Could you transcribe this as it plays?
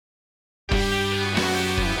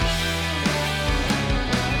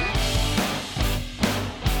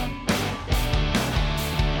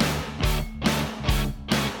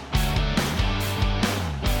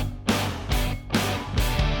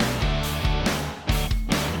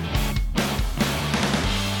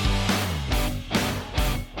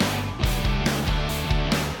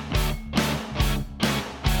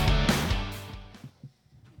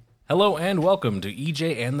Hello and welcome to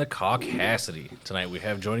EJ and the Caucasity. Tonight we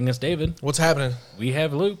have joining us David. What's happening? We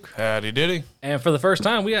have Luke. Howdy diddy. And for the first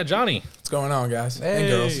time, we got Johnny. What's going on, guys and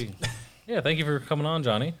girls? Yeah, thank you for coming on,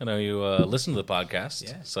 Johnny. I know you listen to the podcast.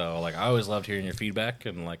 Yeah. So, I always loved hearing your feedback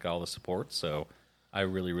and, all the support. So, I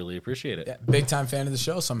really, really appreciate it. Yeah, big time fan of the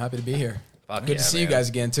show, so I'm happy to be here. Fuck Good to see you guys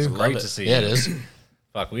again, too. It's great to see you. Yeah, it is.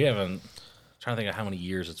 Fuck, we haven't... I'm trying to think of how many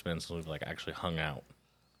years it's been since we've, actually hung out.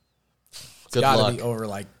 It's got to be over,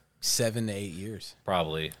 7 to 8 years.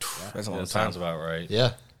 Probably. Yeah. That's a long time. Sounds about right.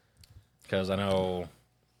 Yeah. Because I know...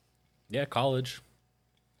 Yeah, college,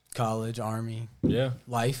 Army,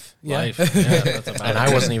 life. Yeah. Life. Yeah, that's about and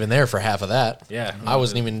I wasn't even there for half of that. Yeah. I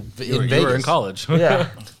wasn't even in Vegas. You were in college. Yeah.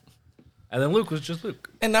 And then Luke was just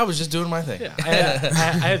Luke. And I was just doing my thing. Yeah. I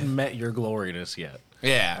hadn't met your gloriness yet.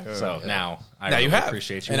 Yeah. So now I Now you have.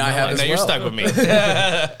 appreciate you. And I have Now as you're well. stuck with me.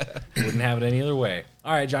 Wouldn't have it any other way.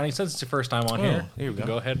 All right, Johnny, since it's your first time on here, here you we can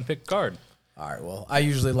go. go ahead and pick a card. All right, well, I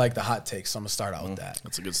usually like the hot takes, so I'm going to start out with that.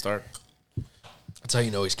 That's a good start. That's how you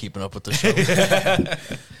know he's keeping up with the show.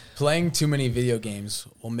 Playing too many video games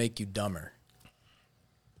will make you dumber.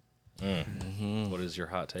 What is your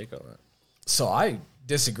hot take on it? So I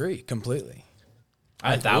disagree completely.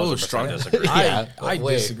 I 1,000% disagree. I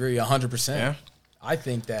wait. disagree 100%. Yeah. I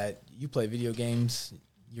think that you play video games,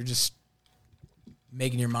 you're just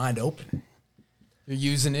making your mind open. You're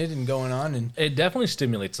using it and going on, and It definitely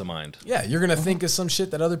stimulates the mind. yeah, you're going to think of some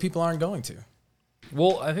shit that other people aren't going to.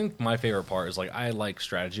 Well, I think my favorite part is I like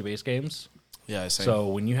strategy-based games. Yeah, same. So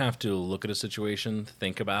when you have to look at a situation,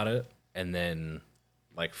 think about it, and then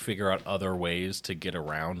figure out other ways to get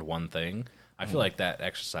around one thing, I feel like that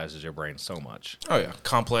exercises your brain so much. Oh, yeah.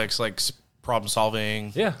 Complex, problem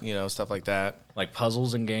solving. Yeah. Stuff like that.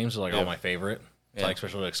 Puzzles in games are all my favorite. Yeah.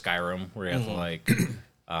 Especially Skyrim, where you have to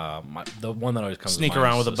the one that always comes Sneak to mind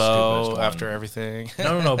around is with a the bow stupidest after one. everything.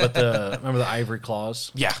 No, but remember the ivory claws?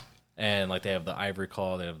 Yeah. And they have the ivory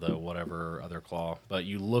claw, they have the whatever other claw, but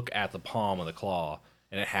you look at the palm of the claw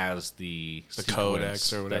and it has the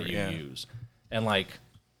codex or whatever that you yeah. use. And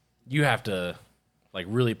you have to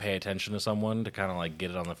really pay attention to someone to kind of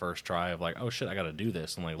get it on the first try of oh shit, I got to do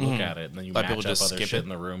this and look at it, and then you Let match people up just other skip shit it. in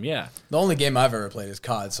the room. Yeah. The only game I've ever played is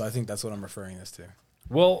COD, so I think that's what I'm referring this to.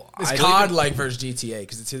 Well, It's I COD versus GTA,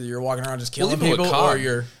 because it's either you're walking around just killing even with people COD. or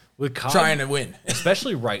you're with COD, trying to win.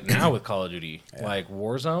 especially right now with Call of Duty,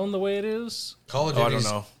 Warzone, the way it is, Call of Oh, I Duty's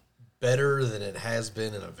don't know. better than it has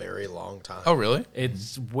been in a very long time. Oh, really?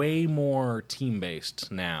 it's way more team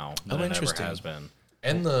based now than it ever interesting. has been.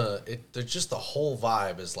 And there's just the whole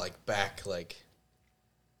vibe is back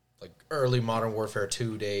early Modern Warfare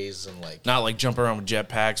 2 days and Not jump around with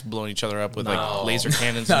jetpacks, blowing each other up with No. laser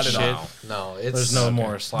cannons and Not at shit. all. no, it's There's no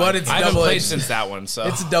more slide. But it's I haven't played double-edged. since that one, so.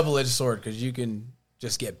 It's a double-edged sword, because you can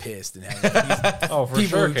just get pissed and have oh, for people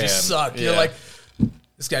sure who can. just suck. You're Yeah. like,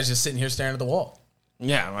 this guy's just sitting here staring at the wall.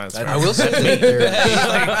 Yeah, that's I right. will say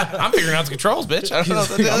I'm figuring out the controls, bitch. I don't know what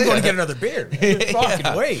to I'm do. going to get another beer. Man.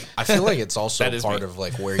 Fucking wait. I feel like it's also That is part me.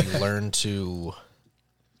 of where you learn to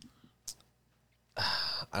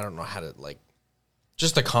I don't know how to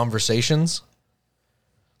just the conversations.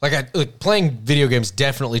 Playing video games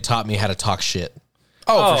definitely taught me how to talk shit.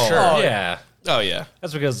 Oh, for sure. Yeah. Oh, yeah.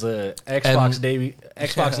 That's because the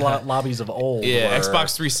Xbox lobbies of old. Yeah, were,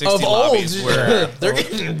 Xbox 360 Of lobbies old, were... they're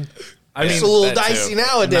getting I mean, it's a little that too. dicey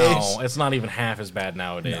nowadays. no, it's not even half as bad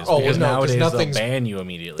nowadays. Oh, because no, 'cause nowadays they'll nothing's- ban you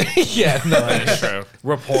immediately. Yeah, no. That is true.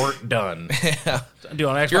 Report done. Dude,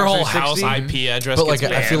 on Xbox Your whole house 360, IP address But gets I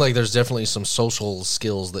banned. feel like there's definitely some social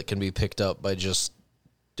skills that can be picked up by just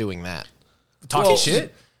doing that. Talking Well,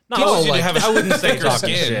 shit? No, Teaches you to have a I wouldn't say thicker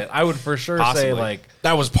talking skin. shit. I would for sure Possibly. say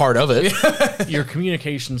That was part of it. your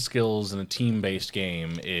communication skills in a team-based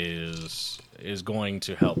game is going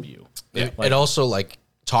to help you. Yeah. And also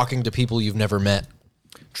talking to people you've never met,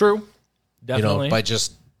 True. Definitely. by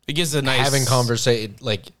just it gives a nice... having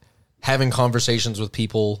conversations with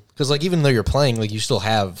people, because even though you're playing, you still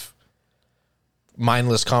have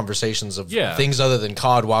mindless conversations of Yeah. things other than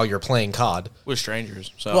COD while you're playing COD. with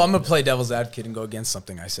strangers. So. Well, I'm going to play devil's advocate and go against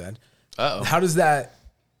something I said. Uh-oh. How does that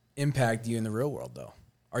impact you in the real world, though?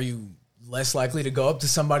 Are you less likely to go up to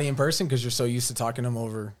somebody in person because you're so used to talking to them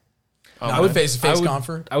over... I would face-to-face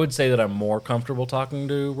conference. I would say that I'm more comfortable talking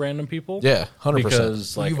to random people. Yeah, 100%.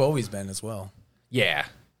 Because You've always been as well. yeah,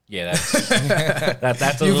 that's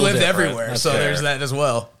that's a You've little lived different. everywhere, That's so fair. there's that as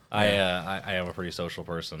well. I am a pretty social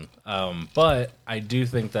person, but I do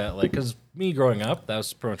think that because me growing up, that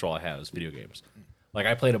was pretty much all I had was video games.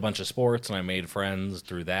 I played a bunch of sports and I made friends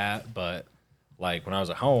through that, but when I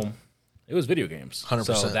was at home, it was video games.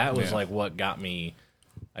 100%, So that was yeah. what got me.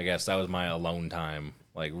 I guess that was my alone time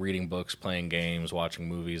Like reading books, playing games, watching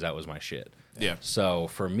movies, that was my shit. Yeah. So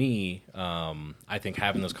for me, I think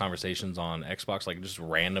having those conversations on Xbox, like just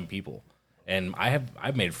random people, and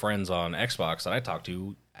I've made friends on Xbox that I talk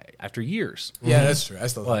to after years. Yeah, that's true. I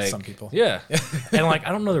still Like like some people. Yeah, and like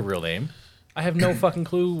I don't know their real name. I have no fucking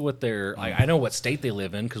clue what they're like. I know what state they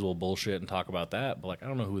live in because we'll bullshit and talk about that, but like I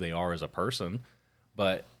don't know who they are as a person.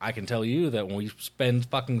 But I can tell you that when we spend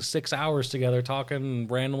fucking 6 hours together talking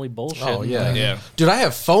randomly bullshit. Oh yeah, like, Yeah. dude. I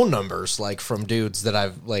have phone numbers like from dudes that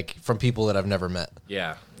I've like from people that I've never met.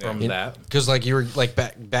 yeah, from You- that. Because like you were like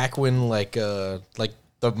back when like the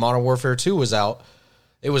Modern Warfare 2 was out,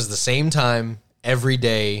 it was the same time every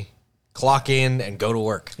day, clock in and go to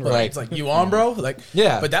work. Right. Like, It's like, you on, bro? Like,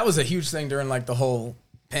 Yeah. But that was a huge thing during like the whole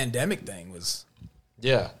pandemic thing was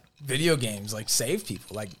yeah, video games like saved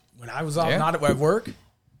people. Like when I was off, Yeah. not at work,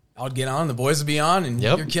 I would get on, the boys would be on, and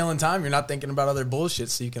Yep. you're killing time. You're not thinking about other bullshit,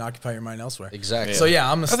 so you can occupy your mind elsewhere. exactly. So yeah,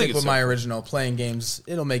 I'm gonna I think stick it's with my so. original playing games.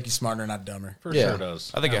 It'll make you smarter, not dumber. For Yeah. sure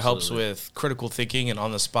does. I think it helps Absolutely. with critical thinking and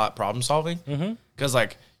on the spot problem solving. Because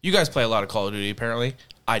like you guys play a lot of Call of Duty, apparently.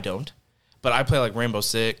 I don't, but I play like Rainbow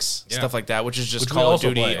Six, Yeah. stuff like that, which is just Which we Call of also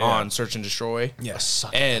Duty play, yeah. on Search and Destroy. Yes.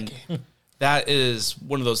 And that is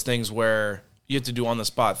one of those things where you have to do on the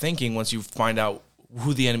spot thinking once you find out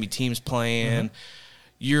who the enemy team's playing.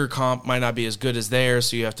 Your comp might not be as good as theirs,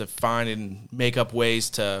 so you have to find and make up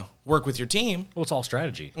ways to work with your team. Well, it's all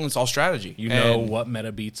strategy. And it's all strategy. You know And what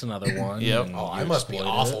meta beats another one. Yep. and Oh, I you must be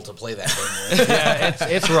exploit awful it. to play that game. With. Yeah,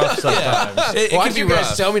 it's rough sometimes. It Why can did be you guys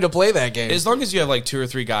rough. tell me to play that game? As long as you have like 2 or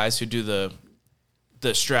 3 guys who do the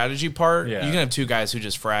strategy part, Yeah. you can have 2 guys who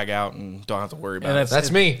just frag out and don't have to worry about And it.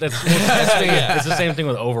 That's me. That's It's the same thing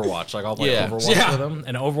with Overwatch. Like I'll play Yeah. Overwatch Yeah. with them,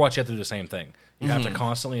 and Overwatch you have to do the same thing. You have to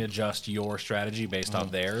constantly adjust your strategy based off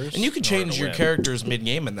theirs, And you can in order change to your win. characters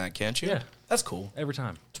mid-game in that, can't you? Yeah. That's cool. every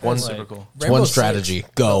time. one That's Super cool. It's one strategy.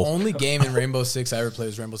 Go. The only game in Rainbow Six I ever played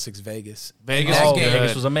was Rainbow Six Vegas. Vegas That is Oh, game- Vegas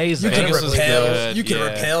good. was amazing. You can Vegas was repel. good, You can yeah.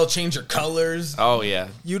 repel, change your colors. Oh, yeah.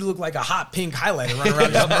 You'd look like a hot pink highlighter running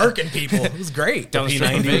around just murking people. It was great. Down the street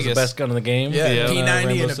in P90 was the Vegas. best gun in the game. Yeah, Yeah. P90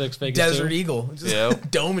 Rainbow and a Six Vegas Desert 2. Eagle, just Yep.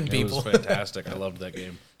 doming It people. was fantastic. I loved that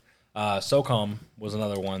game. SOCOM was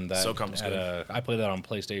another one that SOCOM's had good. I played that on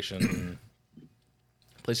PlayStation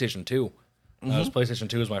 2. It was PlayStation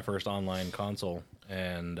 2 was my first online console,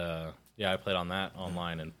 and yeah, I played on that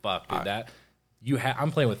online, and fuck, dude,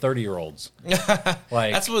 I'm playing with 30-year-olds.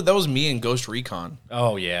 Like, That was me and Ghost Recon.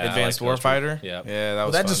 oh yeah, Advanced I like those Warfighter. two. Yep. Yeah, that Well,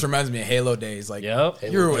 was that fun. just reminds me of Halo days. Like, Yep.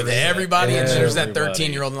 you were with everybody, and there's that Everybody.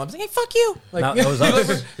 13-year-old, and I'm like, hey, fuck you. Like, That was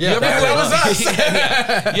us. Yeah, that was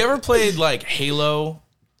us. You ever played like Halo,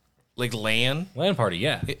 like LAN? LAN party,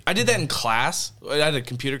 yeah. I did that in class. I had a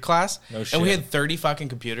computer class, No and we shit. had 30 fucking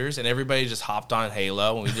computers, and everybody just hopped on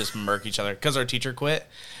Halo, and we just murk each other because our teacher quit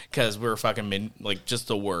because we were fucking just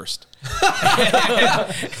the worst.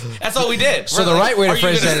 That's all we did. So We're the like, right way to "Are you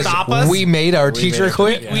phrase gonna that stop is us?" we made our teacher made it-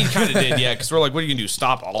 quit. yeah. We kind of did, yeah, because we're like, what are you gonna do?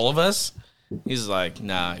 Stop all of us? He's like,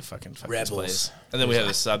 nah, I fucking this Rebels. place. And then we had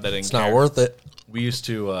a sub that didn't It's not worth it. We used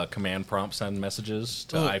to command prompt send messages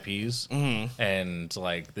to IPs, and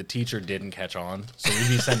like the teacher didn't catch on, so we'd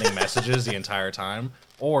be sending messages the entire time.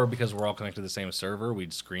 Or because we're all connected to the same server,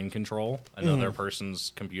 we'd screen control another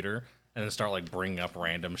person's computer and then start like bringing up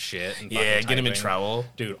random shit. And Yeah, fucking get him in typing. trouble.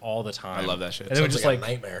 dude, all the time. I love that shit. And it was just like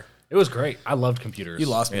nightmare. it was great. I loved computers. You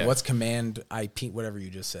lost me. Yeah. What's command IP, whatever you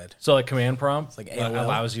just said? So like command prompt like like AOL?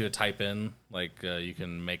 allows you to type in like you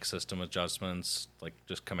can make system adjustments like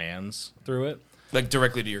just commands through it. Like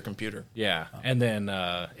directly to your computer. Yeah, and then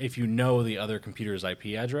if you know the other computer's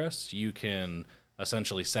IP address, you can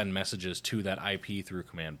essentially send messages to that IP through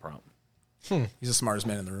command prompt. He's the smartest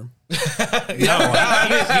man in the room. He's probably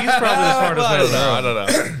the smartest man in the I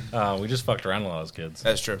room. don't know. We just fucked around when I was kids.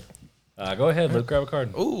 That's true. Go ahead, Luke. Grab a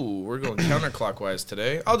card. Ooh, we're going counterclockwise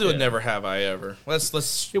today. I'll do a never have I ever.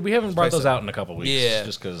 Let's Yeah, we haven't brought those out in a couple weeks. Yeah.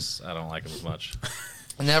 just because I don't like them as much.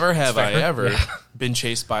 never have I ever been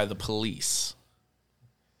chased by the police.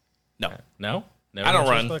 No. No, Never I don't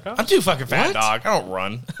been run. chased by the cops? I'm too fucking fat, What? dog. I don't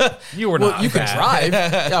run. You were Well, not. you can fat.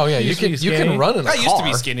 drive. Oh yeah, you used to can be you can skinny. run in a I car. used to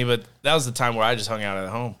be skinny, but that was the time where I just hung out at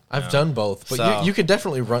home. I've done both, but So- you can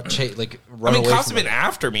definitely run. Run I mean, away cops from have been it.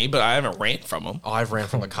 after me, but I haven't ran from them. Oh, I've ran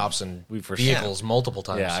from the cops in We for vehicles multiple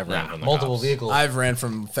times. Yeah, I've ran from the multiple cops. vehicles. I've ran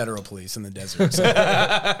from federal police in the desert. So,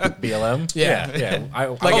 BLM. Yeah. yeah. I,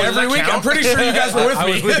 like does every that week, count? I'm pretty sure you guys were with I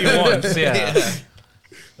me. was with you once. Yeah.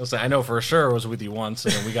 Listen, I know for sure I was with you once,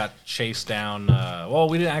 and then we got chased down. Well,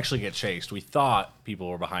 we didn't actually get chased. We thought people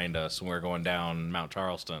were behind us, and we were going down Mount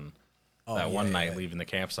Charleston that one night, leaving the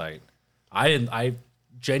campsite. I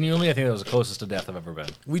genuinely, I think that was the closest to death I've ever been.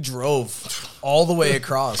 We drove all the way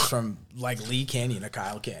across from like Lee Canyon to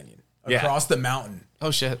Kyle Canyon, across the mountain.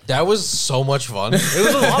 Oh shit. That was so much fun. It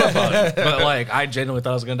was a lot of fun, but like I genuinely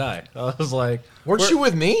thought I was gonna die. I was like, Weren't you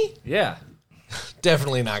with me? yeah,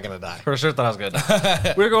 Definitely not gonna die. for sure thought I was gonna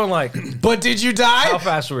die. We were going like, But did you how die?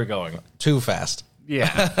 fast were we going? Too fast.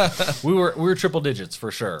 Yeah, we were triple digits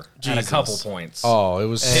for sure at a couple points. Oh, it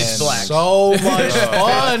was black. so much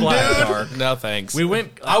fun, Black dude. dark. No thanks. We went.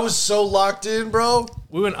 I was so locked in, bro.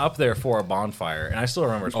 We went up there for a bonfire, and I still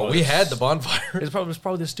remember. Oh, we had the bonfire. It was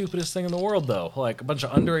probably the stupidest thing in the world, though. Like a bunch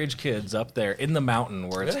of underage kids up there in the mountain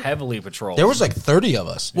where it's heavily patrolled. There was like 30 of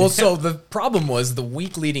us. Well, so the problem was the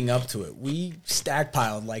week leading up to it, we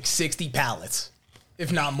stackpiled like 60 pallets,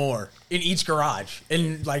 if not more, in each garage,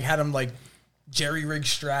 and like had them like jerry rig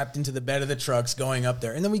strapped into the bed of the trucks going up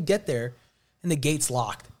there. And then we get there, and the gate's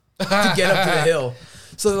locked to get up to the hill.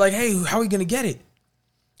 So they're like, "Hey, how are we gonna get it?"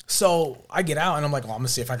 So I get out, and I'm like, "Well, I'm gonna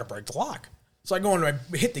see if I can break the lock." So I go and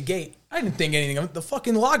I hit the gate. I didn't think anything of it. The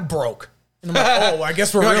fucking lock broke. And I'm like, "Oh, I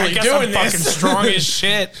guess we're really doing fucking this. strong as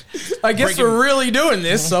shit. I guess we're really doing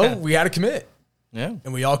this." So we had to commit. Yeah.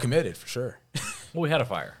 And we all committed for sure. Well, we had a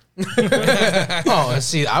fire. Oh,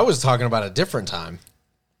 see, I was talking about a different time.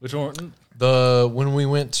 Which one? When we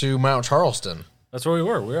went to Mount Charleston. That's where we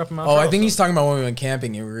were. We were up in Mount Oh, I Charleston. think he's talking about when we went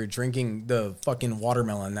camping and we were drinking the fucking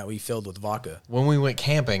watermelon that we filled with vodka. When we went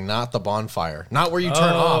camping, not the bonfire. Not where you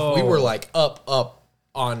turn off. We were like up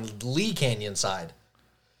on Lee Canyon side.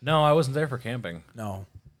 No, I wasn't there for camping. No.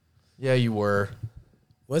 Yeah, you were.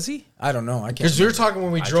 Was he? I don't know. I can't. Because you're talking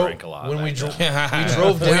when we drove. drank a lot When back we then.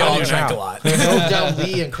 drove We all down. drank a lot. We drove down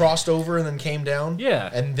Lee and crossed over and then came down. Yeah.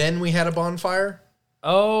 And then we had a bonfire.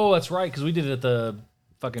 Oh, that's right, because we did it at the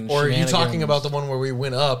fucking. Or are you talking shenanigans. about the one where we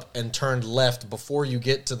went up and turned left before you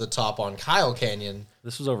get to the top on Kyle Canyon?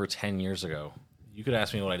 This was over 10 years ago. You could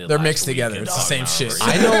ask me what I did. They're last mixed week together. and It's the talk same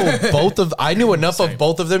about shit. it. I knew enough of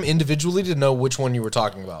both of them individually to know which one you were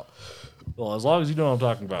talking about. Well, as long as you know what I'm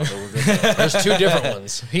talking about, then we're good. There's two different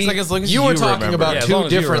ones. like as long as you were you talking remember. about Yeah, as long two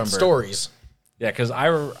as you different remember. stories. Yeah, because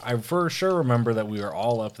I for sure remember that we were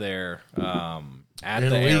all up there at In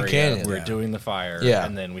the Lee area. Canyon. We were doing the fire. Yeah.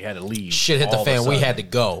 And then we had to leave. Shit hit the all of a fan. We sudden. had to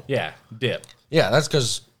go. Yeah, dip. Yeah, that's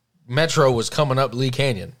because Metro was coming up Lee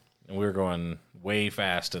Canyon. And we were going way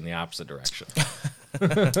fast in the opposite direction. Oh,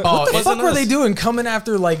 What the fuck were they doing coming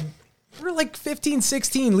after like, we're like 15,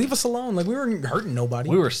 16. Leave us alone. Like we weren't hurting nobody.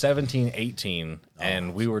 We were 17, 18,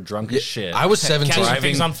 and we were drunk as shit. I was 17. Catching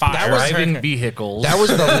things on fire. driving vehicles.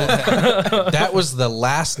 That was the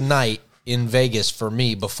last night in Vegas for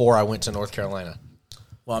me before I went to North Carolina.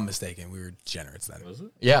 Well, I'm mistaken. We were degenerates then. Was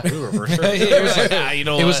it? Yeah. We were for sure. It was like, you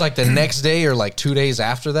know It was what? like the next day or like 2 days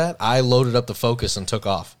after that, I loaded up the Focus and took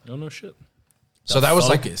off. No shit. So that was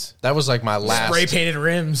Focus. like my last. Spray painted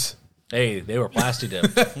rims. Hey, they were plasti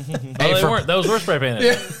dipped. Hey, They for- weren't. Those were spray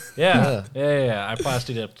painted. Yeah. I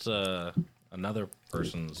plasti dipped another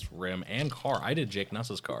person's rim and car. I did Jake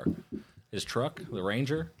Nuss's car. His truck, the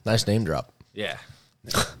Ranger. Nice name drop. Yeah.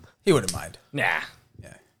 He wouldn't mind. Nah.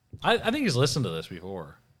 Yeah. I think he's listened to this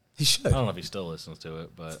before. He should. I don't know if he still listens to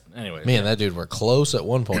it, but anyway. Man, that dude were close at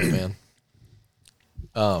one point, man.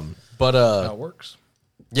 how it works.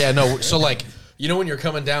 Yeah, no. So like, you know when you're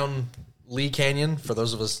coming down Lee Canyon, for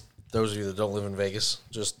those of you that don't live in Vegas,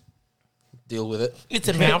 just deal with it. It's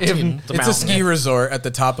a mountain. It's a ski resort at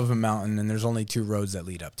the top of a mountain, and there's only 2 roads that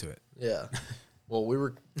lead up to it. Yeah. Well, we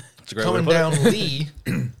were It's a great way to coming put down it. Lee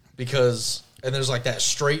because, and there's like that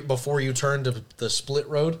straight before you turn to the split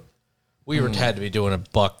road. We were had to be doing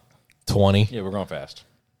 $120. Yeah, we're going fast.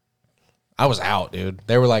 I was out, dude.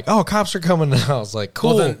 They were like, "Oh, cops are coming." I was like,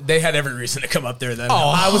 "Cool." Well, then they had every reason to come up there then. Oh,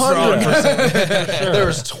 I was wrong. There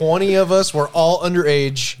was 20 of us. We're all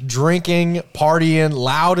underage, drinking, partying,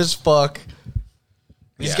 loud as fuck.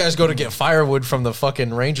 These guys go to get firewood from the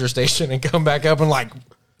fucking ranger station and come back up and like,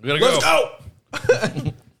 We gotta let's go.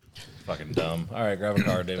 go. Fucking dumb. All right, grab a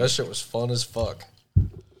card, David. That shit was fun as fuck.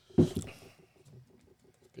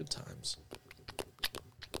 Good times.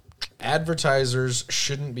 Advertisers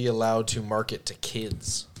shouldn't be allowed to market to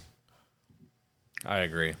kids. I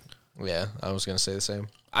agree. Yeah, I was going to say the same.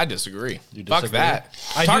 I disagree. You Fuck disagree? that.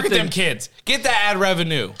 I do Target them think- kids. Get the ad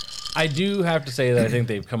revenue. I do have to say that I think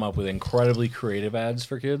they've come up with incredibly creative ads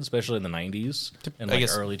for kids, especially in the 90s and I like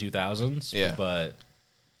guess- early 2000s. Yeah. But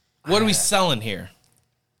What are we selling here?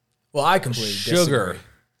 Well, I completely sugar. disagree.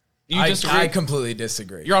 You disagree? I completely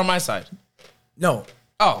disagree. You're on my side. No.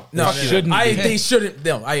 Oh, No, fuck no, you. shouldn't no. be. They shouldn't.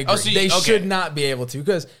 No, I agree. so you- they okay. should not be able to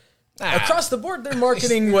because Ah. across the board they're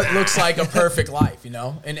marketing what looks like a perfect life, you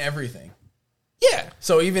know, and everything. Yeah.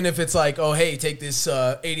 So even if it's like, oh, hey, take this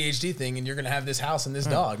ADHD thing and you're going to have this house and this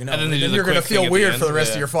dog, you know, And then they do the you're going to quick thing feel at the weird end. for the rest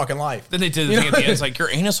Yeah. of your fucking life. Then they did the thing at the end. It's like your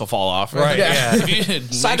anus will fall off. Right, yeah. If you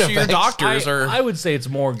make Side sure your effects. doctors are. I would say it's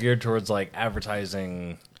more geared towards like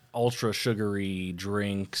advertising ultra sugary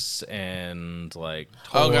drinks and like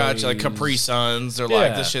Oh gosh, like toys. Capri Suns. They're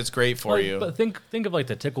like, Yeah. this shit's great for Like, you. But think of like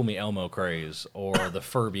the Tickle Me Elmo craze or the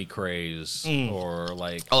Furby craze or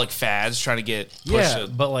like Oh, like fads trying to get pushed. yeah,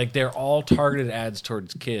 but like they're all targeted ads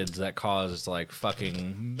towards kids that cause like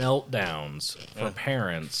fucking meltdowns for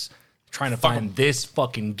parents trying to find this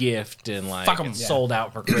fucking gift and like Fuck 'em. it's sold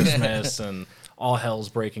out for Christmas and all hell's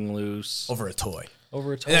breaking loose Over a toy.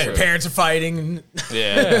 over a toy. And then your parents are fighting. And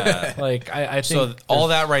Yeah. Yeah, like I think So all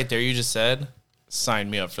that right there you just said, sign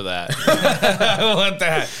me up for that. I want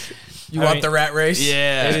that. you I want mean, the rat race?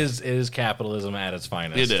 Yeah. it is capitalism at its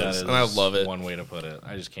finest. It is, and I love it. One way to put it.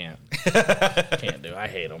 I just can't do it. I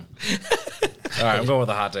hate them. All right, I'm going with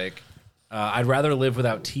a hot take. I'd rather live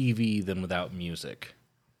without TV than without music.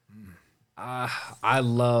 I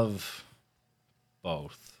love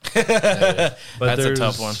both. But That's a there's-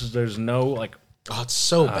 tough one. There's no like Oh, it's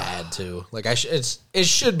so bad too. Like it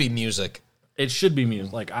should be music. it should be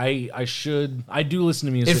music. Like I do listen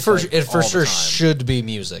to music. It for like, it for all the sure time, should be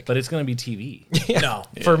music. but it's gonna be TV. No.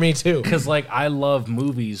 For me too. Because like I love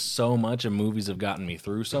movies so much, and movies have gotten me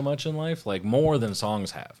through so much in life, like more than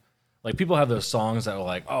songs have. Like people have those songs that are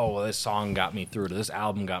like, oh, well, this song got me through it, or this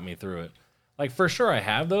album got me through it. Like for sure I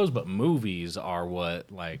have those, but movies are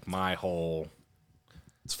what like my whole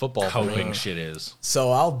It's football. for me. coping shit is.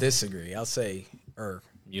 So I'll disagree. I'll say, or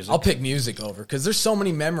Music? I'll pick music over because there's so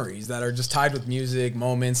many memories that are just tied with music,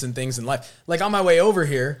 moments, and things in life. Like on my way over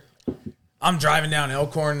here, I'm driving down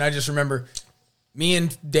Elkhorn, and I just remember me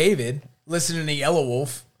and David listening to Yellow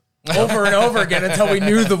Wolf over and over again until we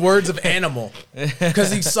knew the words of Animal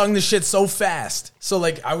because he sung the shit so fast. So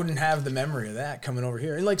like I wouldn't have the memory of that coming over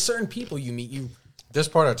here. And like certain people you meet, This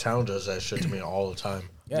part of town does that shit to me all the time.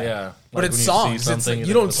 Yeah. but Like, it's when you see songs. It's something, like, you you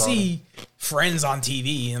think don't of the song. see friends on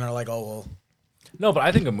TV and are like, oh well. No, but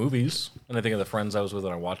I think of movies, and I think of the friends I was with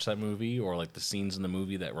when I watched that movie, or like the scenes in the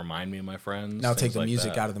movie that remind me of my friends. Now take things the like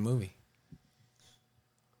music that. out of the movie.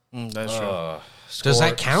 That's true. Does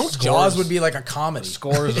that count? Jaws would be like a comedy.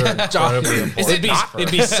 Scores are incredibly important.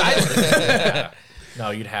 It'd be silent.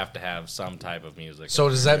 No, you'd have to have some type of music. So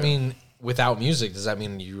does that mean without music? Does that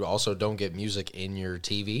mean you also don't get music in your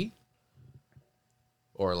TV?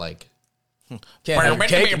 Or like Can't have your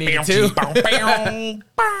cake and eat it too.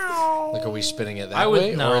 are we spinning it that I would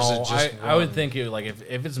way? no. Or is it just I would think it like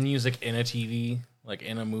if it's music in a TV, like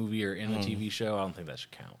in a movie or in a TV show, I don't think that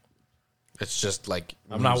should count. it's just like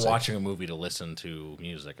I'm not music. watching a movie to listen to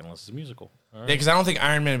music unless it's a musical. All right. Yeah, because I don't think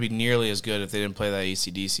Iron Man would be nearly as good if they didn't play that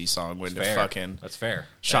AC/DC song when they Fair. fucking That's fair.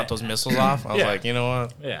 shot those missiles off. I was Yeah. like, you know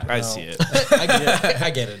what? Yeah, I no. see it. I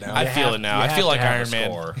get it now. I feel it now. you I have feel to like have Iron a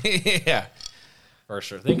Man. score. Yeah. For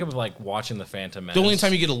sure. Think of like watching the Phantom Menace. The only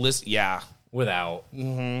time you get a list, yeah, without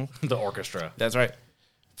the orchestra. that's right.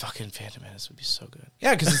 Fucking Phantom Menace would be so good.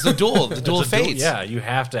 Yeah, because it's the duel, the duel of It's a duel- fates. Yeah, you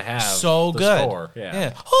have to have so the good. score.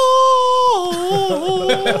 Yeah.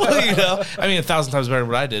 Oh, you know, I mean, 1,000 times better than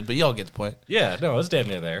what I did, but y'all get the point. Yeah, no, it's damn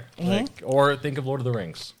near there. Like, or think of Lord of the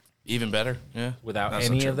Rings. Even better. Yeah. Without That's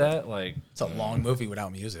not any true. of that, like, It's a long movie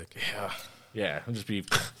without music. yeah, it would just be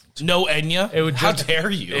No Enya. It would How just- dare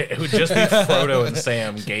you? it would just be Frodo and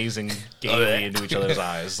Sam gazing gaily into each other's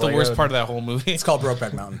eyes. the worst part of that whole movie. It's called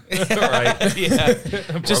Brokeback Mountain. right?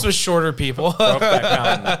 Yeah. Just with shorter people. Brokeback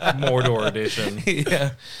Mountain, Mordor edition.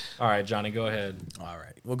 Yeah. All right, Johnny, go ahead. All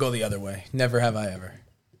right, we'll go the other way. Never have I ever.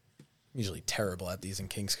 I'm usually terrible at these in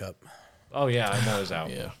King's Cup. Oh yeah, I'm always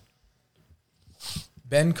out. Yeah.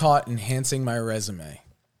 Been caught enhancing my resume.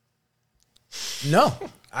 No,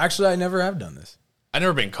 actually, I never have done this. I've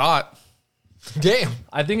never been caught. Damn.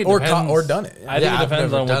 I think it Or depends. or done it. I think Yeah, it I've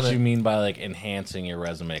depends never on done what it. you mean by like enhancing your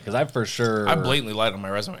resume. Because I for sure, I blatantly lied on my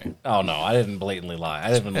resume. Oh no, I didn't blatantly lie. I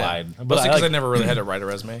haven't lied, but Mostly I, because I like, never really had to write a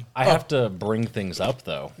resume. I have to bring things up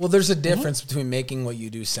though. Well, there's a difference between making what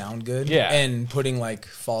you do sound good Yeah. and putting like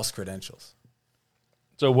false credentials.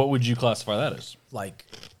 So what would you classify that as? Like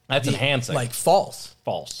That's enhancing. like false.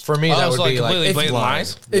 false. For me, that Oh, would so like be like completely if blatant you-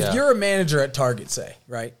 lies? If Yeah. you're a manager at Target, say,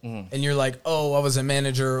 right, and you're like, oh, I was a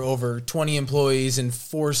manager over 20 employees and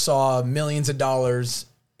foresaw millions of dollars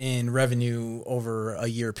in revenue over a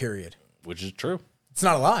year period. Which is true. It's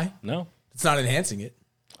not a lie. No. It's not enhancing it.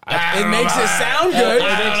 It makes it sound good.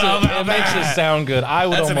 It makes it sound good. I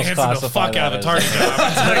would almost classify that as,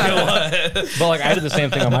 job. But like I did the same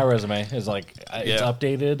thing on my resume. Is like it's Yeah.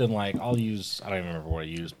 updated and like I'll use. I don't even remember what I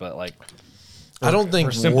used, but like I don't think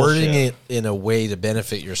for simple wording shit. it in a way to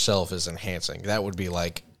benefit yourself is enhancing. That would be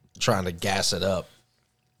like trying to gas it up.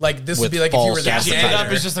 Like this With would be like if you were false the advertising. janitor. Stand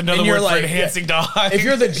up is just another and you're word like, for enhancing dog. If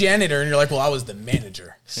you're the janitor and you're like, well, I was the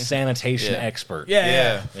manager. Sanitation Yeah. expert.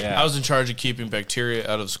 Yeah. Yeah. I was in charge of keeping bacteria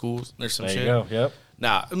out of schools. There's some There shit. you go. Yep.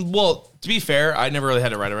 Nah, well, to be fair, I never really had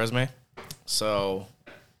to write a resume. So,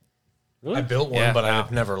 Really? I built one, Yeah, but no.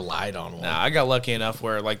 I've never lied on one. I got lucky enough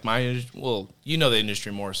where, like, well, you know the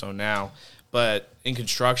industry more so now, but in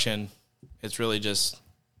construction, it's really just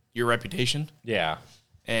your reputation. Yeah.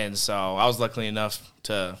 And so I was lucky enough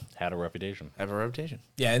to Had a reputation. have a reputation.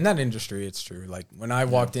 Yeah, in that industry, it's true. Like when I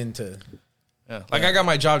walked into, Yeah. Like, I got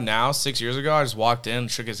my job now 6 years ago. I just walked in,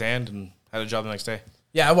 shook his hand, and had a job the next day.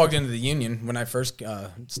 I walked into the union when I first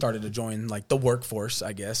started to join like the workforce,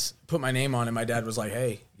 I guess. Put my name on it. My dad was like,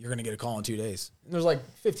 "Hey, you're gonna get a call in 2 days." And there's like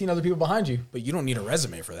 15 other people behind you, but you don't need a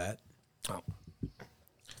resume for that. Oh.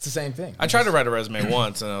 It's the same thing. I tried to write a resume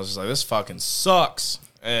once, and I was just like, this fucking sucks.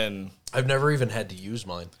 And I've never even had to use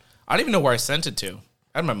mine. I don't even know where I sent it to.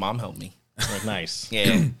 I had my mom help me. Like, nice.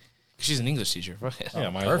 Yeah. She's an English teacher. Fuck it. Yeah,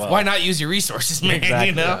 might as well. Why not use your resources, man? Exactly,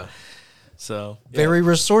 You know? yeah. So, Very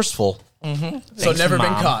resourceful. So Thanks, never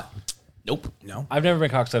been Mom. caught. nope. No, I've never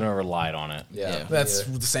been caught 'cause I never lied on it. Yeah. that's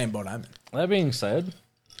the same boat I'm in. That being said,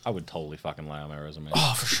 I would totally fucking lie on my resume.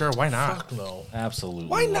 Oh, for sure. Why not? Fuck no. Absolutely.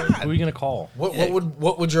 Why would. not? Who are you gonna call?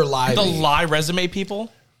 What would your lie The be? lie resume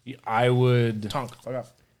people? I would. Tonk. Fuck up.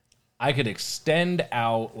 I could extend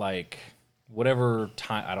out like whatever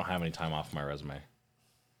time. I don't have any time off my resume.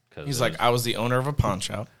 Cause He's like, I was the owner of a pawn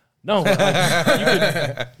shop. no.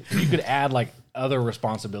 Like, you could add like other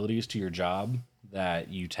responsibilities to your job that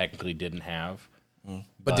you technically didn't have,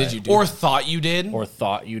 But did you do? Or thought you did. or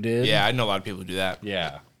thought you did. Yeah, I know a lot of people who do that.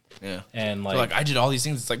 Yeah. Yeah. And They're like, I did all these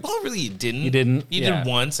things. It's like, well, really, you didn't. You didn't? You Yeah. did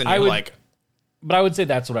once, and I you're would- like, But I would say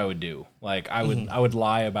that's what I would do. Like I would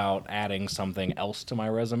lie about adding something else to my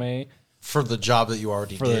resume For the job that you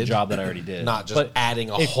already for did? the job that I already did. Not just But adding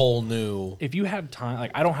a if- whole new... if you have time,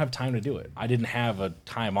 like I don't have time to do it. I didn't have a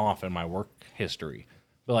time off in my work history.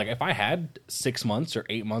 But like if I had 6 months or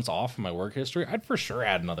 8 months off in my work history, I'd for sure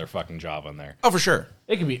add another fucking job on there. oh, for sure.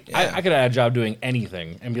 It could be I could add a job doing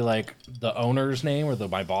anything and be like the owner's name or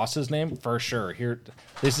my boss's name for sure. Here,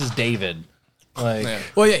 this is David. Like Yeah.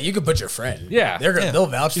 Well, yeah, you could put your friend. Yeah. They'll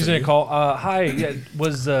vouch she's for gonna you. call. Hi, yeah,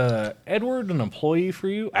 was Edward an employee for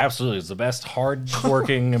you? Absolutely, he's the best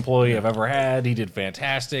hard-working employee I've ever had. He did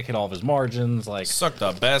fantastic, hit all of his margins. Like Suck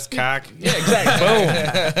the best cock. yeah, exactly.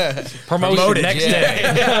 Boom. Promotion Promoted, next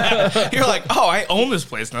day. You're like, oh, I own this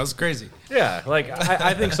place now. It's crazy. Yeah, like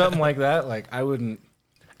I think something like that. Like I wouldn't,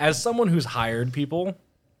 as someone who's hired people,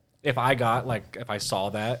 if I saw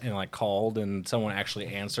that and like called and someone actually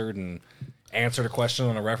answered a question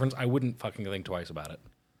on a reference, I wouldn't fucking think twice about it.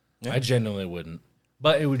 I genuinely wouldn't.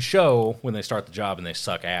 But it would show when they start the job and they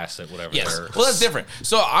suck ass at whatever. Yes. they're- Well, that's different.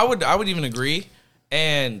 So I would even agree.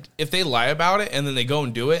 And if they lie about it and then they go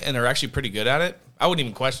and do it and they're actually pretty good at it, I wouldn't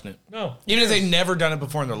even question it. No. Even if they've never done it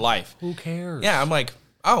before in their life. Who cares? Yeah, I'm like,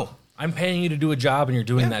 oh. I'm paying you to do a job and you're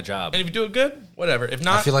doing that job. And if you do it good, whatever. If I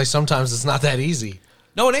not, feel like sometimes it's not that easy.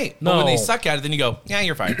 no, it ain't. But when No. they suck at it, then you go, yeah,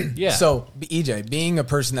 you're fired. Yeah. So, EJ, being a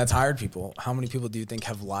person that's hired people, how many people do you think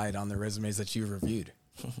have lied on their resumes that you've reviewed?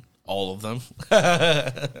 All of them.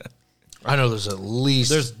 I know there's at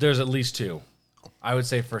least... there's at least two. I would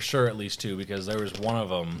say for sure at least two because there was one of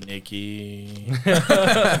them. Nikki.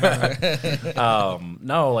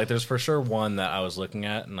 No, like there's for sure one that I was looking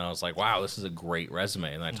at and I was like, wow, this is a great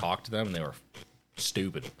resume. And I talked to them and they were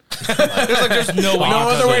stupid. There's no way. No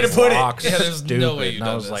other way to put it. Yeah, there's Stupid. no way you've And I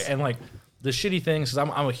done was this. like, and like the shitty thing is I'm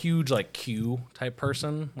a huge like cue type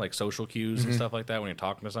person, like social cues and stuff like that when you're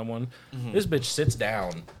talking to someone. This bitch sits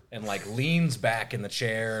down and like leans back in the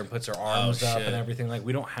chair and puts her arms up shit. and everything. Like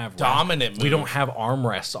we don't have Dominant We move. don't have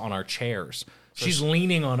armrests on our chairs. She's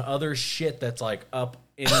leaning on other shit that's like up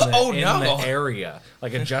in the, Oh, in no. the area,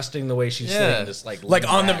 like adjusting the way she's Yeah. sitting, just like Like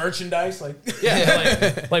lean on the back. merchandise? Like,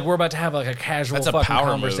 Yeah, like we're about to have like a casual That's a fucking power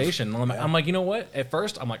conversation. I'm like, you know what? At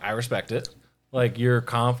first, I'm like, I respect it. Like you're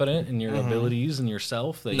confident in your abilities and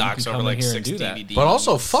yourself that Knocks you can over come like in here 6 and do that. DVDs. But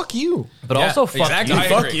also, fuck you. But also, fuck exactly. you. I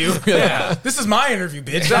Fuck agree. you. Yeah. This is my interview,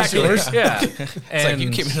 bitch. That's Exactly. yours. Yeah, It's and like you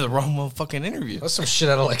came into the wrong fucking interview. That's some shit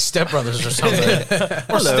out of like Step Brothers or something.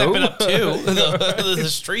 We're stepping up to the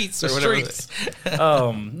streets or The whatever. streets.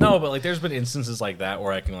 No, but like there's been instances like that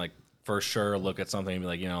where I can like for sure look at something and be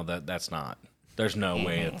like, you know, that's not. There's no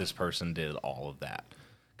way that this person did all of that.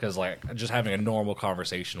 Because like just having a normal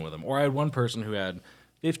conversation with them, or I had one person who had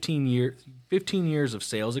 15 years of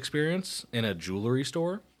sales experience in a jewelry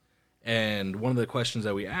store. And one of the questions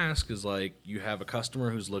that we ask is like, you have a customer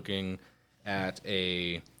who's looking at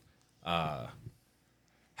a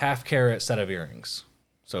half carat set of earrings.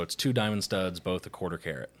 So it's 2 diamond studs, both a 1/4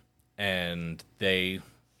 carat. And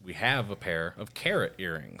we have a pair of carat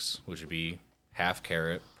earrings, which would be half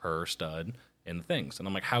carat per stud in the things. And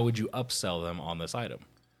I'm like, how would you upsell them on this item?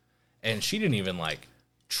 And she didn't even like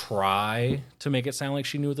try to make it sound like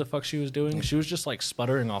she knew what the fuck she was doing. She was just like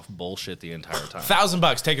sputtering off bullshit the entire time.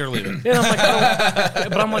 $1,000, take it or leave it.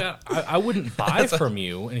 And I'm like, I'm like, I wouldn't buy from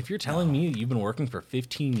you. And if you're telling me that you've been working for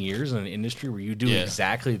 15 years in an industry where you do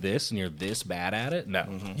exactly this and you're this bad at it, no.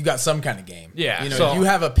 You got some kind of game. Yeah, You know, so- you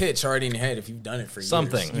have a pitch already in your head if you've done it for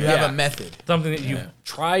Something. years. You have Yeah. a method. Something that you've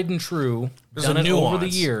tried and true, There's done a it over the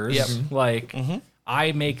nuance. years. Yep. Like,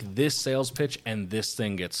 I make this sales pitch and this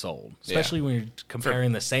thing gets sold. Especially when you're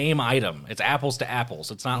comparing the same item. It's apples to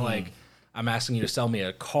apples. It's not like I'm asking you to sell me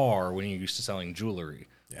a car when you're used to selling jewelry,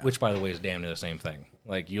 which, by the way, is damn near the same thing.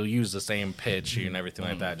 Like, you'll use the same pitch and everything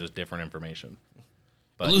like that, just different information.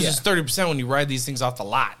 But It loses 30% when you ride these things off the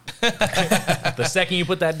lot. the second you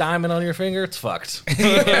put that diamond on your finger, it's fucked.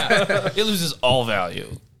 It loses all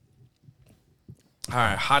value. All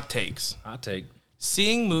right, hot takes. Hot take,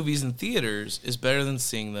 Seeing movies in theaters is better than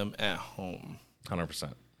seeing them at home.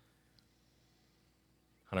 100%.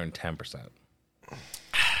 110%.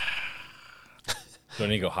 Do I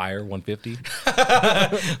need to go higher, 150?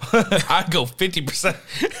 I'd go 50%.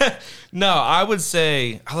 No, I would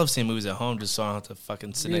say I love seeing movies at home just so I don't have to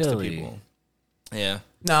fucking sit next to Really? people. Yeah,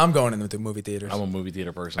 No, I'm going in with the movie theaters. I'm a movie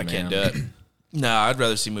theater person, I can't man. do it. No, I'd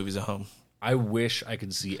rather see movies at home. I wish I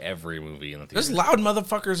could see every movie in the theater. There's loud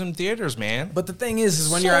motherfuckers in theaters, man. But the thing is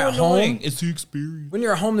when So you're at annoying. home, It's the experience. when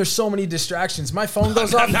you're at home, there's so many distractions. My phone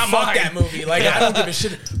goes off. Not Fuck mine. that movie. Like I don't give a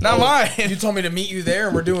shit. Not mine. You told me to meet you there,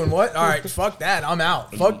 and we're doing what? All right, fuck that. I'm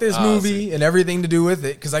out. Fuck this movie and everything to do with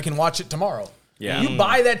it because I can watch it tomorrow. Yeah. You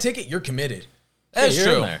buy that ticket, you're committed. That's You're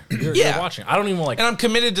true. in there. You're Yeah. watching. I don't even like. And I'm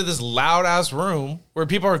committed to this loud ass room where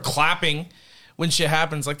people are clapping when shit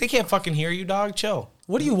happens. Like they can't fucking hear you, dog. Chill.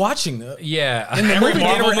 What are you watching? Though? Yeah. In the Every movie theater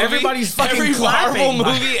Marvel where movie, everybody's fucking every clapping.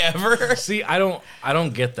 Marvel movie ever. See, I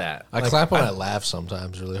don't get that. I clap when I laugh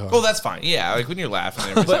sometimes really hard. Well, that's fine. Yeah, like when you're laughing,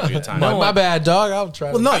 everyone's having a good time. my bad, dog. I'll try.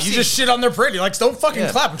 Well, to- no, I've you seen- just shit on their parade. You're like, don't fucking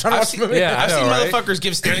clap. I'm trying to watch the movie. yeah. I've I seen know, right? motherfuckers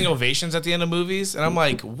give standing ovations at the end of movies, and I'm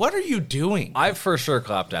like, what are you doing? I've for sure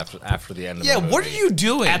clapped after the end of Yeah, the movie. what are you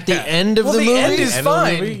doing? at the end of Well, the the movie. end is End of the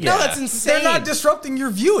fine. movie? No, Yeah. that's insane. They're not disrupting your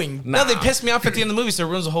viewing. No, they piss me off at the end of the movie, so it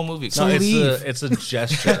ruins the whole movie. No, leave. it's a gesture.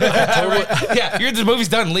 Yeah, the movie's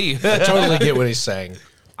done. Leave. I totally get what he's saying.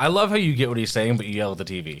 I love how you get what he's saying, but you yell at the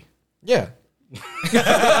TV. Yeah.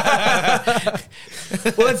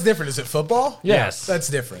 Well, that's different. Is it football? Yes. That's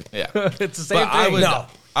different. Yeah, It's the same but I thing. would. No.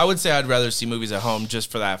 I would say I'd rather see movies at home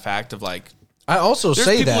just for that fact of like, I also there's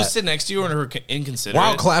say people who that sit next to you and are inconsiderate.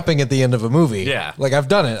 while clapping at the end of a movie. Yeah. Like I've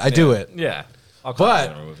done it. I do it. Yeah. I'll But- clap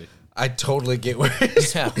at the movie. I totally get where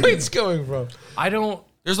his Yeah. point's coming from. I don't.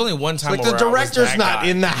 There's only one time Like where the I was director's that not guy.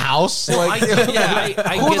 in the house. Like, I who get the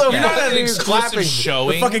that. You're fuck not at an is exclusive clapping?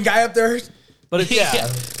 showing. Fucking guy up there. But it's, yeah,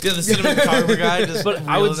 the cinematographer guy just. But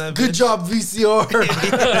I would- reeling that Good bitch. job, VCR.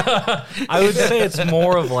 I would say it's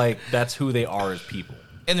more of like that's who they are as people.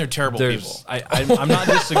 And they're terrible people. I'm not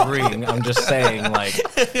disagreeing. I'm just saying, like,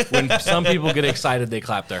 when some people get excited, they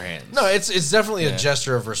clap their hands. No, it's definitely a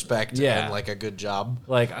gesture of respect Yeah. and like a good job.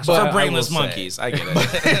 Like, For I will brainless say- monkeys, I get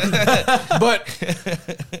it.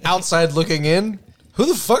 But outside looking in, who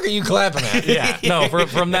the fuck are you clapping at? Yeah, no,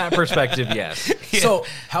 from that perspective, yes. So,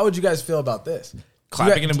 how would you guys feel about this?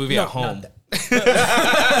 Clapping You in a movie no, at home. not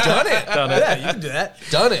Done it. Done it. Yeah, you can do that.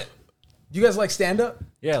 Done it. Do you guys like stand up?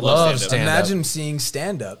 Yeah, Love love stand-up. stand-up. Imagine seeing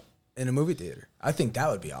stand up in a movie theater. I think that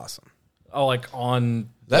would be awesome. Oh, like on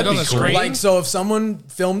That'd on be the cool. screen? Like, so if someone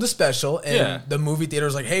filmed a special and Yeah. the movie theater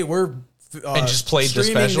was like, hey, we're And just played the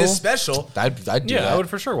streaming special? this special. I'd do yeah, that. I would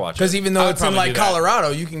for sure watch Because it. even though I would it's in probably like do that.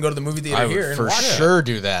 Colorado, you can go to the movie theater I here would and for watch it. sure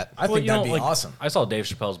do that. I think Well, you that'd know, be like, awesome. I saw Dave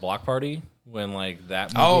Chappelle's Block Party when like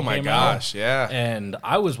that movie Oh my came gosh, out, yeah. and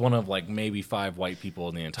I was one of like maybe 5 white people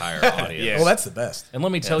in the entire audience. Yeah. Well, that's the best. And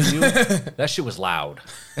let me tell you, that shit was loud.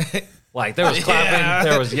 Like there was clapping,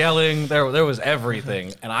 there was yelling, there was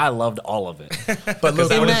everything, and I loved all of it. But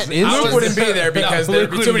Luke, I wouldn't, was- Luke I wouldn't be there because No,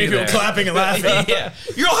 there'd Luke be too many wouldn't people be there. clapping and laughing. Yeah,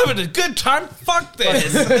 you're all having a good time. Fuck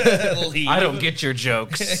this. Leave. I don't get your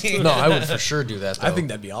jokes. No, I would for sure do that. Though. I think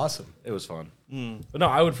that'd be awesome. It was fun, but no,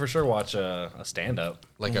 I would for sure watch a stand up.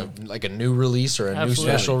 like a new release or a Absolutely. new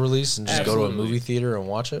special release and just go to a Absolutely. movie theater and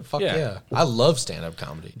watch it. Fuck Yeah. yeah. I love stand up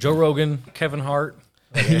comedy. Joe Rogan, Kevin Hart.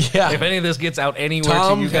 Yeah. If any of this gets out anywhere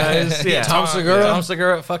Tom- to you guys, yeah, Tom Segura. Tom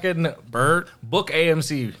Segura, fucking Bert, book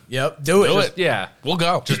AMC. Yep, do it. Do Just- it. Yeah, we'll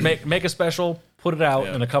go. just make a special, Put it out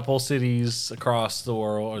Yeah. in a couple cities across the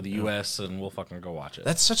world or the U.S. and we'll fucking go watch it.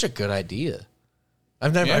 That's such a good idea.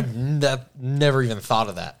 I've Yeah. never even thought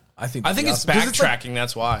of that. I think I think it's awesome. 'Cause backtracking.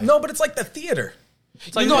 That's why. no, but it's like the theater.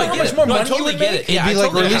 It's like, No, I how get much it. more No, I money you totally would get make? it. It'd Yeah, be I like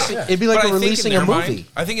totally releasing. get it. It'd be like But I think releasing in a their movie. mind-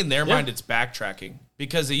 I think in their mind it's backtracking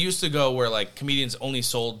because it used to go where like comedians only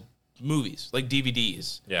sold movies, like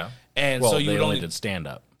DVDs. yeah. And well, so you they would only only did stand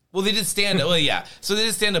up. Well, they did stand up. Well, yeah. So they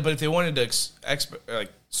did stand up, but if they wanted to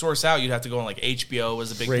like source out, you'd have to go on like HBO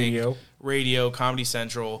was a big Radio. thing, radio, Comedy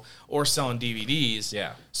Central, or selling DVDs.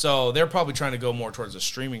 Yeah. So they're probably trying to go more towards a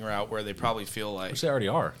streaming route where they probably feel like Which they already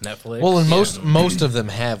are. Netflix. Well, and most of them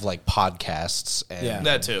have like podcasts and Yeah.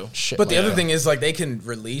 that too. shit. But the like other that. thing is, like, they can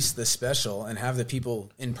release the special and have the people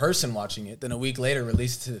in person watching it, then a week later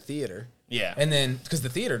release it to the theater. Yeah. And then, because the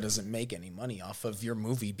theater doesn't make any money off of your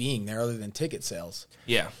movie being there other than ticket sales.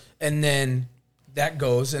 Yeah. And then that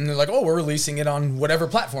goes, and they're like, oh, we're releasing it on whatever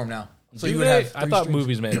platform now. So Do you would they? have I three thought streams.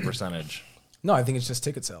 movies made a percentage. No, I think it's just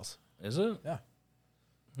ticket sales. Is it? Yeah.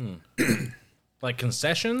 Like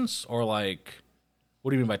concessions or like what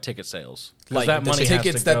do you mean by ticket sales? 'Cause Like that the money has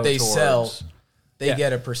tickets to that go they sell, towards- they Yeah.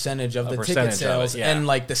 get a percentage of the percentage ticket of it, sales yeah. and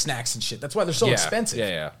like the snacks and shit. That's why they're so yeah, expensive. Yeah,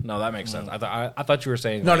 yeah. No, that makes sense. I thought you were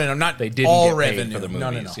saying No, like, no, not they didn't all get paid revenue. for the movies. No,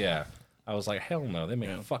 no, no. Yeah. I was like, hell no, they make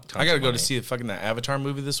a fuck ton. I got to of go to money. see the fucking that Avatar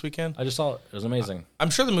movie this weekend. I just saw it. It was amazing. I'm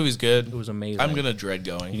sure the movie's good. It was amazing. I'm gonna dread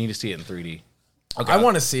You going. need to see it in 3D. I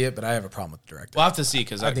want to see it, but I have a problem with the director. We'll have to see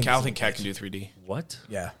because think Cal it's think Cat can do 3D. What?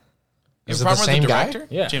 Yeah. You Is have a it the problem same with the guy? director?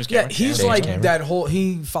 Yeah. James Yeah, Cameron. he's James like Cameron. that whole.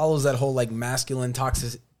 He follows that whole like masculine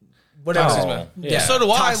toxic, whatever. Oh, yeah. So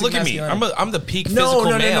do I. Toxic Look at me. masculinity. I'm the peak No, physical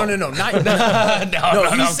no, no, male. no, no, no, not, no.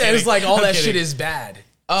 no, He I'm says kidding. like all I'm that kidding. shit is bad.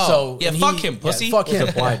 Oh, so yeah, and fuck him, pussy. fuck him.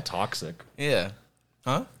 Applied toxic. Yeah.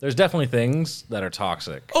 Huh? There's definitely things that are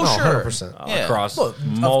toxic Oh, Oh, sure. 100%. Yeah. across Well, of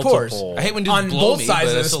multiple. course. I hate when dudes On blow both me, sides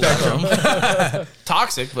but of I the still love them.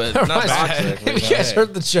 Toxic, but not bad. Have you guys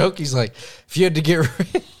heard the joke? He's like, if you had to get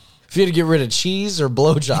rid of cheese or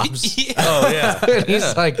blowjobs, Yeah. Oh yeah. and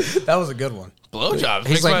he's like, That was a good one. Blowjobs.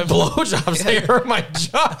 he's like blowjobs. They hurt my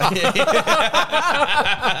job.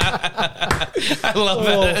 I love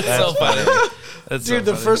that. It's so funny. That's Dude,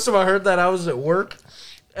 so the funny. first time I heard that, I was at work,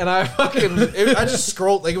 and I I just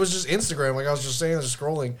scrolled, like it was just Instagram, like I was just saying, just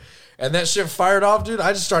scrolling, and that shit fired off, dude.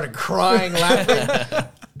 I just started crying, laughing.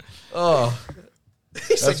 Oh,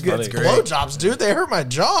 he's That's like, funny. "Good blowjobs, dude. They hurt my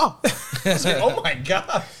jaw." Oh my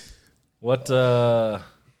god. What?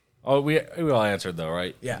 Oh, we all answered though,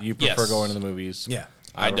 right? Yeah. You prefer Yes. going to the movies. Yeah.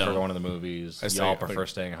 I prefer don't. going to the movies. I stay Y'all at home. prefer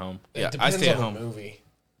staying at home. Yeah, I stay at home. Movie.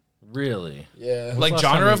 Really? Yeah. Like Last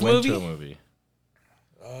time genre we of went to movie? a movie.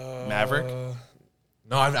 Maverick.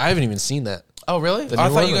 No, I haven't even seen that. Oh, really? The I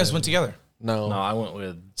new thought one? you guys went together. No, No, I went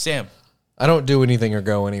with. Sam. I don't do anything or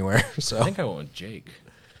go anywhere. So I think I went with Jake.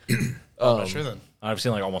 Oh, not sure then. I've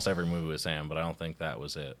seen like almost every movie with Sam, but I don't think that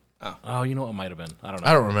was it. Oh. You know what? It might have been. I don't know.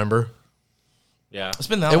 I don't remember. Yeah. It's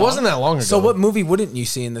been that It long. wasn't that long ago. So what movie wouldn't you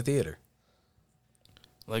see in the theater?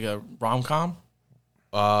 Like a rom-com?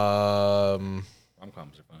 Rom-coms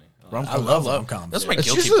are funny. Rom-com. I love rom-coms. That's my It's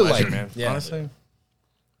guilty usually pleasure, like- man. Yeah. Honestly.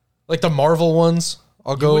 Like the Marvel ones.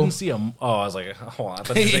 I'll You go. wouldn't see a. Oh, I was like, oh, I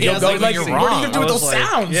thought you were saying Yeah, you I was like, wouldn't you're see- wrong. What are you gonna do I with was those like,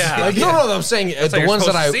 sounds? Yeah. Like, No, I'm saying how the you're ones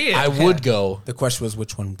that supposed to see it. I would go. The question was,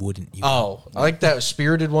 which one wouldn't you? Oh, I like that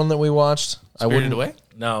Spirited one that we watched. I Spirited wouldn't. Away?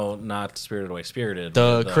 No, not Spirited Away. Spirited.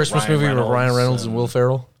 The with, Christmas Ryan movie with Ryan Reynolds and Will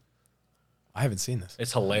Ferrell. I haven't seen this.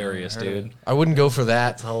 It's hilarious, dude. I wouldn't go for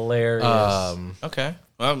that. Hilarious. Okay.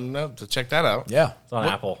 Well, no, to check that out. Yeah. It's on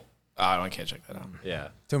Apple. Oh, I can't check that out. Yeah.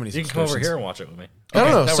 Too many You can come over subscriptions. here and watch it with me. I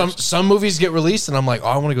don't know. that Some works. some movies get released, and I'm like, oh,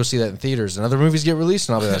 I want to go see that in theaters. And other movies get released,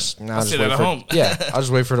 and I'll be like, nah, I'll just sit wait at for home. Yeah, I'll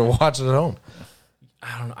just wait for it to watch it at home.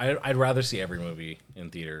 I don't know. I'd rather see every movie in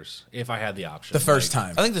theaters if I had the option. The first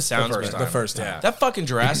time. I think the sound's first great. time. The first time. Yeah. That fucking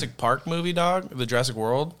Jurassic Park movie, dog, the Jurassic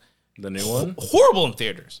World, The new one. horrible in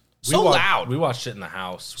theaters. So loud. We watched it in the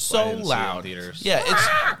house. I So didn't see it in loud. theaters. Yeah,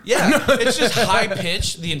 it's just high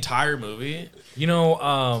pitched the entire movie. You know,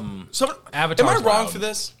 Avatar's Am I wrong loud. for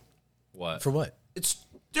this? what? For what?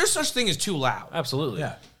 There's such thing as too loud. Absolutely.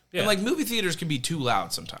 Yeah. Yeah. And like movie theaters can be too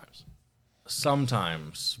loud sometimes.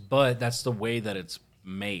 Sometimes, but that's the way that it's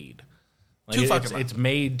made. Like Too it's, fucking loud. it's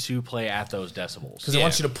made to play at those decibels. Because it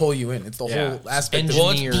wants you to pull you in. It's the Yeah. whole aspect. Engineered. of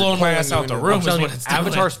Well, it's blowing my ass out the I'm room I'm is telling what you, it's doing.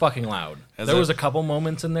 Avatar's fucking loud. Is There it? was a couple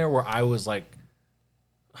moments in there where I was like,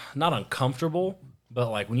 not uncomfortable, but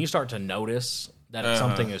like when you start to notice that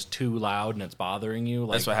something is too loud and it's bothering you,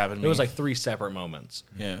 like That's what happened to There was me. like 3 separate moments,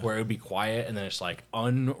 Yeah. where it would be quiet and then it's like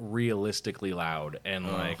unrealistically loud, and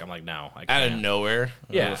like I'm like, no, I Out can't. of nowhere.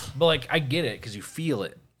 Yeah, Ugh. but like I get it because you feel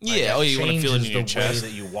it Yeah, Like, you want to feel it in changes your the chest. way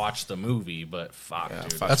that you watch the movie, but fuck,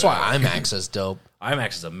 dude. fuck That's why IMAX is dope.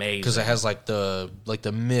 IMAX is amazing. Because it has like the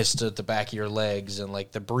mist at the back of your legs and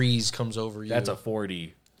like the breeze comes over you. That's a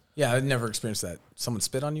 4D. Yeah, I never experienced that. Someone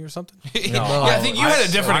spit on you or something? No, I think you had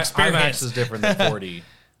a different IMAX experience. is different than 4D.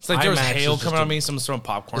 It's like there was IMAX hail is just coming a- on me. Someone's throwing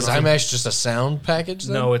popcorn. Is on me. IMAX just a sound package?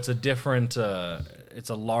 Then? No, it's a different. It's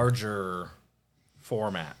a larger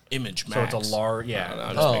format. Image So Max. it's a large. Yeah, No, I'm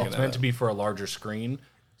it's just making that meant to up. be for a larger screen,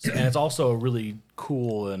 and it's also a really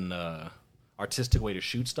cool and artistic way to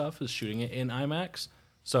shoot stuff is shooting it in IMAX.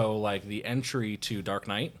 So like the entry to Dark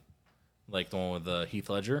Knight, like the one with Heath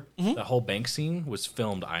Ledger, Mm-hmm. the whole bank scene was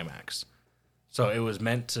filmed IMAX. So it was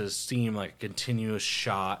meant to seem like a continuous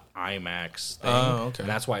shot IMAX thing. Oh, okay. And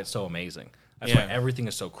that's why it's so amazing. That's Yeah. why everything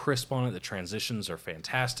is so crisp on it. The transitions are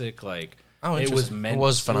fantastic. Like Oh, it was interesting. meant. It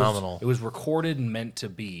was phenomenal. It was recorded and meant to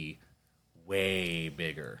be way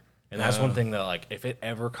bigger. And that's one thing that like if it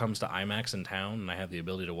ever comes to IMAX in town and I have the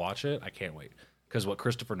ability to watch it, I can't wait. Because what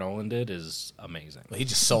Christopher Nolan did is amazing. Well, he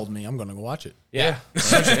just sold me. I'm going to go watch it. Yeah.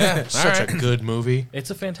 such a good movie. It's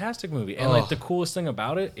a fantastic movie, and like the coolest thing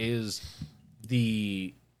about it is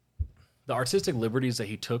the artistic liberties that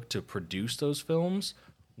he took to produce those films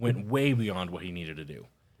went way beyond what he needed to do.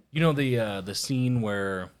 You know the scene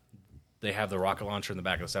where they have the rocket launcher in the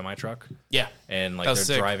back of the semi truck, Yeah. and like That they're was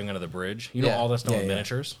sick. driving under the bridge. You know Yeah. all that's done Yeah, with yeah.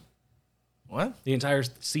 miniatures. What? The entire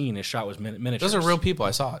scene is shot with miniatures. Those are real people.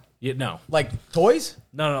 I saw it. Yeah, no, Like toys?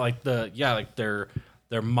 no, like they're like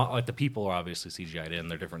the people are obviously CGI'd in.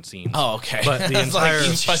 They're different scenes. Oh, okay. But the That's like, entire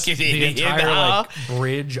you fucking the idiot. entire No. like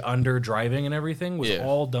bridge under driving and everything was Yeah.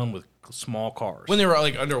 all done with small cars. When they were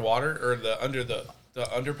like underwater or under the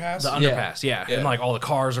underpass. the underpass, yeah. Yeah. And like all the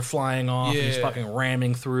cars are flying off, and he's Yeah. fucking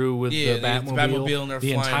ramming through with Yeah, the the Batmobile. Batmobile and they're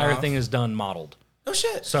the flying entire off. thing is done modeled. Oh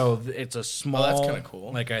shit. So it's a small, that's kinda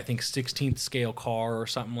cool. like I think 16th scale car or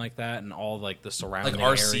something like that, and all like the surrounding Like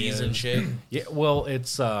RCs areas. and shit. Yeah, well,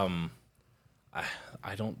 it's I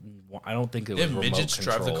don't think it They was have remote midgets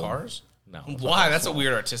drive the controlled. cars. No, Why? That's a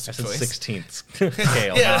weird artistic That's a choice. 16th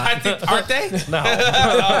scale. Yeah, not- I think aren't they? No,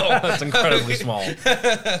 that's incredibly small.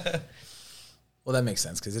 Well, that makes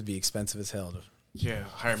sense because it'd be expensive as hell to Yeah,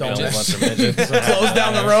 hire Film Build a it. midgets. bunch of midgets. close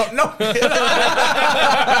down the road. No,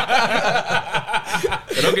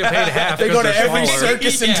 They don't get paid half. they go 'cause to they're every smaller.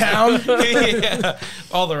 circus in town. Yeah.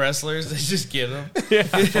 All the wrestlers, they just get them.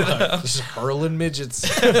 Just hurling midgets.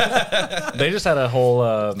 They just had a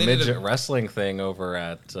whole did midget a- wrestling thing over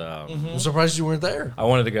at. I'm surprised you weren't there. I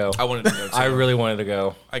wanted to go. I wanted to go too. I really wanted to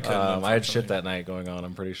go. I couldn't, I had unfortunately. shit that night going on.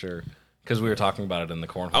 I'm pretty sure because we were talking about it in the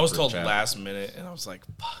cornhole. I was group told chat. last minute, and I was like,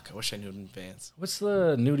 "Fuck! I wish I knew in advance." What's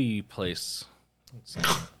the nudie place?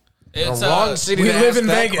 It's Wrong city we to live ask in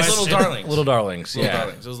that Vegas. question. Little Darlings. Little Darlings. Little Yeah,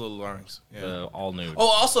 Darlings. Those little Darlings. Yeah. all nude. Oh,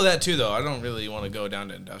 also that too, though. I don't really want to go down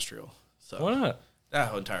to industrial. So Why not? that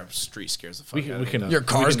whole entire street scares the fuck We out can. of We me. can Your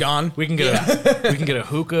car's gone. We can get a. We can get a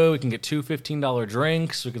hookah. We can get two $15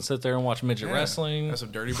 drinks. We can sit there and watch midget Yeah. wrestling. Have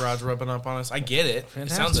some dirty broads rubbing up on us. I get it. It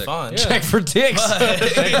sounds Fantastic. fun. Yeah. Check for dicks.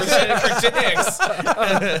 For dicks.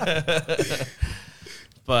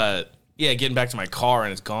 But yeah, getting back to my car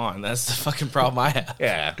and it's gone. That's the fucking problem I have.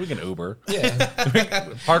 Yeah, we can Uber. Yeah.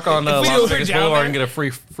 Park on we Las Uber Vegas down Boulevard there- and get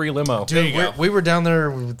a free limo. Dude, go. we were down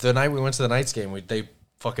there the night we went to the Knights game. They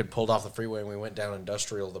fucking pulled off the freeway and we went down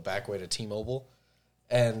Industrial the back way to T-Mobile.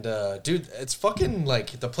 And, dude, it's fucking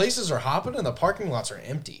like the places are hopping and the parking lots are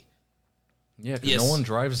empty. Yeah, 'cause Yes. no one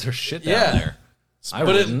drives their shit down Yeah. there. I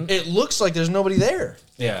But wouldn't. it looks like there's nobody there.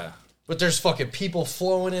 Yeah. But there's fucking people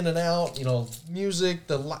flowing in and out, music,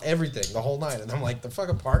 everything, the whole night. And I'm like, the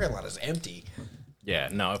fucking parking lot is empty. Yeah,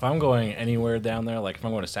 no, if I'm going anywhere down there, like if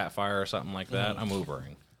I'm going to Sapphire or something like that, Mm-hmm. I'm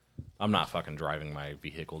Ubering. I'm not fucking driving my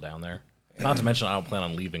vehicle down there. Not to mention, I don't plan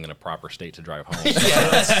on leaving in a proper state to drive home.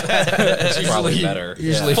 It's probably better.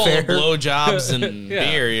 usually Full fair. of blowjobs and Yeah.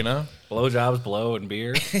 beer, you know? Blowjobs, blow, and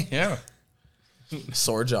beer. Yeah.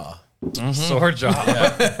 Sore jaw. Sword job. Wake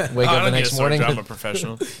I up the don't next get morning. I'm a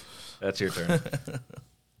professional. That's your turn.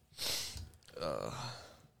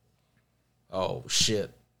 Oh,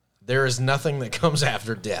 shit. There is nothing that comes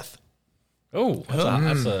after death. Oh,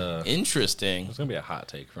 that's Interesting. There's gonna be a hot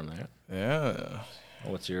take from that. Yeah.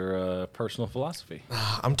 What's your personal philosophy?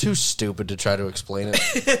 I'm too stupid to try to explain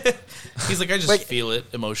it. He's like, I just feel it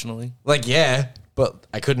emotionally. Like, yeah, but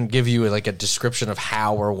I couldn't give you like a description of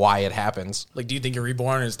how or why it happens. Like, do you think you're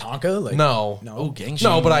reborn as Tonka? Like, No. no. Oh, gang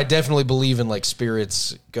No, shit. but I definitely believe in like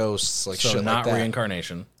spirits, ghosts, like So shit not like that.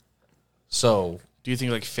 reincarnation. So Do you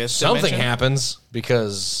think like fifth something dimension? happens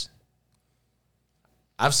because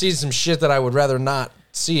I've seen some shit that I would rather not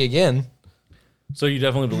see again. So you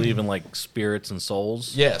definitely believe in like spirits and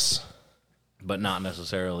souls. Yes. but not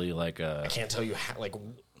necessarily like a. I can't tell you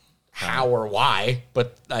how or why,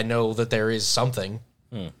 but I know that there is something.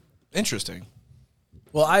 Interesting.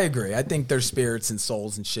 Well, I agree. I think there's spirits and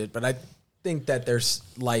souls and shit, but I think that there's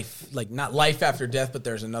life, like not life after death, but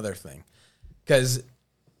there's another thing. Because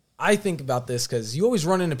I think about this because you always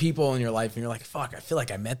run into people in your life and you're like, fuck, I feel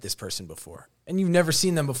like I met this person before. And you've never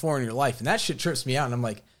seen them before in your life. And that shit trips me out. And I'm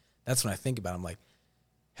like, that's when I think about it. I'm like,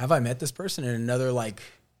 have I met this person in another like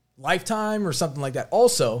lifetime or something like that?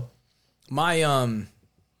 Also, my,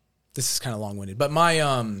 this is kind of long-winded, but my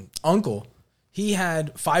uncle, he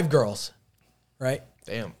had 5 girls, right?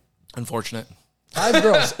 Damn. Unfortunate. 5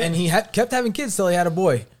 girls, and he kept having kids till he had a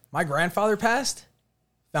boy. My grandfather passed,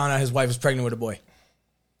 found out his wife was pregnant with a boy.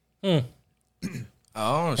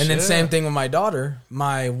 Oh, And then same thing with my daughter.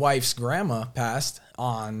 My wife's grandma passed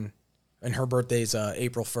and her birthday's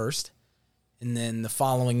April 1st. And then the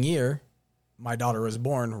following year, my daughter was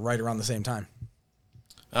born right around the same time.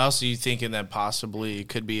 Also, you thinking that possibly it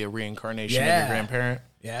could be a reincarnation of Yeah. your grandparent?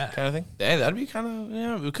 Yeah. Kind of thing? Yeah, that'd be kind of,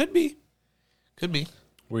 yeah, it could be. Could be.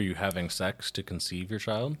 Were you having sex to conceive your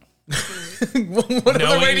child? What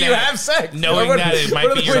other way do you have sex? Knowing What- that it what might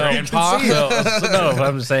other be your way do you grandpa. conceive? No, but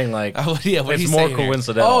I'm just saying like What are it's you more saying here?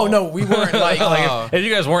 coincidental. Oh, no, we weren't like, If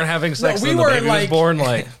you guys weren't having sex we when the weren't baby was like- born,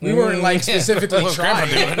 like we weren't like specifically What's Grandpa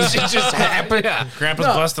trying. doing? It just happened. Grandpa's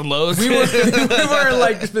No. busting loads. We weren't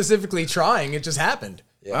like specifically trying. It just happened.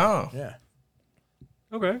 Oh. Yeah.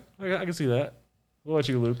 okay, I can see that. What about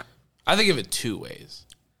you, Luke? I think of it 2 ways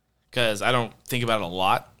because I don't think about it a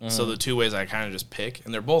lot. So the 2 ways I kind of just pick,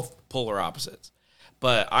 and they're both polar opposites.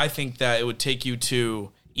 But I think that it would take you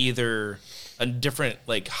to either a different,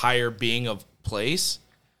 like, higher being of place.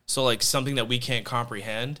 So, like, something that we can't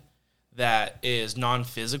comprehend that is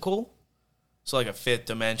non-physical. So, like a 5th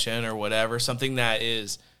dimension or whatever. Something that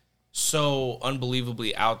is so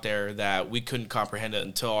unbelievably out there that we couldn't comprehend it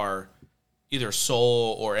until our either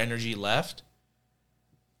soul or energy left.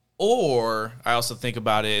 Or I also think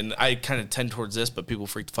about it, and I kind of tend towards this, but people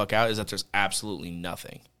freak the fuck out, is that there's absolutely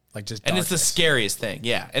nothing. Like just And it's the scariest thing.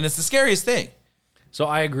 Yeah. And it's the scariest thing. So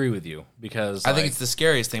I agree with you because I think it's the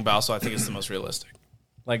scariest thing, but also I think it's the most realistic.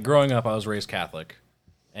 like growing up, I was raised Catholic,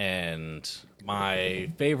 and my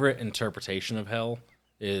favorite interpretation of hell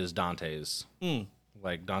is Dante's,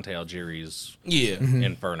 like Dante Alighieri's Yeah.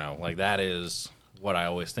 Inferno. Like that is what I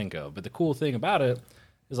always think of. But the cool thing about it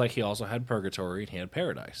is like he also had purgatory and he had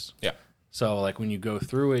paradise. Yeah. So like when you go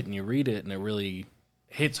through it and you read it and it really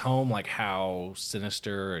hits home like how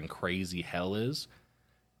sinister and crazy hell is.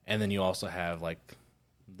 And then you also have like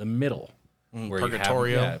the middle where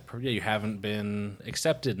Purgatorio. you haven't been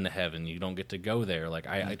accepted into heaven. You don't get to go there. Like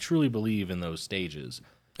I truly believe in those stages.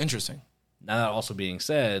 Interesting. Now that also being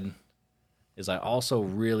said, is I also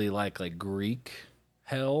really like Greek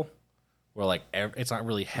hell, where like it's not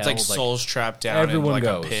really hell. It's like souls trapped down in everyone like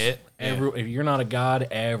goes. a pit. If you're not a god,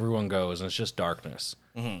 everyone goes, and it's just darkness,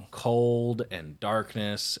 cold and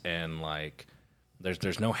darkness, and like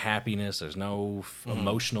there's no happiness, there's no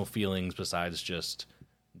emotional feelings besides just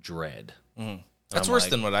dread. That's I'm worse like-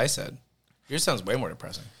 than what I said. Yours sounds way more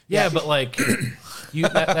depressing. Yeah, but like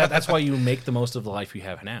that's why you make the most of the life you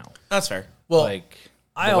have now. That's fair. Well, Like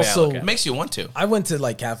I the way also look at It it. makes you want to. I went to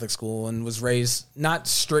like Catholic school and was raised not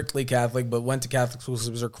strictly Catholic, but went to Catholic school because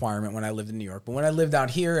it was a requirement when I lived in New York. But when I lived out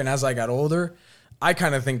here and as I got older, I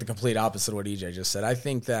kind of think the complete opposite of what EJ just said. I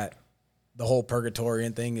think that the whole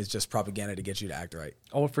purgatorian thing is just propaganda to get you to act right.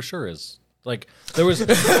 Oh, it for sure is. Like there was,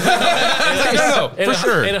 No, for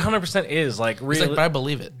sure. It 100% is like He's like, but I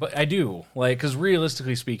believe it. But I do like because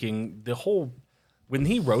realistically speaking, when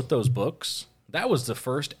he wrote those books, that was the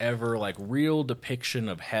first ever like real depiction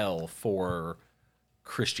of hell for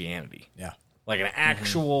Christianity. Yeah. Like an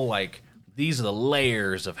actual like these are the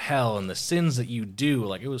layers of hell and the sins that you do.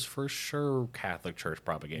 Like it was for sure Catholic Church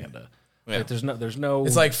propaganda. Yeah. Like there's no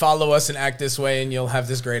It's like follow us and act this way and you'll have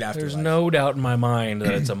this great afterlife. there's no doubt in my mind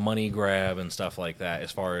that it's a money grab and stuff like that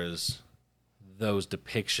as far as those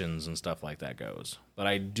depictions and stuff like that goes. But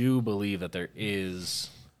I do believe that there is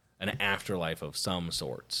an afterlife of some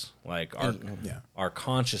sorts. Like our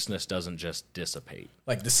consciousness doesn't just dissipate.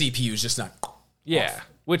 Like the CPU is just not. Yeah.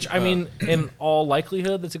 Which I mean, in all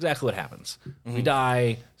likelihood, that's exactly what happens. We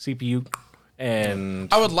die, CPU,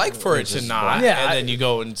 and I would like for it to just not, black. Yeah, and then you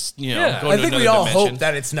go and Yeah. go I into think we another all dimension. hope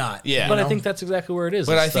that it's not. Yeah. But you I know? think that's exactly where it is.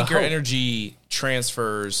 But It's I think the your hope. energy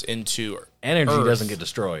transfers into energy Earth. doesn't get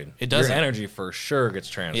destroyed. It doesn't. Your energy for sure gets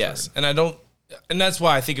transferred. Yes, and that's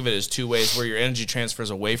why I think of it as 2 ways, where your energy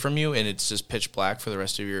transfers away from you, and it's just pitch black for the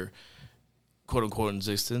rest of your quote unquote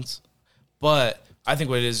existence. But I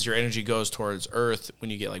think what it is your energy goes towards Earth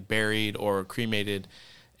when you get like buried or cremated,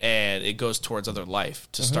 and it goes towards other life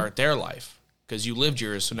to start their life because you lived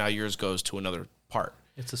yours, so now yours goes to another part.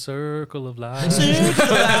 It's a circle of life.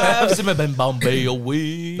 No,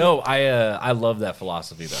 No, I love that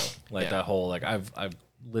philosophy though. Like that whole like I've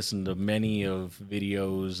listened to many of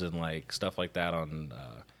videos and like stuff like that on.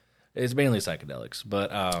 It's mainly psychedelics,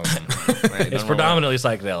 but it's predominantly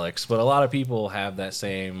psychedelics. But a lot of people have that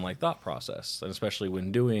same like thought process, and especially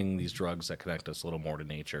when doing these drugs that connect us a little more to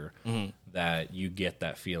nature, that you get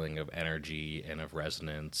that feeling of energy and of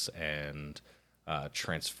resonance and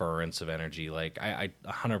transference of energy. Like I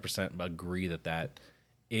 100% agree that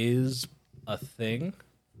is a thing.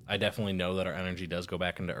 I definitely know that our energy does go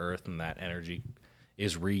back into Earth, and that energy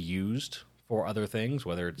is reused for other things,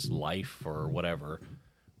 whether it's life or whatever.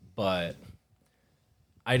 But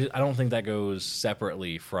I don't think that goes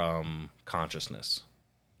separately from consciousness.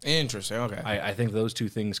 interesting. Okay. I think those two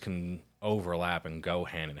things can overlap and go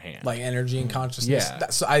hand in hand. Like energy and consciousness. Yeah.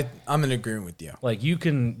 So I'm in agreement with you. Like you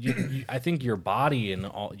I think your body and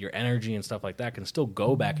all your energy and stuff like that can still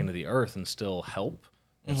go back into the earth and still help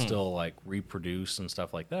and still like reproduce and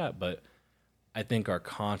stuff like that. But I think our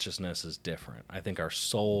consciousness is different. I think our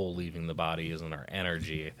soul leaving the body isn't our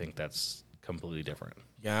energy. I think that's completely different.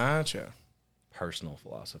 Gotcha. Personal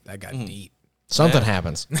philosophy. That got deep. Something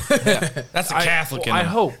happens. That's a Catholic. I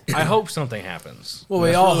hope something happens. Well, we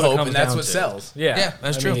That's all really what it hope, comes and that's down what to. sells. Yeah, Yeah,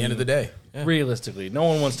 that's At true. the end of the day. Realistically, no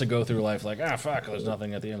one wants to go through life like, fuck, there's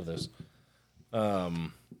nothing at the end of this.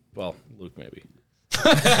 Well, Luke maybe.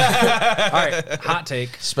 All right, hot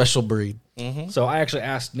take. Special breed. So I actually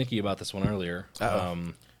asked Nikki about this one earlier.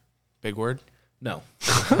 Big word. No,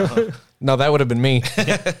 No, that would have been me.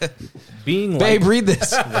 being Babe, read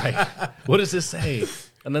this. right. What does this say?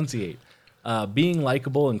 Enunciate. Being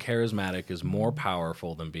likable and charismatic is more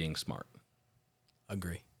powerful than being smart.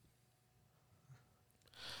 Agree.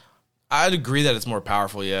 I'd agree that it's more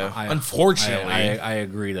powerful. Yeah. Unfortunately. I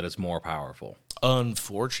agree that it's more powerful.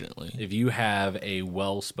 Unfortunately. If you have a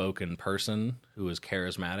well-spoken person who is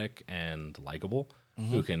charismatic and likable,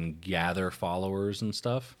 who can gather followers and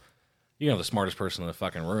stuff, you can have the smartest person in the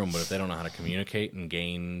fucking room, but if they don't know how to communicate and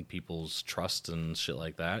gain people's trust and shit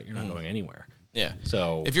like that, you're not going anywhere. Yeah.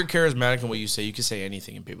 So If you're charismatic in what you say, you can say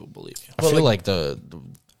anything and people believe you. I feel like the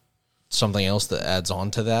something else that adds on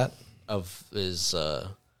to that is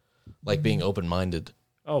like being open minded.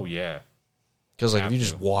 oh yeah, Because like if you Have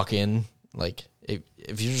just to. walk in, like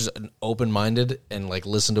if you're just open minded and like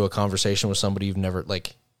listen to a conversation with somebody you've never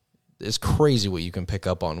like, it's crazy what you can pick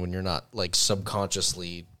up on when you're not like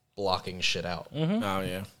subconsciously blocking shit out. Oh,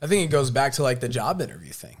 yeah. I think it goes back to like the job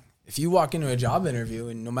interview thing. If you walk into a job interview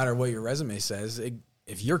and no matter what your resume says,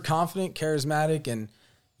 if you're confident, charismatic, and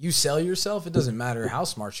you sell yourself, it doesn't matter how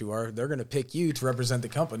smart you are. They're going to pick you to represent the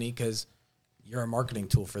company because you're a marketing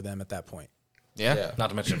tool for them at that point. Yeah. not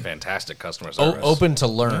to mention fantastic customer service. Open to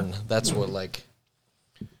learn. That's what like.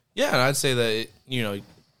 Yeah, and I'd say that,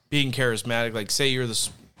 being charismatic, like say you're the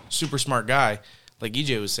super smart guy, like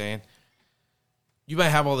EJ was saying, you might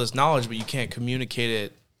have all this knowledge, but you can't communicate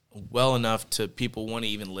it well enough to people want to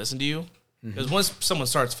even listen to you. Because once someone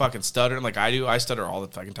starts fucking stuttering, like I do, I stutter all the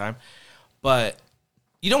fucking time, but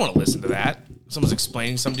you don't want to listen to that. Someone's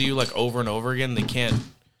explaining something to you like over and over again, they can't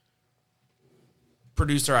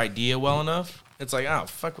produce their idea well enough. It's like, oh,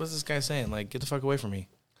 fuck, what's this guy saying? Like, get the fuck away from me.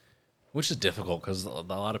 Which is difficult because a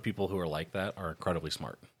lot of people who are like that are incredibly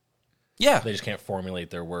smart. Yeah. They just can't formulate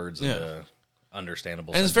their words into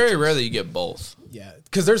understandable. And it's very rare that you get both. Yeah,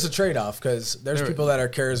 because there's a trade-off because there's people that are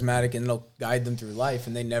charismatic and it'll guide them through life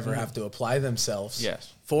and they never have to apply themselves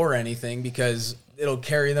for anything because it'll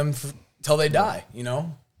carry them till they die,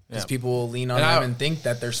 Because people will lean on them and think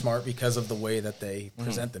that they're smart because of the way that they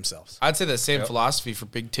present themselves. I'd say that same philosophy for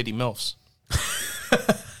big titty MILFs.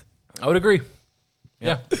 I would agree.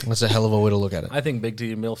 Yeah. That's a hell of a way to look at it. I think big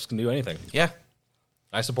T MILFs can do anything. Yeah.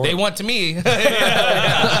 I support They it. want to me. I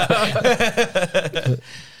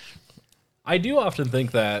do often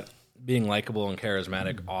think that being likable and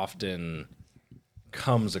charismatic often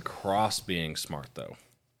comes across being smart, though.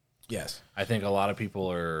 Yes. I think a lot of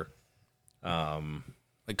people are,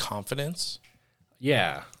 Like confidence.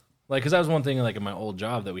 yeah. Like, because that was one thing, like, in my old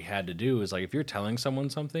job that we had to do is, like, if you're telling someone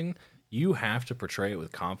something, you have to portray it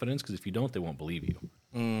with confidence, because if you don't, they won't believe you.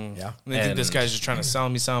 Yeah. And they think this guy's just trying to sell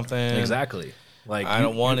me something. Exactly. Like, I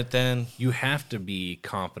don't want it then. You have to be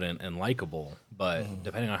confident and likable, but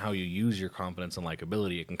depending on how you use your confidence and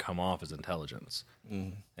likability, it can come off as intelligence.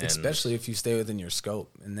 And, Especially if you stay within your scope,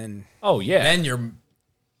 and then then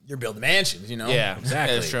you're building mansions. Yeah,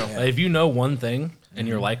 exactly. That's true. Like, if you know one thing and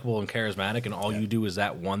you're likable and charismatic, and all you do is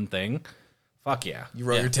that one thing, fuck yeah, you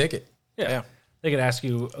wrote your ticket. yeah. they could ask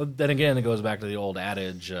you. Then again, it goes back to the old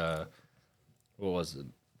adage. What was it?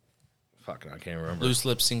 Fuck, I can't remember. Loose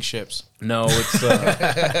lips sink ships. No, it's It's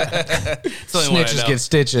the only one I Snitches know. get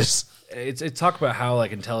stitches. it's talk about how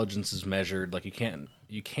like intelligence is measured. Like you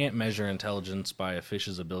can't measure intelligence by a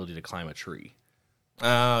fish's ability to climb a tree.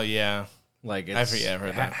 Oh yeah. Like I forget, I've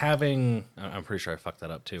heard that. having. I'm pretty sure I fucked that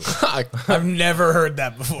up too. I've never heard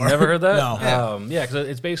that before. Never heard that? No. Yeah, because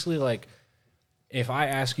it's basically like if I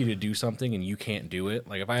ask you to do something and you can't do it,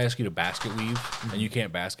 like if I ask you to basket weave and you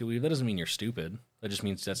can't basket weave, that doesn't mean you're stupid. That just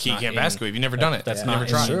means that's You not can't in- basket weave. You've never done it. That's Yeah. not Never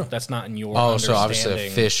tried. in, that's not in your Oh, so obviously a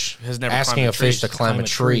understanding. fish Has never asking climbed a a fish tree. to climb a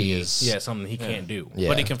tree is yeah, something he can't do. Yeah.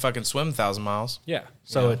 But he can fucking swim 1,000 miles. Yeah.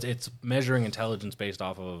 So it's measuring intelligence based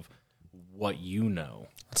off of what you know.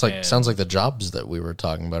 It's like And- sounds like the jobs that we were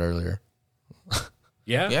talking about earlier.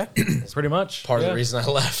 Yeah. Yeah. Pretty much. Part of Yeah. the reason I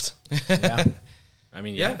left. I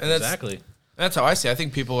mean, Yeah, yeah, and that's- exactly. That's how I see it. I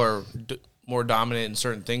think people are more dominant in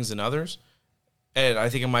certain things than others. And I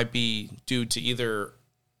think it might be due to either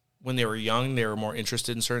when they were young, they were more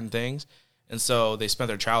interested in certain things. And so they spent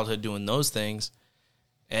their childhood doing those things.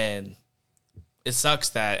 And it sucks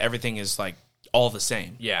that everything is like all the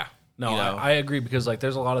same. Yeah. No, You know? I agree because like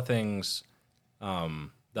there's a lot of things that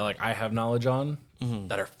like I have knowledge on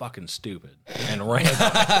that are fucking stupid and random.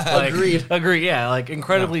 Like, Agreed. Yeah, like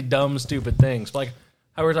incredibly dumb, stupid things. Like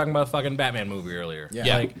how we were talking about a fucking Batman movie earlier.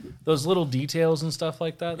 Yeah. Like those little details and stuff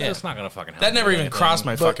like that. That's not gonna fucking help. That never me even with crossed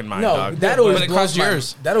my anything. fucking mind, No, dog. that always but it blows crossed my,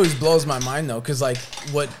 yours. that always blows my mind though, because like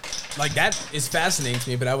that is fascinating to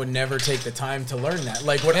me, but I would never take the time to learn that.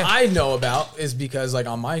 Like what I know about is because like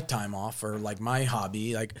on my time off or like my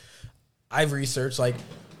hobby, like I've researched like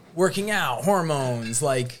working out, hormones,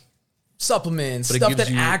 like supplements, But it stuff gives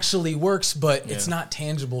that you- actually works, but it's not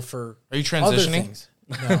tangible for. Are you other transitioning? things.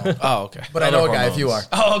 No, Oh, okay. but I know a guy if you are.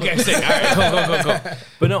 hormones. Oh, okay. Sick. All right, go.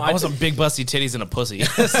 But no, I want some big busty titties and a pussy.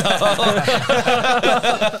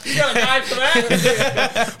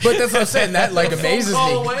 But that's what I'm saying. That like amazes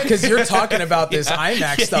me because you're talking about this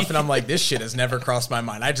IMAX stuff, and I'm like, this shit has never crossed my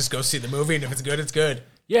mind. I just go see the movie, and if it's good, it's good.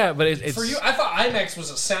 Yeah, but it's For you, I thought IMAX was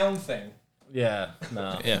a sound thing. yeah,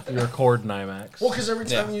 no. Yeah. You record in IMAX. Well, because every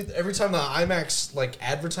time the IMAX like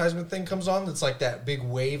advertisement thing comes on, it's like that big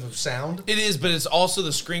wave of sound. It is, but it's also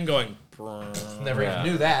the screen going. Never Yeah.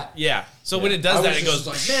 even knew that. Yeah. So when it I does was that, it just goes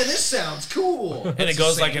like, man, this sounds cool. and it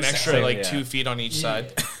goes like an extra sound. like Yeah. 2 feet on each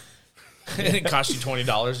side. And it costs you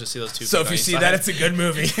 $20 to see those 2 feet. So if on you each see side. that, it's a good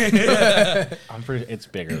movie. I'm pretty. It's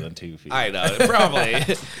bigger than 2 feet. I know,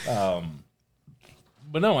 probably.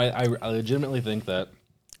 But no, I legitimately think that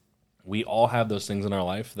we all have those things in our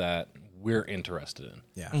life that we're interested in.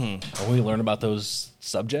 Yeah. And when we learn about those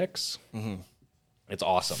subjects, it's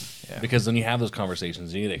awesome. Yeah. Because then you have those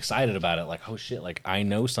conversations and you get excited about it. Like, oh shit, like I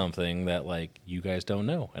know something that like you guys don't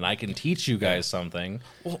know. And I can teach you guys something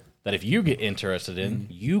that if you get interested in,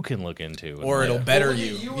 you can look into. And Or like- it'll better Well, look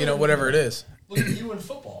you. at you You know, and- whatever it is. Look at you in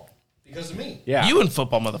football because of me. yeah. You in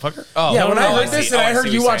football, motherfucker. Oh, Yeah, no, when no, I heard see. this and Oh, I heard see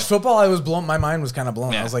what you you're watch saying. football, I was blown. My mind was kind of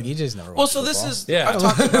blown. Yeah. I was like, EJ's never watched Well, so football. this is. Yeah. I've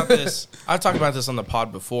talked about this. I've talked about this on the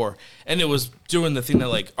pod before, and it was doing the thing that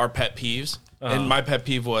like our pet peeves. And my pet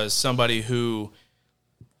peeve was somebody who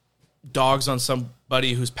dogs on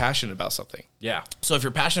somebody who's passionate about something. Yeah. So if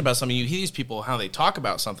you're passionate about something, you hear these people how they talk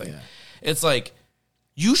about something. It's like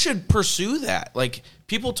you should pursue that. Like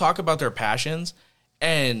people talk about their passions,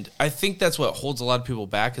 and I think that's what holds a lot of people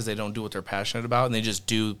back is they don't do what they're passionate about and they just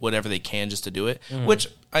do whatever they can just to do it. Which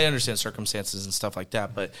I understand circumstances and stuff like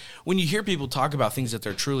that, but when you hear people talk about things that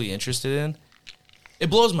they're truly interested in, it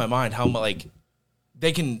blows my mind how like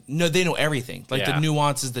they know everything, like the Yeah.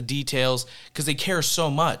 nuances, the details, because they care so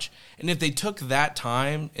much. And if they took that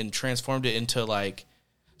time and transformed it into like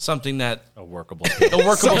something that A workable. a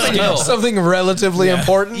workable skill, Something relatively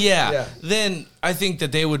important. yeah, then I think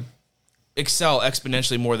that they would excel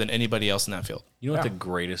exponentially more than anybody else in that field. You know what the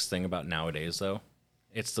greatest thing about nowadays though?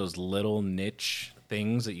 It's those little niche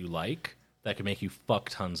things that you like that can make you fuck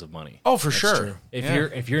tons of money. Oh, for sure.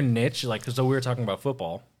 If you're niche, like so we were talking about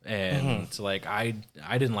football, and it's like I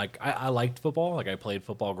liked football. Like I played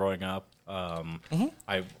football growing up.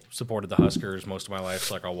 I supported the Huskers most of my life,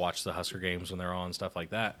 so like I'll watch the Husker games when they're on, stuff like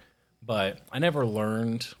that. But I never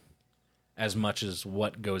learned as much as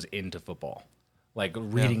what goes into football, like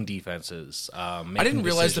reading defenses. I didn't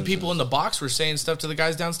realize the people in the box were saying stuff to the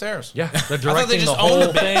guys downstairs. yeah, they're thought they directing the just whole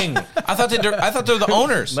owned the thing. I thought they were the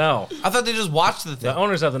owners. No, I thought they just watched the the thing.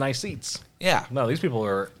 owners have the nice seats. Yeah, No, these people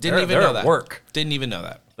are didn't they're, even they're know at that. work. Didn't even know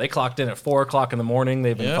that. They clocked in at 4:00 in the morning.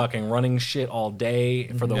 They've been Yeah. fucking running shit all day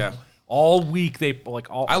for the Yeah. all week. They like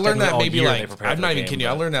all. I learned that all maybe year they like prepare I'm for not the even game, kidding you.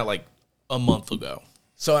 I but- learned that like a month ago.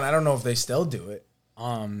 So, and I don't know if they still do it.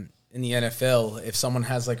 in the NFL, if someone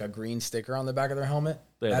has like a green sticker on the back of their helmet,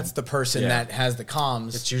 Yeah. that's the person Yeah. that has the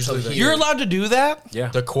comms. It's usually to the- hear. You're allowed to do that? Yeah.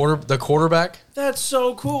 The quarterback. That's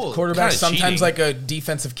so cool. quarterback, Kinda sometimes cheating. like a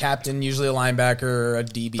defensive captain, usually a linebacker or a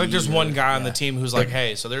DB. Like there's or- one guy on the yeah. team who's like,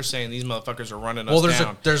 hey, so they're saying these motherfuckers are running us Well, there's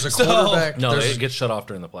down. a So- quarterback. No, there's it gets shut off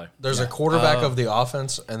during the play. There's a quarterback of the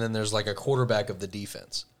offense, and then there's like a quarterback of the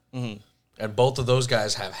defense. And both of those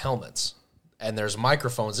guys have helmets. And there's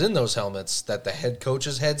microphones in those helmets that the head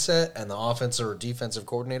coach's headset and the offensive or defensive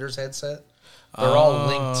coordinator's headset, they're all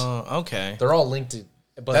linked. Okay. They're all linked to.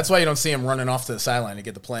 But That's why you don't see him running off to the sideline to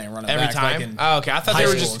get the play and running Every back time? Like in Oh, okay. I thought high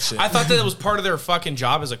they were school and just. shit. I thought that it was part of their fucking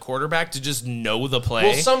job as a quarterback to just know the play.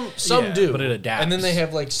 well, some Yeah, do, but it adapts. And then they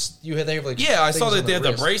have like they have like yeah, I saw things that on they had the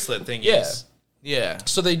wrist. bracelet thing. Yeah. Yeah.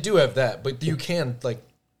 So they do have that, but you can like.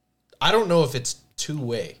 I don't know if it's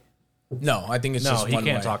two-way. No, I think it's No, just he one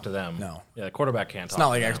can't way. talk to them. No. Yeah, the quarterback can't talk It's not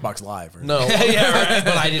like to them. Xbox Live. Or No, yeah, right.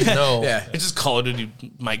 But I didn't know. Yeah. It's just Call of Duty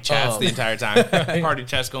mic chats the entire time. Party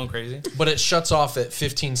chats going crazy. But it shuts off at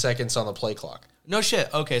 15 seconds on the play clock. No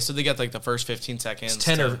shit. Okay, so they got like the first 15 seconds.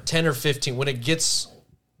 10 or 15 when it gets.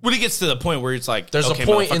 when it gets to the point where it's like, There's okay, a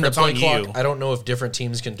point in motherfucker, the it's play on clock. you. I don't know if different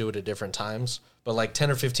teams can do it at different times, but like 10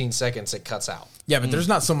 or 15 seconds, it cuts out. Yeah, but there's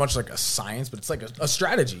not so much like a science, but it's like a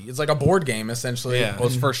strategy. It's like a board game essentially. Yeah. Well,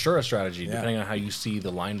 it's for sure a strategy, depending on how you see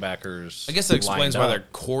the linebackers. I guess that explains why lined they're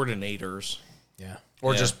up. coordinators. Yeah.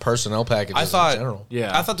 Or Yeah. just personnel packages I thought, in general.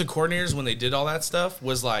 Yeah. I thought the coordinators when they did all that stuff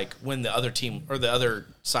was like when the other team or the other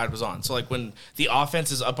side was on. So like when the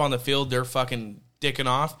offense is up on the field, they're fucking dicking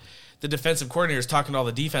off. The defensive coordinator is talking to all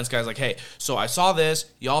the defense guys like, "Hey, so I saw this.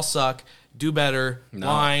 Y'all suck. Do better.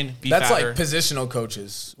 Line. Be That's fatter." like positional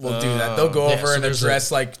coaches will do that. They'll go over so and there's address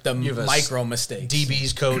like the you have a micro mistakes.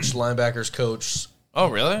 DB's coach, linebackers coach. Oh,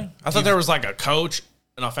 really? I thought there was like a coach,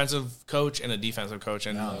 an offensive coach, and a defensive coach,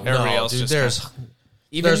 and everybody else dude, just there's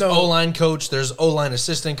Even there's though O-line coach, there's O-line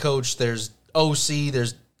assistant coach, there's OC,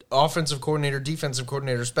 there's offensive coordinator, defensive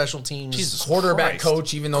coordinator, special teams. Jesus quarterback Christ.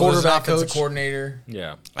 coach, even though there's an Quarterback offensive coach. coordinator,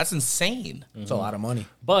 Yeah. That's insane. it's a lot of money.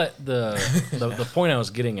 But the point I was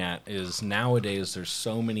getting at is nowadays there's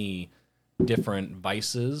so many different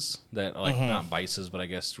vices that like not vices, but I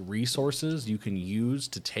guess resources you can use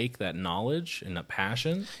to take that knowledge and that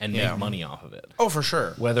passion and Yeah. make money off of it. Oh, for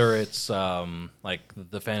sure. Whether it's like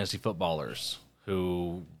the fantasy footballers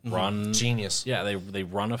who run Genius. Yeah, they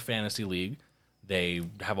run a fantasy league. They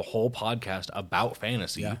have a whole podcast about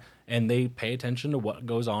fantasy, and they pay attention to what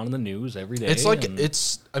goes on in the news every day. It's like and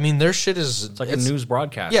I mean, their shit is it's like a news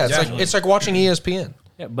broadcast. Yeah, it's like watching ESPN,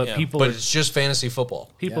 yeah, but Yeah. people but are it's just fantasy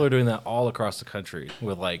football. People are doing that all across the country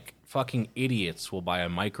with like fucking idiots will buy a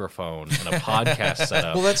microphone and a podcast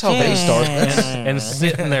setup Well, that's how they start. and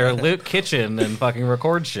sit in their lit kitchen and fucking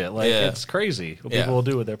record shit. Like Yeah. it's crazy what Yeah. people will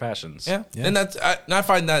do with their passions. Yeah. And I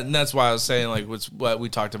find that, and that's why I was saying, like, what we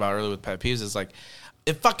talked about earlier with pet peeves is like,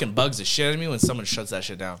 it fucking bugs the shit out of me when someone shuts that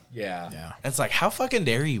shit down. Yeah. Yeah. And it's like, how fucking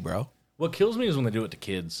dare you, bro? What kills me is when they do it to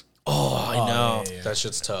kids. Oh, I know. That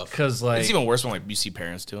shit's tough. Because like It's even worse when like you see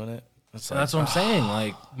parents doing it. It's like, that's what I'm saying.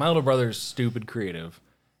 Like my little brother's stupid creative,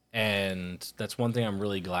 and that's one thing I'm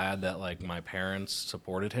really glad that like my parents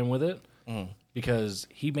supported him with it because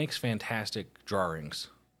he makes fantastic drawings,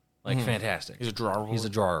 like fantastic. He's a drawer. He's a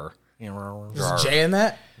drawer. Is Jay in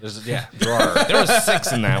that? There's drawer. There was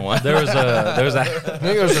 6 in that one. There was a I think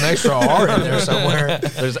there's an extra R in there somewhere.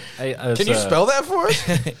 Can Can you spell that for us?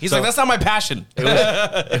 He's like, that's not my passion.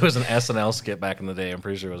 It was an SNL skit back in the day. I'm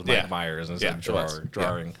pretty sure it was Mike Yeah. Myers and Yeah, said it was.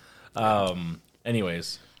 drawing.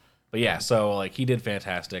 Anyways, but yeah, so like he did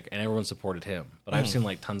fantastic, and everyone supported him. But I've seen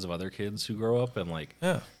like tons of other kids who grow up and like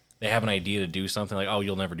they have an idea to do something like, oh,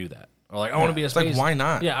 you'll never do that, or like I want to be a It's like, space. why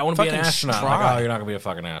not? Yeah, I want to be an Fucking astronaut. try. Like, oh, you're not gonna be a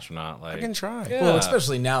fucking astronaut. Like, Fucking try. Yeah. Well,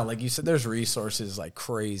 especially now, like you said, there's resources like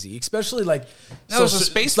crazy. Especially like Now there's a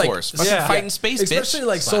space force. Fucking fighting space, bitch. Especially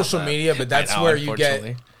like Slap social that. media, but that's I know, where you get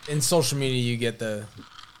unfortunately. in social media you get the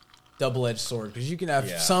double-edged sword because you can have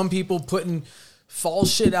Yeah. some people putting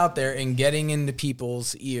false shit out there and getting into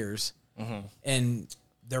people's ears, and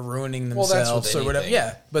they're ruining Well, that's themselves with or whatever. anything.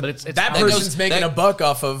 Yeah, but it's that that person's goes- making that- a buck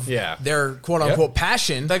off of Yeah. their quote unquote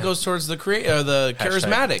passion. That goes towards the the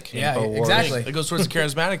charismatic. Yeah, Infowars. exactly. It goes towards the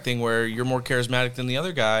charismatic thing where you're more charismatic than the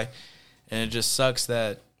other guy, and it just sucks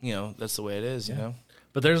that that's the way it is. You know.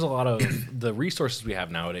 But there's a lot of the resources we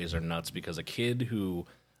have nowadays are nuts because a kid who,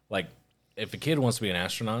 like, if a kid wants to be an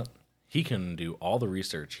astronaut, he can do all the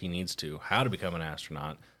research he needs to, how to become an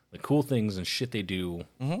astronaut, the cool things and shit they do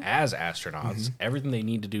as astronauts, everything they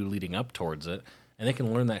need to do leading up towards it, and they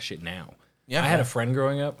can learn that shit now. Yeah. I had a friend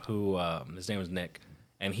growing up who, his name was Nick,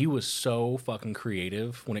 and he was so fucking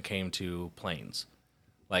creative when it came to planes.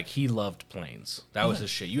 Like, he loved planes. That was his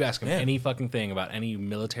shit. You ask him any fucking thing about any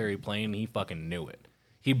military plane, he fucking knew it.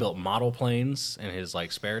 He built model planes in his,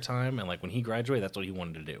 like, spare time, and, like, when he graduated, that's what he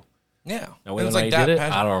wanted to do. Yeah. Now, whether or not he did it,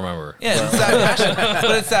 I don't remember. Yeah, it's that passion.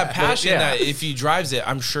 But it's that passion yeah. that if he drives it,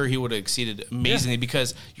 I'm sure he would have exceeded amazingly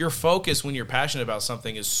because your focus when you're passionate about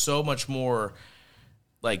something is so much more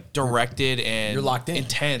like directed and You're locked in.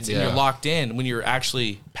 intense and you're locked in when you're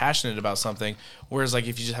actually passionate about something. Whereas like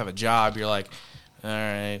if you just have a job, you're like, all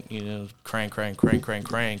right, crank.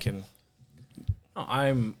 And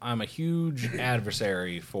I'm a huge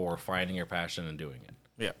adversary for finding your passion and doing it.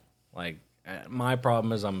 yeah. Like, my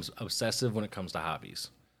problem is I'm obsessive when it comes to hobbies.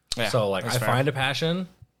 Yeah, So, like, that's I fair. find a passion,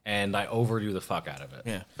 and I overdo the fuck out of it.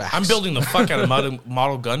 Yeah. I'm building the fuck out of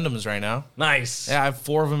model Gundams right now. Nice. Yeah, I have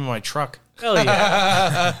 4 of them in my truck. Hell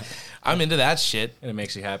yeah. I'm into that shit. And it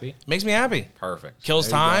makes you happy? Makes me happy. Perfect. Kills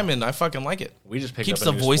time, and I fucking like it. We just picked Keeps up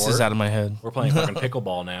the a new voices sport. out of my head. We're playing fucking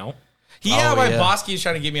pickleball now. My boss keeps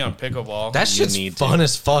trying to get me on pickleball. That shit's need to. fun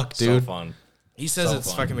as fuck, dude. So fun. He says so it's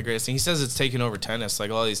fun. fucking the greatest thing. He says it's taking over tennis. Like,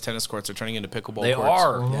 all these tennis courts are turning into pickleball They courts.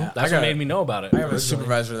 are. Yeah. That's I what got- made me know about it. I have a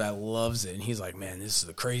supervisor that loves it, and he's like, "Man, this is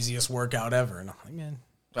the craziest workout ever." And I'm like, "Man,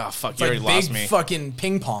 Oh, fuck. it's You like already big lost me. fucking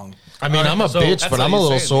ping pong." I mean, I'm a so bitch, that's but how I'm a you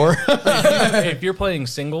little say it, sore. If you're playing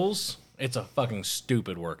singles, it's a fucking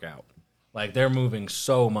stupid workout. Like, they're moving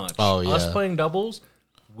so much. Oh, yeah. Us playing doubles,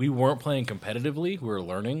 we weren't playing competitively. We were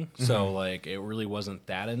learning. So, like, it really wasn't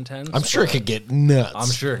that intense. I'm sure it but could get nuts. I'm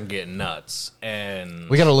sure it can get nuts. And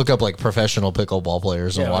We got to look up like professional pickleball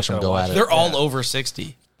players and Yeah, watch we them gotta go watch at it. They're all over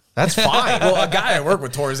 60. That's fine. Well, a guy I work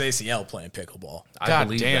with tore his ACL playing pickleball. I God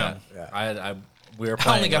believe damn. that. We were I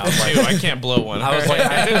playing. only got I was the like, 2. I can't blow one. I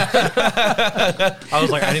was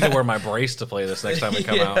like, I need to wear my brace to play this next time we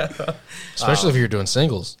come out. Especially if you're doing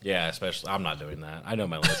singles. Yeah, especially I'm not doing that. I know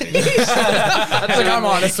my limits. That's like I'm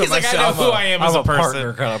honest with He's like, I know myself. who I am as I'm a a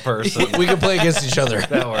partner person. kind of person. We can play against each other.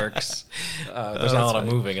 That works. There's not a lot of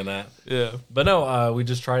moving in that. Yeah. But no, we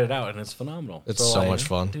just tried it out and it's phenomenal. It's so much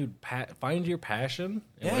fun. dude. Find your passion,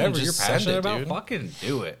 and Yeah, whatever just you're send passionate it, about, dude. fucking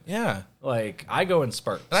do it. Yeah. Like, I go in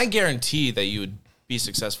spurts. And I guarantee that you would be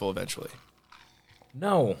successful eventually.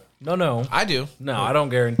 No, I do. no. I don't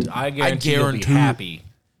guarantee. I guarantee you'll be guarantee- happy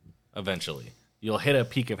eventually. You'll hit a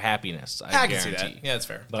peak of happiness. I can guarantee. see that. Yeah, that's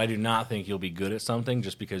fair. But I do not think you'll be good at something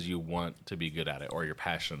just because you want to be good at it or you're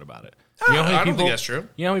passionate about it. I don't think that's true.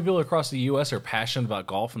 You know how many people across the U.S. are passionate about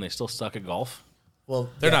golf and they still suck at golf? Well,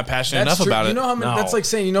 They're not passionate that's enough true. about You it. know how many? No. That's like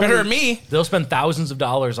saying you know Better how than many- me. They'll spend thousands of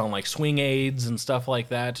dollars on like swing aids and stuff like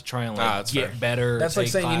that to try and like that's get fair. better. That's like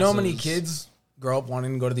take saying you know how many classes. kids grow up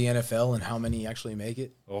wanting to go to the NFL and how many actually make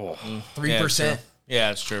it? Oh. 3%. Yeah,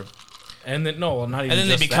 it's true. And then not even. And then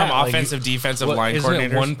they just become that, like, offensive, defensive what, line isn't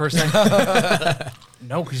it coordinators. 1%?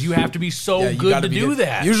 No, because you have to be so you good gotta to be do good.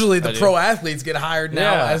 that. Usually the I do. pro athletes get hired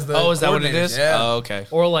now Yeah. as the Oh, is that what it coordinators. is? Yeah. Oh, okay.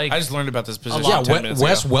 Or like I just learned about this position Yeah, 10 minutes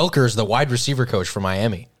Wes ago. Welker's the wide receiver coach for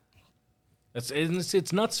Miami.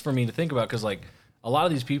 it's nuts for me to think about because like a lot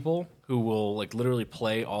of these people who will like literally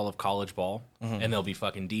play all of college ball and they'll be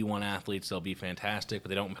fucking D1 athletes, they'll be fantastic, but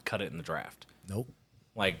they don't cut it in the draft. Nope.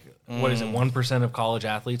 Like what is it? 1% of college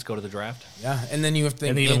athletes go to the draft, Yeah, and then you have to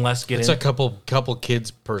and think even less get It's in. a couple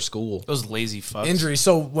kids per school. Those lazy fucks. injuries.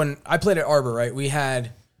 So when I played at Arbor, right, we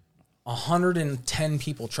had 110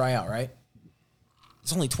 people try out, right?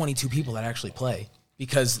 It's only 22 people that actually play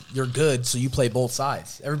because you're good, so you play both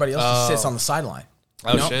sides. Everybody else just sits on the sideline.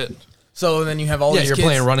 Oh, You know? shit. So then you have all Yeah, these you're kids.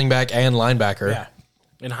 playing running back and linebacker. Yeah.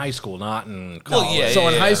 in high school, not in Well, college. yeah, So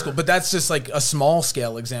in yeah. high school, but that's just like a small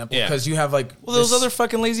scale example Yeah. because you have like Well, those this- other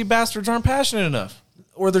fucking lazy bastards aren't passionate enough.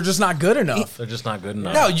 or they're just not good enough. They're just not good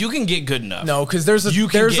enough. No, you can get good enough. No, because there's You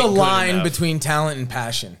can there's get a good line enough. between talent and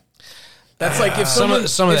passion. That's like if Some of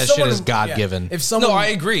someone, that if shit someone- is God-given. If someone, No, I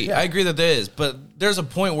agree. Yeah. I agree that there is, but there's a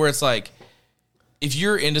point where it's like, if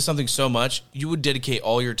you're into something so much, you would dedicate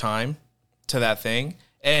all your time to that thing,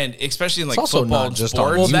 and especially in like also football not and just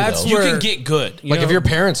sports, on Well, you, that's though. you where- can get good. Like know- if your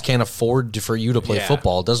parents can't afford for you to play Yeah.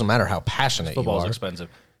 football, it doesn't matter how passionate you Football's are. expensive.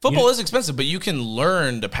 Football is expensive, but you can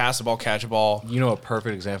learn to pass the ball, catch a ball, You know a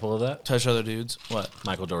perfect example of that? touch other dudes. What?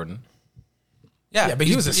 Michael Jordan. Yeah, but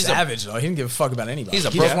he was a he's savage though. He didn't give a fuck about anybody. he's a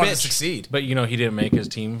he broke just wanted to bitch. succeed. But you know he didn't make his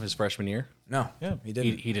team his freshman year. No, Yeah. he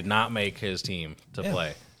didn't. He did not make his team to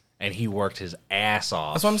play, and he worked his ass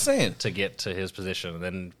off. That's what I'm saying. to get to his position, and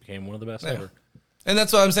then became one of the best ever. And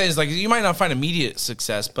that's what I'm saying is like you might not find immediate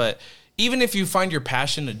success, but even if you find your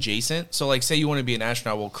passion adjacent, so like say you want to be an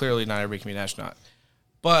astronaut, well clearly not everybody can be an astronaut,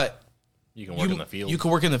 but You can work in the field. you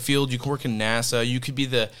can work in the field, you can work in NASA, you could be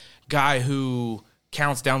the guy who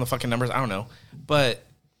counts down the fucking numbers. I don't know, but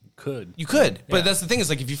could. you could. But that's the thing is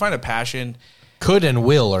like if you find a passion Could and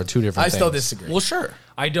will are two different I things. still disagree. Well, sure.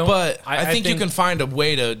 I don't. But I think you can find a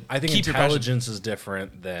way to I think keep your passion. intelligence is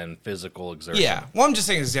different than physical exertion. Yeah. Well, I'm just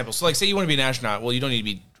saying an example. So, like, say you want to be an astronaut. Well, you don't need to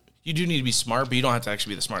be. You do need to be smart, but you don't have to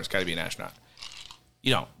actually be the smartest guy to be an astronaut.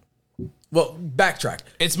 You don't. Well, backtrack.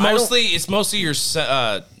 It's mostly your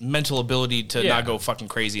mental ability to not go fucking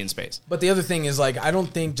crazy in space. But the other thing is, like, I don't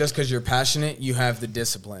think just because you're passionate, you have the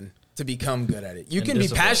discipline to become good at it. You can be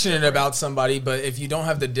passionate about somebody, but if you don't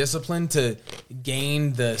have the discipline to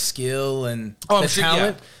gain the skill and the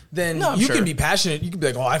talent, then you can be passionate. You can be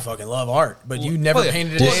like, oh, I fucking love art, but you never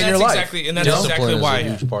painted it in your life. Exactly, and that's exactly Discipline why. is a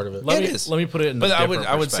huge part of it. Let me put it in. But a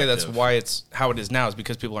I would say that's perspective. why it's how it is now is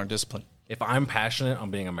because people aren't disciplined. If I'm passionate on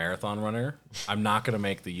being a marathon runner, I'm not going to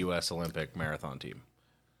make the U.S. Olympic marathon team.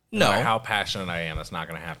 No matter how passionate I am, that's not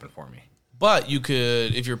going to happen for me. But you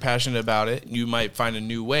could, if you're passionate about it, you might find a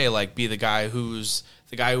new way, like be the guy who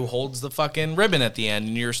holds the fucking ribbon at the end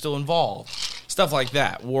and you're still involved. Stuff like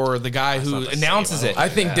that. Or the guy who announces it. I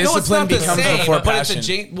think discipline becomes before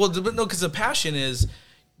passion. Because the passion is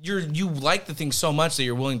you like the thing so much that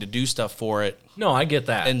you're willing to do stuff for it. No, I get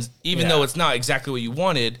that. And even though it's not exactly what you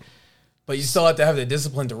wanted, but you still have to have the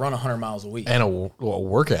discipline to run 100 miles a week. And a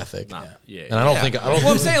work ethic. Yeah. And I don't think... Well,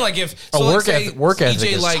 I'm saying, like, if... So work ethic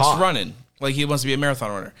EJ is likes taught. running. Like, he wants to be a marathon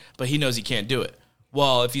runner, but he knows he can't do it.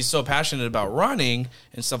 Well, if he's so passionate about running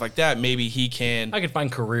and stuff like that, maybe he can... I could find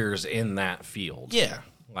careers in that field. Yeah.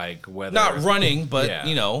 Like, whether... Not running, but,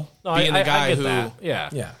 being the guy who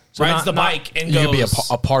rides the bike and You goes... could be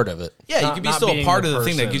a part of it. Yeah, you Not- could be not still a being part the of the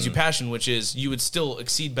thing that gives person- you passion, which is you would still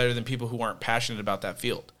exceed better than people who aren't passionate about that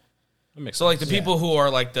field. That makes So, like, the sense. people who are,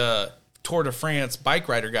 like, the Tour de France bike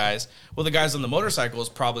rider guys, well, the guys on the motorcycles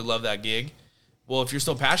probably love that gig. Well, if you're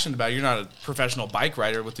still passionate about it, you're not a professional bike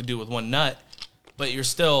rider with to do with one nut, but you're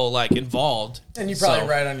still, like, involved. And you probably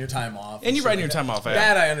ride on your time off. And you ride on your time off.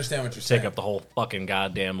 That I understand what you're saying. Take up the whole fucking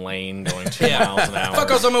goddamn lane going 2 miles an hour.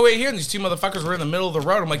 Fuck, I was on my way here, and these two motherfuckers were in the middle of the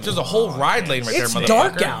road. I'm like, there's a whole ride lane right It's there, motherfucker.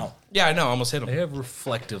 dark out. Yeah, I know. I almost hit them. They have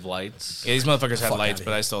reflective lights. Yeah, these motherfuckers had lights, outta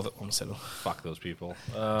but I still almost hit them. Fuck those people.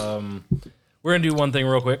 We're going to do one thing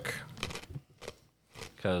real quick.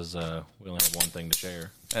 Because we only have one thing to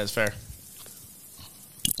share. That's fair.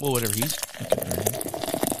 Well, whatever he's...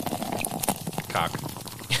 Cock.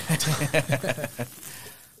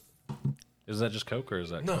 Is that just Coke or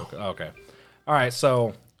is that Coke? Oh, okay. All right,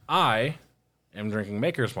 so I am drinking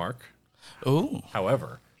Maker's Mark. Ooh.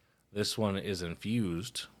 However, this one is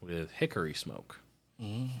infused with hickory smoke.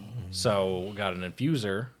 So we got an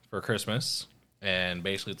infuser for Christmas, and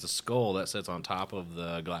basically it's a skull that sits on top of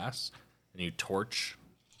the glass, and you torch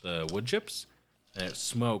the wood chips, and it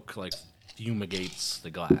smoke like fumigates the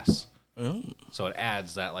glass. So it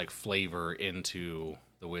adds that like flavor into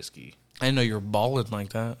the whiskey. I didn't know you were balling like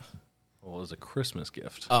that. Well, it was a Christmas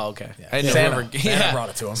gift. Oh, okay. Santa brought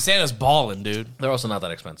it to him. Santa's balling, dude. They're also not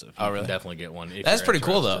that expensive. You really? can definitely get one. If That's you're pretty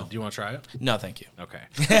cool, interested. though. Do you want to try it? No, thank you. Okay.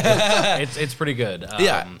 It's pretty good.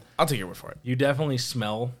 Yeah, I'll take your word for it. You definitely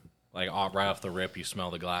smell, like right off the rip, you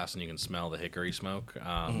smell the glass and you can smell the hickory smoke.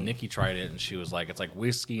 Nikki tried it and she was like, it's like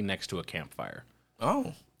whiskey next to a campfire.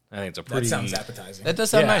 Oh, I think it's a pretty... That sounds appetizing. that does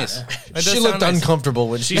sound Yeah. nice. That does She sound looked nice. uncomfortable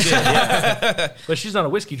when She did, yeah. But she's not a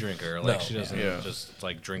whiskey drinker. Like, she doesn't Yeah. just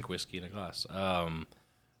like drink whiskey in a glass.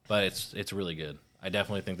 But it's really good. I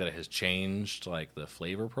definitely think that it has changed like the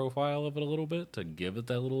flavor profile of it a little bit to give it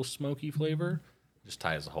that little smoky flavor. Just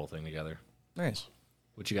ties the whole thing together. Nice.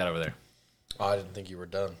 What you got over there? Oh, I didn't think you were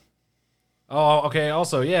done. Oh, okay.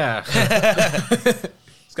 Also, yeah.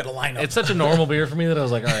 It's got a lineup. It's such a normal beer for me that I was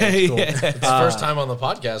like, all right, cool. It's the first time on the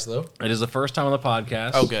podcast, though. It is the first time on the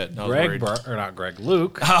podcast. Oh, good. I was worried.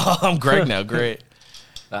 Luke. Oh, I'm Greg now. Great.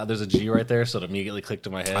 There's a G right there, so it immediately clicked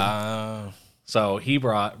in my head. So he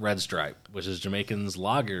brought Red Stripe, which is Jamaican's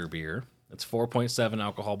lager beer. It's 4.7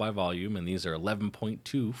 alcohol by volume, and these are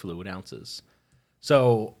 11.2 fluid ounces.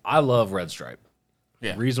 So I love Red Stripe.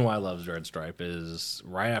 Yeah. The reason why I love Red Stripe is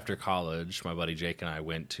right after college, my buddy Jake and I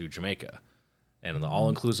went to Jamaica. And in the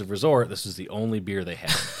all-inclusive resort, this is the only beer they had.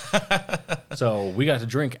 So we got to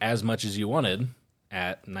drink as much as you wanted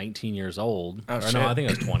at 19 years old. Oh, or shit. no, I think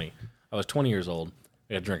I was 20. I was 20 years old.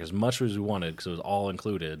 We had to drink as much as we wanted because it was all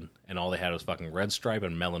included. And all they had was fucking Red Stripe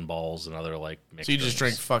and melon balls and other, like, mixed So you just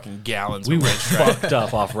drink drinks. fucking gallons We of were Red Stripe. fucked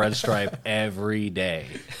up off Red Stripe every day.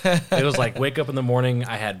 It was like, wake up in the morning,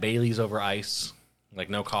 I had Bailey's over ice. Like,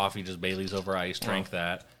 no coffee, just Bailey's over ice. Drank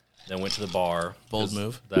that. Then went to the bar. Bold 'cause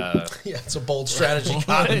move. The Yeah, it's a bold strategy. it's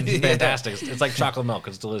fantastic. It's like chocolate milk.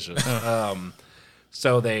 It's delicious.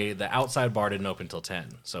 So the outside bar didn't open till 10.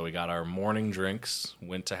 So we got our morning drinks,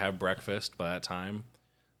 went to have breakfast by that time.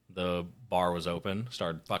 the bar was open.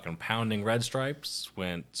 Started fucking pounding Red Stripes.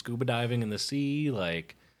 Went scuba diving in the sea.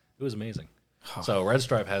 Like, it was amazing. So Red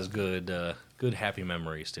Stripe has good happy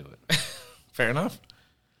memories to it. Fair enough.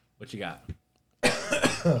 What you got?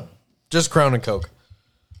 Just Crown and Coke.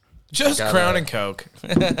 Just got Crown a- and Coke.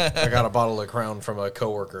 I got a bottle of Crown from a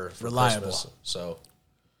coworker for Reliable. Christmas. So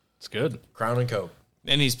It's good. Crown and Coke.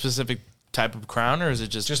 Any specific type of crown, or is it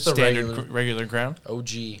just Just the standard regular- regular crown?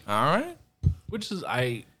 OG. All right. Which is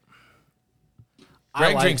Greg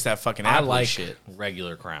like- drinks that fucking I apple like shit.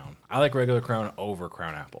 regular Crown. I like regular Crown over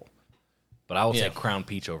Crown Apple, but I will Yeah. take Crown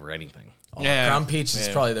Peach over anything. Yeah. Crown peach is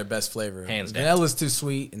Yeah. probably their best flavor. Hands down. Vanilla's too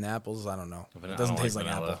sweet, and the apples, I don't know. I It doesn't don't taste like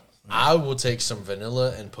like vanilla. apple. I will take some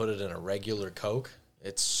vanilla and put it in a regular Coke.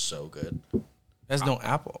 It's so good. There's no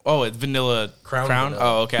apple. Oh, it's vanilla Crown crown.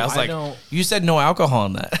 vanilla. Oh, okay. I was I like, don't- you said no alcohol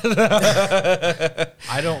in that.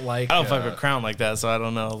 I don't like. I don't fuck with crown like that, so I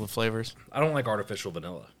don't know the flavors. I don't like artificial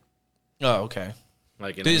vanilla. Oh, okay.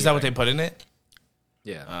 Like, in Is that what they anything. put in it?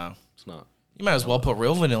 Yeah, Oh. it's not. You might as well put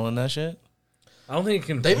real vanilla in that shit. I don't think it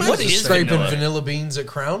can. They might What be is scraping vanilla? vanilla beans at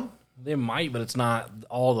Crown. They might, but it's not.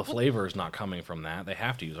 All the flavor is not coming from that. They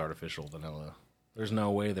have to use artificial vanilla. There's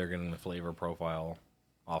no way they're getting the flavor profile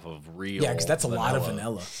off of real. Yeah, because that's a lot of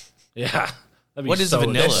vanilla. Yeah. That'd be What is so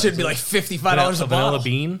vanilla? That should be like $55 a vanilla bottle.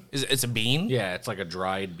 bean. It's a bean? Yeah, it's like a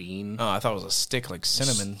dried bean. Oh, I thought it was a stick like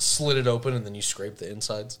cinnamon. Slit it open and then you scrape the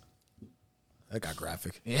insides. That got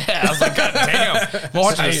graphic. Yeah, I was like, God damn. I'm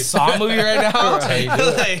watching a Saw movie right now. how you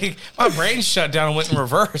do Like, my brain shut down and went in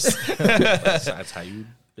reverse. That's how you.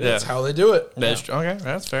 That's how they do it. That's, okay,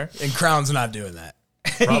 that's fair. And Crown's not doing that.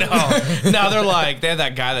 No, they're like, they have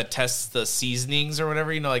that guy that tests the seasonings or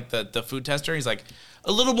whatever, you know, like the food tester. He's like,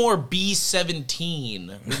 a little more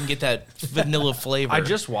B17. We can get that vanilla flavor. I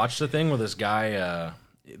just watched the thing with this guy.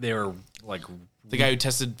 They were like, the guy who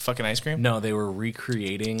tested fucking ice cream? no, they were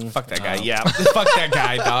recreating. Fuck that guy. Yeah. Fuck that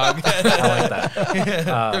guy, dog. I like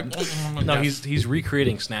that. No, he's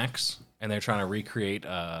recreating snacks, and they're trying to recreate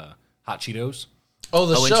Hot Cheetos. Oh,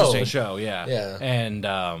 the Oh, show. interesting. The show, yeah. Yeah.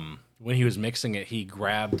 And when he was mixing it, he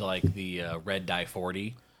grabbed like the Red Dye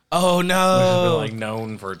 40, Oh, which has been no. like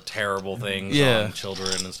known for terrible things Yeah. on children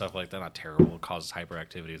and stuff like that. Not terrible, it causes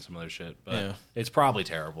hyperactivity and some other shit, but Yeah. it's probably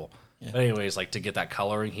terrible. But anyways, like to get that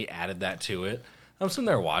coloring, he added that to it. I'm sitting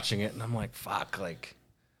there watching it, and I'm like, fuck, like.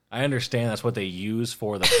 I understand that's what they use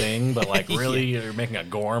for the thing, but like, really, you're making a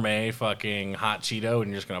gourmet fucking hot Cheeto,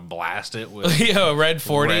 and you're just gonna blast it with Yo, red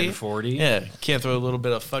 40. Red 40. Yeah. Can't throw a little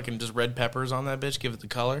bit of fucking just red peppers on that bitch, give it the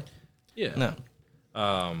color. Yeah. No.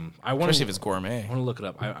 I want Especially to if it's gourmet. I want to look it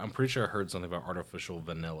up. I'm pretty sure I heard something about artificial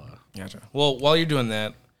vanilla. Gotcha. Well, while you're doing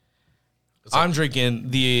that, I'm drinking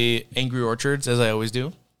the Angry Orchards, as I always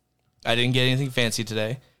do. I didn't get anything fancy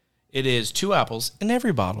today. It is 2 apples in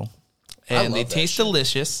every bottle. And they love that taste shit.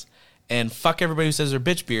 delicious. And fuck everybody who says they're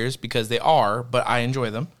bitch beers, because they are, but I enjoy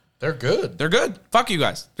them. They're good. They're good. Fuck you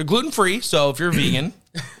guys. They're gluten free, so if you're vegan,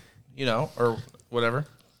 you know, or whatever.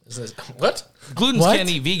 Is this, what? Glutens What? can't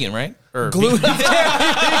eat vegan, right? Or Gluten.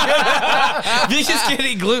 vegans can't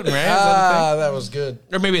eat gluten, right? Is that That was good. the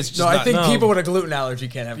thing? Or maybe it's just No, I not- think no. people with a gluten allergy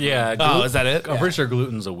can't have gluten. Yeah. Oh, is that it? I'm pretty sure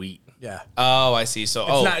gluten's a wheat. Yeah. Oh, I see. So,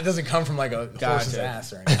 It's not, it doesn't come from like a horse's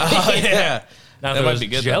ass or anything. oh, yeah. Now, That if might there was be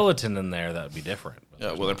good, though. gelatin in there, that would be different.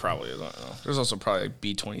 Yeah, well, there probably is. I don't know. There's also probably like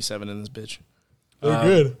B27 in this bitch. They're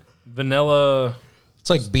good. Vanilla. It's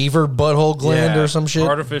like beaver butthole gland yeah, or some shit.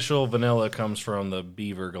 Artificial vanilla comes from the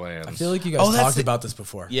beaver glands. I feel like you guys Oh, that's talked the- about this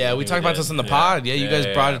before. Yeah, we we talked about did. this in the Yeah. pod. Yeah, you Yeah, guys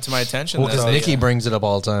yeah, brought yeah. it to my attention. Well, because that- Nikki brings it up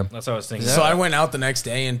all the time. That's what I was thinking. So I went out the next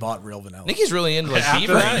day and bought real vanilla. Nikki's really into like After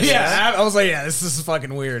beaver. that? Yeah, I was like, yeah, this is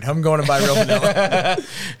fucking weird. I'm going to buy real vanilla.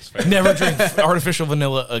 Never drink artificial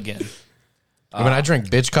vanilla again. I mean, I drink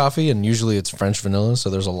bitch coffee, and usually it's French vanilla, so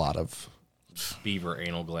there's a lot of beaver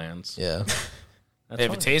anal glands. yeah. That's If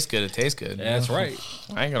fine. it tastes good, it tastes good. Yeah, that's right.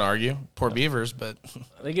 I ain't gonna argue. Poor beavers, but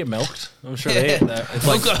They get milked. I'm sure they.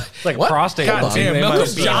 It's like What? prostate. God milking. damn, They milk might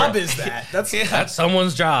is as well- job is that? That's That's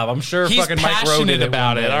someone's job. I'm sure. he's fucking Mike Rowe did passionate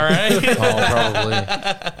about one it. day. All right.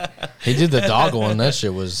 Oh, probably. He did the dog one. That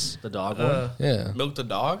shit was The dog one. yeah. Milk the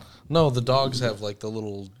dog. No, the dogs have like the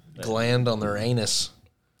little gland on their anus.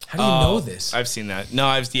 how do you know this? I've seen that. No,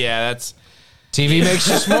 that's TV makes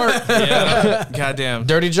you smart. yeah. Goddamn.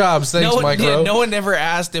 Dirty jobs. Thanks, No, Mike yeah, Rowe. no one ever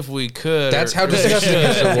asked if we could. That's or- how disgusting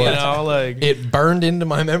this shit you was. know, like It burned into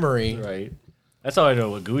my memory. Right. That's how I know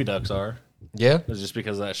what gooey ducks are. Yeah. It's just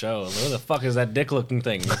because of that show. What the fuck is that dick-looking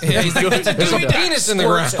thing? yeah, he's like, "That's a There's a gooey duck." penis in the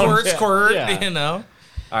Squirt, ground. Squirt, squirt. Yeah. You know.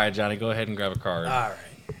 All right, Johnny, go ahead and grab a card. All right.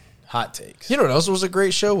 Hot takes. You know what else was a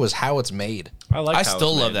great show was How It's Made. I like. I how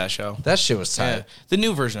still it's love made. that show. That shit was tight. Yeah. The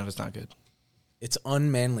new version of it's not good. It's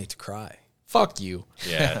unmanly to cry. Fuck you.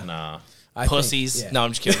 Yeah, nah. I think- Pussies. yeah. No,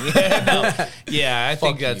 I'm just kidding. No. Yeah, I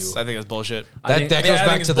think Fuck that's you. I think that's bullshit. I think- That yeah, goes I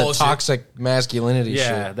back think to it's the bullshit. toxic masculinity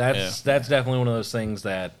Yeah, shit. that's definitely one of those things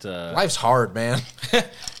that Life's hard, man.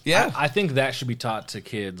 Yeah. I think that should be taught to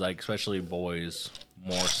kids, like especially boys,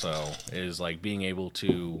 more so is like being able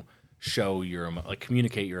to show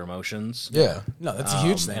communicate your emotions. Yeah. No, that's a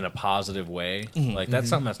huge thing. in a positive way. Like that's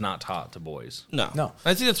something that's not taught to boys. No.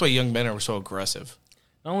 I think that's why young men are so aggressive.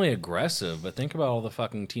 Not only aggressive, but think about all the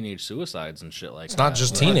fucking teenage suicides and shit like that. It's not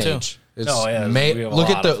just too. teenage. It's No, yeah, we have a look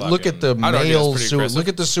lot at of the look at the I'd argue that's male pretty aggressive. look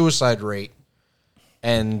at the suicide rate,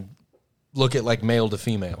 and look at like male to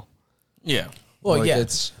female. Yeah. Well, Like, yeah.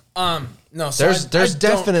 it's No, so there's I don't-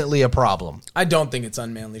 definitely a problem. I don't think it's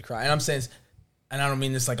unmanly to cry, and I'm saying, and I don't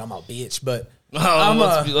mean this like I'm a bitch, but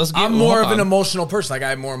let's I'm get- more hold of an on. emotional person. Like I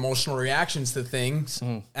have more emotional reactions to things,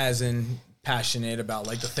 as in passionate about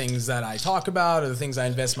like the things that I talk about or the things I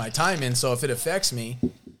invest my time in. So if it affects me,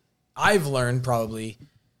 I've learned probably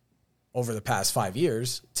over the past 5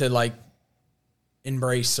 years to like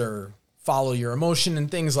embrace or follow your emotion and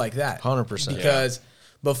things like that. 100%. Because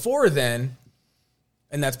before then,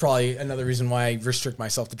 and that's probably another reason why I restrict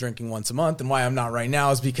myself to drinking once a month and why I'm not right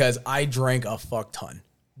now is because I drank a fuck ton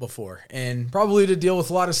before and probably to deal with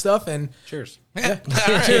a lot of stuff. And Cheers. cheers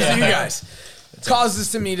to you guys. It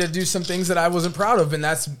causes to me to do some things that I wasn't proud of. And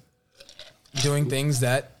that's doing things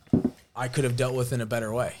that I could have dealt with in a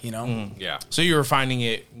better way, you know? Yeah. So you were finding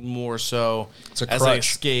it more so It's a as an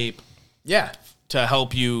crutch. escape Yeah. to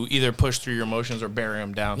help you either push through your emotions or bury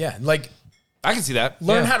them down. Yeah. Like I can see that.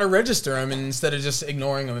 learn Yeah. how to register them instead of just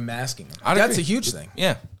ignoring them and masking them. I'd That's agree. a huge thing.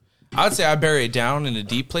 Yeah. I would say I bury it down in a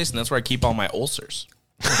deep place, and that's where I keep all my ulcers.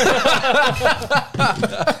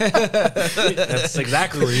 That's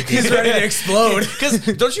exactly where you can. He's ready to explode. Because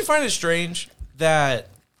don't you find it strange that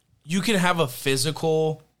you can have a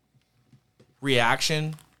physical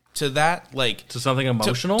reaction to that? Like, To something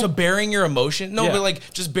emotional? to bearing your emotion? No, Yeah. but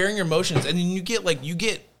like just bearing your emotions, and then you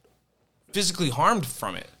get physically harmed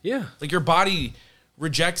from it. Yeah. Like your body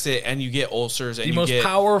rejects it, and you get ulcers, and The you most get.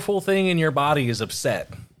 powerful thing in your body is upset.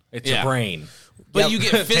 It's Yeah. your brain. But you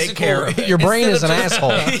get physical. Take care of it. Your brain is instead an of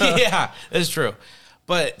asshole. Yeah, that's true.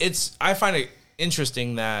 But I find it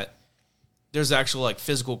interesting that there's actual like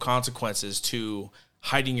physical consequences to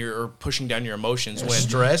hiding or pushing down your emotions when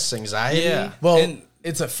Stress, anxiety. yeah. Well, And-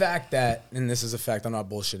 it's a fact that, and this is a fact, I'm not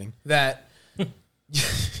bullshitting, that well,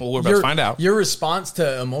 we're about to find out. your response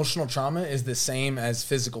to emotional trauma is the same as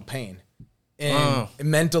physical pain. And Oh.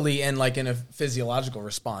 mentally and like in a physiological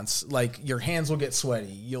response, like your hands will get sweaty.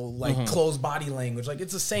 You'll like close body language. Like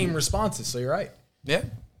it's the same responses. So you're right. Yeah.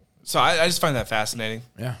 So I just find that fascinating.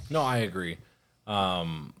 Yeah. No, I agree.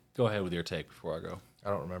 Go ahead with your take before I go.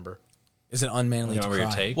 I don't remember. Is it unmanly You to remember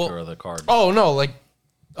your cry? take Well- or the card? Oh no, like,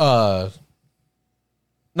 no,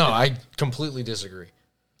 I completely disagree.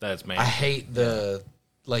 That's man. I hate the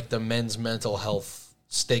men's mental health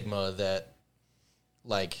stigma that,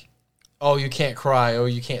 like, oh, you can't cry, oh,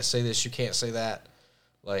 you can't say this, you can't say that.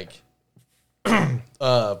 Like,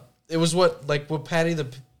 it was what Patty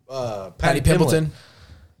Patty Pimpleton.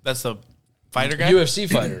 That's the fighter guy. UFC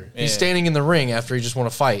fighter. Yeah. He's standing in the ring after he just won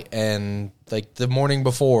a fight, and like the morning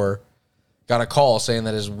before, got a call saying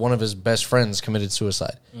that one of his best friends committed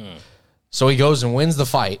suicide. So he goes and wins the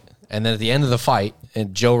fight, and then at the end of the fight,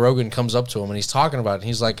 and Joe Rogan comes up to him and he's talking about it. And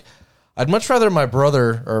he's like, "I'd much rather my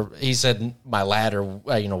brother," or he said my lad, or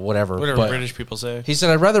whatever. Whatever but British people say. he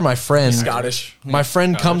said, "I'd rather my friend, Scottish. my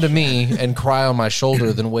friend, come to me and cry on my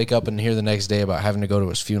shoulder than wake up and hear the next day about having to go to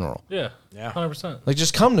his funeral. yeah. Yeah. 100%. Like,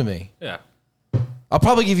 just come to me. Yeah. I'll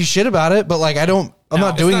probably give you shit about it, but like I'm not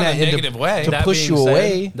it's doing not that a in negative way. to That push being you said,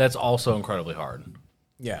 away. That's also incredibly hard.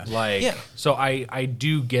 Yeah. Like, Yeah. so I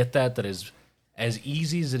do get that is as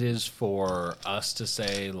easy as it is for us to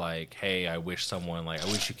say, like, hey, I wish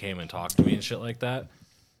you came and talked to me and shit like that.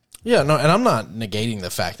 Yeah, no, and I'm not negating the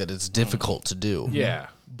fact that it's difficult to do. Yeah.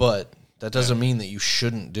 But that doesn't mean that you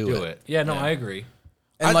shouldn't do Do it. Yeah, no, I agree.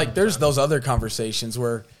 And like, there's those other conversations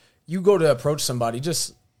where you go to approach somebody,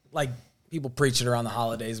 just like people preach it around the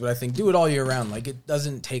holidays, but I think do it all year round. Like, it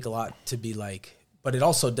doesn't take a lot to be like, but it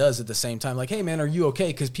also does at the same time. Like, hey man, are you okay?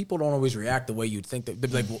 Because people don't always react the way you'd think. They'd be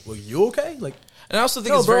like, well, are you okay? Like, And I also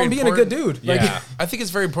think no, it's bro, very I'm being a good important- dude. Like, Yeah. I think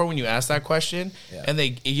it's very important when you ask that question Yeah. and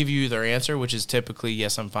they give you their answer, which is typically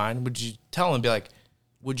yes, I'm fine. Would you tell them? Be like,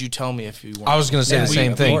 would you tell me if you weren't? I was going to say Yeah, the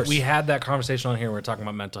same of thing. course. We had that conversation on here. We were talking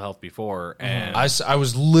about mental health before, and I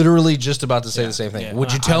was literally just about to say the same thing. Yeah.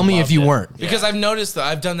 Would you tell me if loved you it. weren't? Because I've noticed that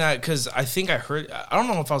I've done that because I think I heard. I don't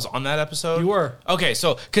know if I was on that episode. You were. Okay,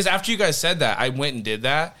 so because after you guys said that, I went and did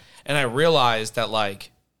that, and I realized that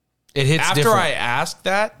like It hits After different. I asked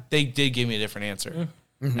that, they did give me a different answer.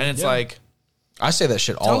 And it's like, I say that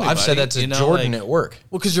shit Tell all. me, I've said buddy, that to you know, Jordan like- at work.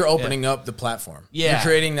 Well, because you're opening up the platform. Yeah. You're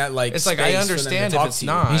creating that like. It's like, space I for them to understand if talk it's to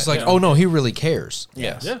you. not. He's like, oh no, he really cares.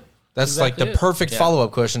 yes. Yeah. That's Exactly like the it. perfect Yeah. follow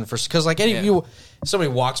up question for because like any Yeah. you somebody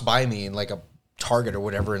walks by me in like a Target or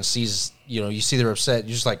whatever and sees you see they're upset.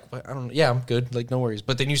 You're just like, "What? I don't. Yeah, I'm good. Like no worries.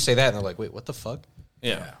 But then you say that and they're like, wait, what the fuck?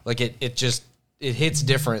 Yeah. Like it just it hits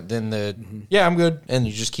different than the yeah, I'm good, and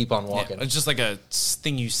you just keep on walking. It's just like a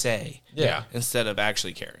thing you say. Yeah. Instead of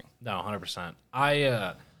actually caring. No, 100%.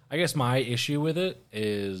 I guess my issue with it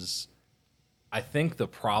is I think the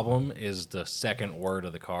problem is the second word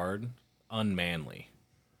of the card, unmanly.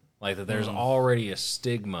 Like that there's already a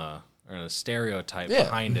stigma or a stereotype Yeah.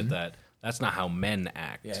 behind it that's not how men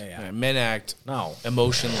act. Yeah. Men act No.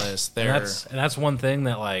 emotionless. They're And that's one thing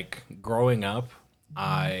that like growing up,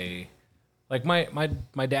 I like my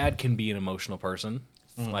dad can be an emotional person.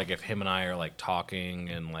 Like if him and I are like talking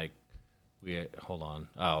and like we hold on.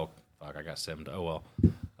 Oh fuck, I got simmed. Oh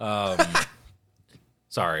well.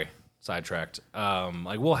 Sorry, sidetracked.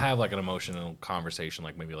 Like we'll have like an emotional conversation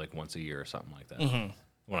like maybe like once a year or something like that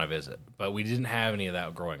when I visit. But we didn't have any of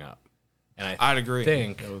that growing up. And I'd agree.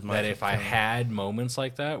 think with my that if I had moments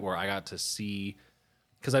like that where I got to see,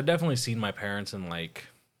 because I've definitely seen my parents in like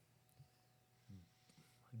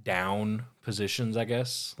down positions, I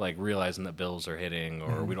guess, like realizing that bills are hitting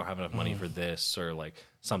or we don't have enough money for this or like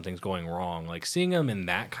something's going wrong. Like seeing them in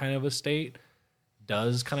that kind of a state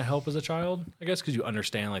does kind of help as a child, I guess, because you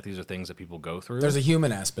understand like these are things that people go through. There's a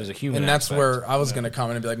human aspect. There's a human and that's aspect. where I was going to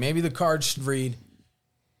comment and be like, maybe the card should read,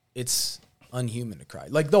 "It's unhuman to cry."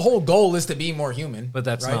 Like the whole goal is to be more human, but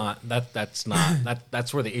that's right? that's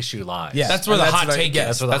that's where the issue lies. Yeah. That's where the And hot what I take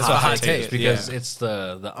guess. is. That's where the hot take is is, because yeah. it's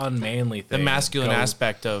the unmanly The thing. masculine goes-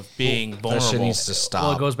 aspect of being That vulnerable. shit needs to Well,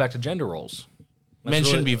 stop. it goes back to gender roles. That's Men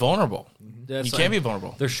shouldn't really- be vulnerable. that's You can't like- be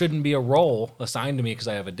vulnerable. There shouldn't be a role assigned to me because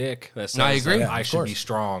I have a dick that says I agree. that Yeah, I of should be course.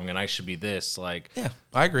 strong and I should be this. Like, Yeah,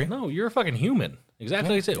 I agree. no, you're a fucking human. Exactly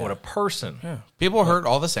like I said. What a person. Yeah. People hurt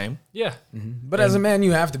all the same. Yeah. But as a man,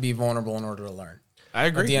 you have to be vulnerable in order to learn. I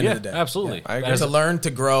agree. At the end Yeah, of the day, absolutely. I agree. And to learn,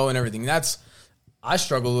 to grow, and everything. I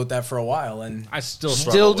struggled with that for a while, and I still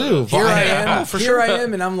Still struggle with do. it. here I Yeah. am. Here I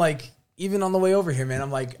am, and I'm like, even on the way over here, man,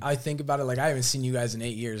 I'm like, I think about it like I haven't seen you guys in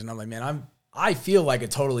 8 years, and I'm like, man, I feel like a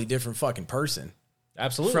totally different fucking person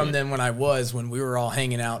Absolutely. from then when we were all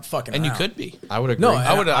hanging out, fucking. And you around. could be. I would agree. No,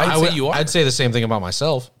 I'd say you are. I'd say the same thing about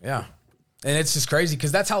myself. Yeah. And it's just crazy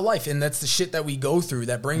because that's how life, and that's the shit that we go through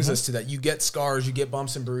that brings us to that. You get scars, you get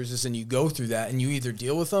bumps and bruises, and you go through that, and you either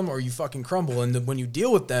deal with them or you fucking crumble. And when you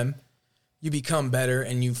deal with them, you become better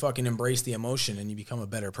and you fucking embrace the emotion and you become a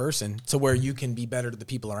better person to where you can be better to the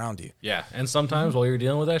people around you. Yeah. And sometimes while you're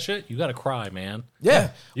dealing with that shit, you got to cry, man. Yeah.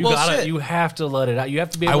 You have to let it out. You have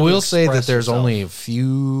to be able I to will say that express there's yourself. only a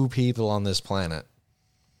few people on this planet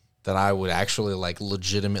that I would actually like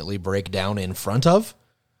legitimately break down in front of.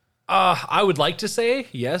 I would like to say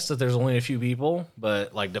yes that there's only a few people,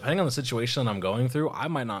 but like depending on the situation I'm going through, I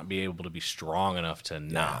might not be able to be strong enough to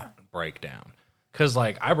not break down. Cause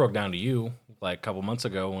like I broke down to you like a couple months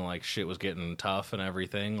ago when like shit was getting tough and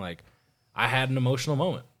everything. Like I had an emotional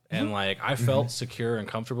moment, and like I felt secure and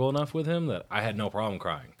comfortable enough with him that I had no problem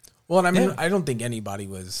crying. Well, and I mean, I don't think anybody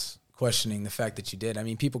was questioning the fact that you did. I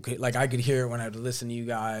mean, people could, like, I could hear it when I would listen to you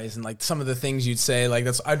guys and like some of the things you'd say, like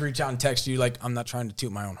I'd reach out and text you, like, I'm not trying to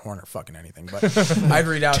toot my own horn or fucking anything, but I'd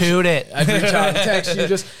reach out. Toot it. I'd reach out and text you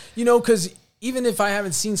just, cause even if I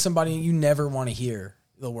haven't seen somebody, you never want to hear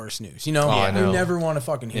the worst news, I know. you never want to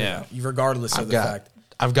fucking hear Yeah. that, regardless of the fact.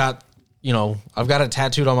 I've got it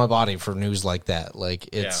tattooed on my body for news like that. Like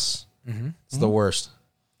it's the worst.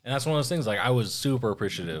 And that's one of those things, like, I was super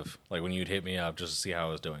appreciative, like, when you'd hit me up just to see how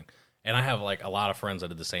I was doing. And I have, like, a lot of friends that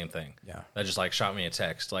did the same thing. Yeah. That just, like, shot me a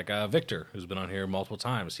text. Like, Victor, who's been on here multiple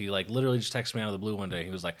times, he, like, literally just texted me out of the blue one day. He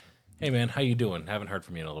was like, hey, man, how you doing? Haven't heard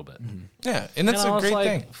from you in a little bit. Yeah, and that's And I a was great like,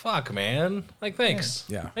 thing. fuck, man. Like, thanks.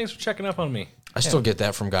 Yeah. Thanks for checking up on me. I still get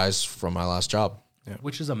that from guys from my last job.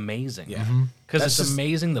 Which is amazing. Yeah. Because That's it's just-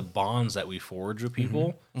 amazing the bonds that we forge with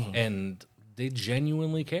people, and they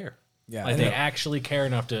genuinely care. Yeah, Like, I they know. actually care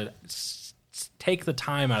enough to take the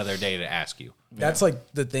time out of their day to ask you. That's like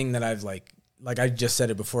the thing that I've like I just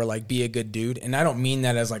said it before, like, be a good dude. And I don't mean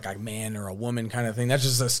that as like a man or a woman kind of thing. That's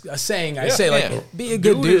just a saying I say, like, yeah. be a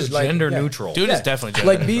good dude. is like, gender yeah. neutral. Dude is definitely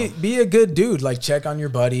gender Like, be a good dude. Like, check on your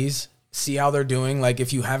buddies, see how they're doing. Like,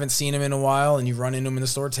 if you haven't seen them in a while and you run into them in the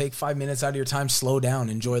store, take 5 minutes out of your time, slow down,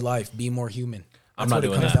 enjoy life, be more human. I'm That's not what it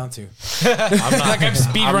doing comes that. down to. I'm not, Like, I'm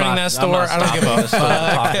speed running that store. I don't give a fuck.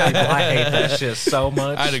 I hate that shit so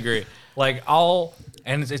much. I'd agree. Like, I'll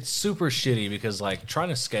And it's super shitty because like trying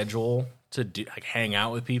to schedule to do, like hang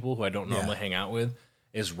out with people who I don't normally hang out with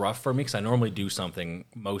is rough for me because I normally do something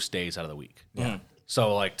most days out of the week. Yeah.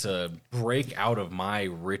 So like to break out of my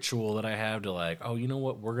ritual that I have to like, oh, you know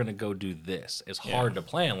what, we're gonna go do this. It's hard to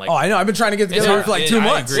plan. Like, Oh, I know. I've been trying to get together for like 2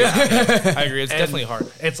 months. I agree. It's definitely hard.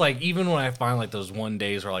 it's like even when I find like those one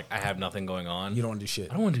days where like I have nothing going on, You don't want to do shit.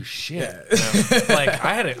 I don't want to do shit. Like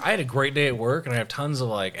I had a great day at work and I have tons of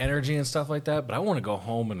like energy and stuff like that, but I want to go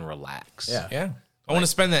home and relax. Yeah. Yeah. I want to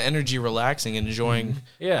spend that energy relaxing and enjoying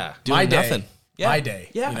Yeah. doing My day. nothing. Yeah. My day.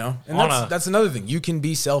 Yeah. You know? And On that's another thing. You can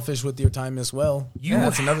be selfish with your time as well.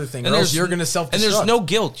 That's another thing. And Or else there's- you're going to self-destruct. And there's no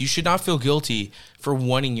guilt. You should not feel guilty for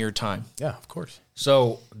wanting your time. Yeah, of course.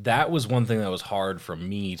 So that was one thing that was hard for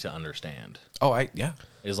me to understand. Oh,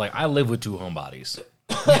 Is like I live with 2 homebodies.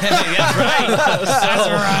 That's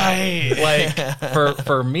right. Like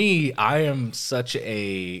for me, I am such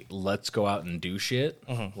a let's go out and do shit.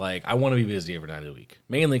 Like I want to be busy every night of the week.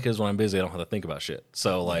 Mainly because when I'm busy, I don't have to think about shit.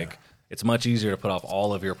 So like it's much easier to put off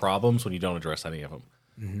all of your problems when you don't address any of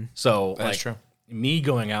them. So That's like true. me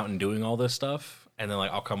going out and doing all this stuff, and then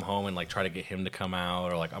like I'll come home and like try to get him to come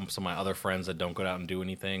out, or like some of my other friends that don't go out and do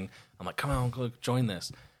anything. I'm like, come on, go join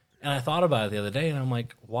this. And I thought about it the other day, and I'm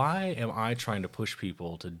like, why am I trying to push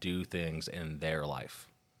people to do things in their life?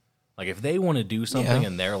 Like, if they want to do something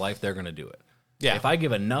in their life, they're going to do it. Yeah. If I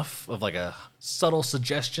give enough of like a subtle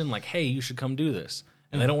suggestion, like, hey, you should come do this,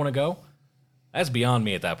 and they don't want to go, that's beyond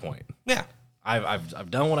me at that point. Yeah.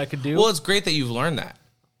 I've done what I could do. Well, it's great that you've learned that.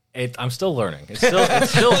 I'm still learning. It's still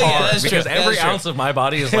hard that's because true. every That's true. ounce of my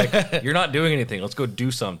body is like, you're not doing anything. Let's go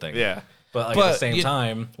do something. Yeah. But like at the same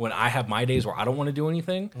time, when I have my days where I don't want to do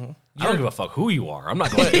anything, I don't give a fuck who you are. I'm not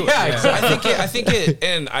going to do it. I think it,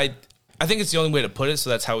 and I think it's the only way to put it. So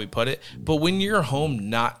that's how we put it. But when you're home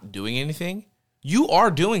not doing anything, you are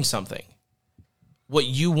doing something. What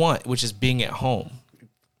you want, which is being at home.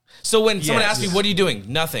 So when someone asks me, "What are you doing?"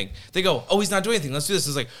 Nothing. They go, "Oh, he's not doing anything. Let's do this."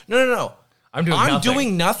 It's like, no. I'm doing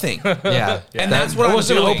doing nothing. Yeah. And that's what I I'm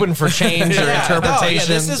wasn't doing. open for change or interpretation.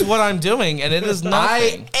 this is what I'm doing, and it is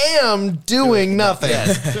nothing. I am doing nothing.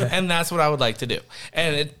 And that's what I would like to do.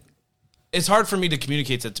 And it's hard for me to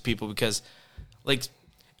communicate that to people because, like,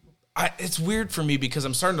 it's weird for me because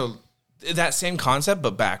I'm starting to that same concept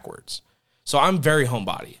but backwards. So I'm very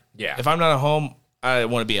homebody. Yeah. If I'm not at home, I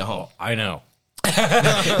want to be at home. I know.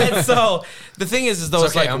 And so the thing is though,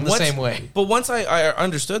 it's okay, like I'm the same way. But once I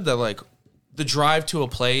understood that, like, the drive to a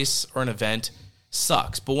place or an event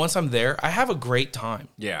sucks, but once I'm there, I have a great time.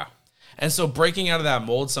 Yeah. And so breaking out of that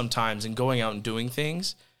mold sometimes and going out and doing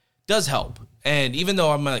things does help. And even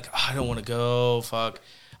though I'm like, I don't want to go, fuck,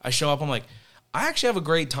 I show up, I'm like, I actually have a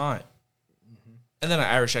great time. And then I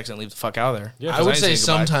Irish accent leave the fuck out of there. Yeah, I would didn't say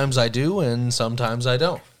goodbye. sometimes I do and sometimes I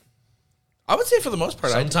don't. I would say for the most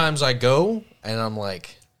part, Sometimes I go and I'm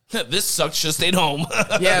like, this sucks, just stayed home.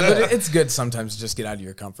 Yeah, but it's good sometimes to just get out of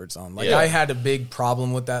your comfort zone. Like, I had a big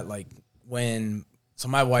problem with that. Like, so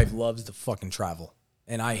my wife loves to fucking travel.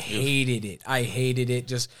 And I hated it. I hated it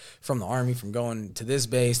just from the Army, from going to this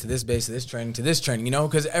base, to this base, to this training, you know,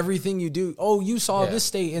 because everything you do, you saw this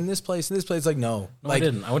state in this place, and this place. Like, no, like, I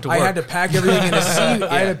didn't. I went to I had work. to pack everything in a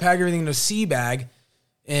I had to pack everything in a sea bag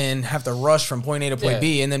and have to rush from point A to point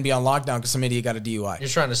B and then be on lockdown because some idiot got a DUI. you're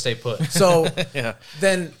trying to stay put. So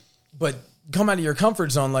then, but come out of your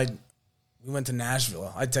comfort zone. Like, we went to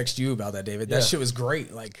Nashville. I text you about that, David. That shit was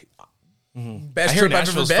great. Like, best I hear trip I've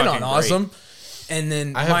ever Nashville's been on. fucking Awesome. And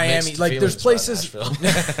then I have Miami. mixed Like, there's feelings about places.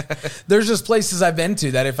 Nashville. There's just places I've been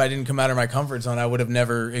to that if I didn't come out of my comfort zone, I would have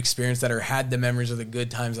never experienced that or had the memories of the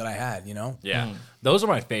good times that I had. You know? Yeah. Those are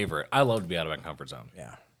my favorite. I love to be out of my comfort zone.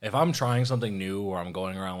 Yeah. If I'm trying something new or I'm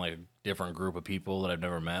going around like a different group of people that I've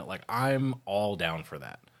never met, like I'm all down for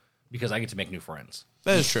that because I get to make new friends.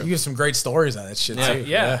 That is true. You get some great stories on that shit too.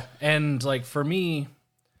 Yeah. And like for me,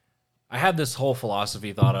 I had this whole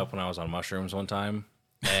philosophy thought up when I was on mushrooms one time.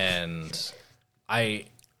 And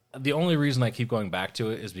the only reason I keep going back to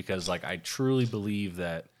it is because like I truly believe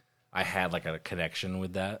that I had like a connection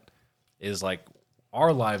with that. Is like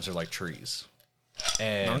our lives are like trees.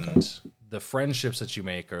 And the friendships that you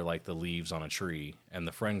make are like the leaves on a tree, and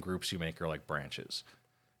the friend groups you make are like branches.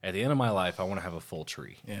 At the end of my life, I want to have a full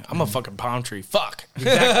tree. Yeah, I'm a fucking palm tree. Fuck. But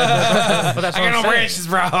that's what I'm saying.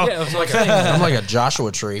 bro. Yeah, that's what I'm saying. I'm like a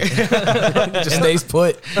Joshua tree. Just stays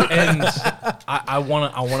put. And I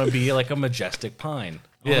want to be like a majestic pine.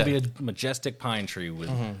 I want Yeah. to be a majestic pine tree with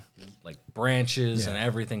like branches and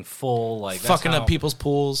everything full, like that's Fucking how- up people's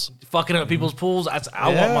pools. fucking up people's pools. That's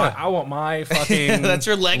Yeah. I want my fucking That's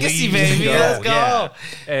your legacy, leaves baby. to Let's go. Yeah.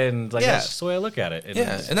 And like Yeah. that's just the way I look at it.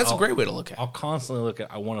 Yeah, and that's a I'll- great way to look at it. I'll constantly look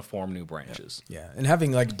at. I want to form new branches. Yeah, and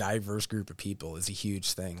having like a diverse group of people is a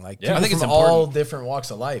huge thing. Like, Yeah. people I think it's from all important. different walks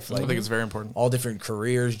of life. Like, I think it's very important. all different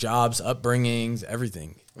careers, jobs, upbringings,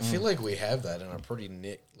 everying. I feel like we have that in a pretty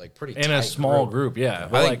pretty In a tight small group, yeah.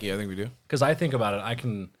 I think we do. Because I think about it, I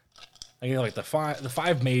can like the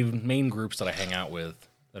five main groups that I hang out with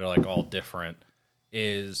that are like all different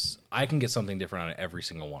is I can get something different out of every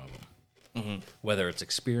single one of them. Whether it's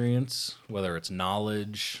experience, whether it's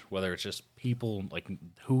knowledge, whether it's just people like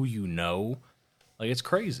who you know, like it's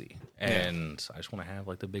crazy. And I just want to have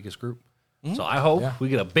like the biggest group. So I hope we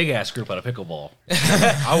get a big ass group out of pickleball.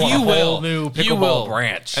 I want You a will. whole new You will. pickleball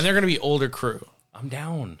branch. And they're going to be older crew. I'm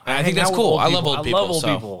down. And I think hang that's out with cool. I love people. old people. I love old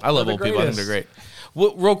so people. I love They're old the people. I think they're greatest. great.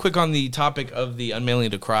 Well, real quick on the topic of the unmailing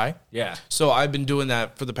to cry. Yeah. So I've been doing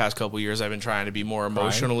that for the past couple of years. I've been trying to be more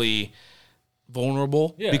emotionally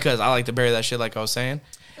vulnerable Yeah. because I like to bury that shit, like I was saying.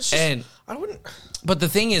 And I wouldn't. but the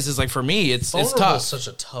thing is like for me, it's Vulnerable tough. is such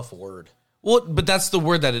a tough word. Well, but that's the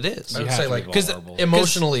word that it is. I would have say to be like vulnerable.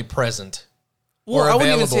 emotionally present. Well, or I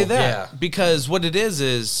wouldn't even say available, that yeah. because what it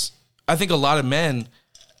is I think a lot of men.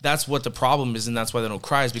 That's what the problem is, and that's why they don't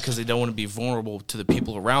cry is because they don't want to be vulnerable to the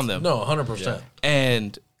people around them. No, 100%.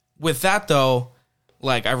 And with that though,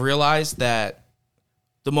 like I realized that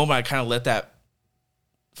the moment I kind of let that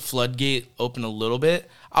floodgate open a little bit,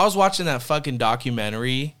 I was watching that fucking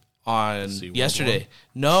documentary on SeaWorld yesterday.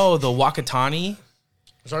 No, the Wakatani. You're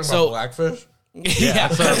talking So- about Blackfish? Yeah,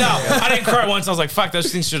 no, I didn't cry once. I was like, "Fuck, those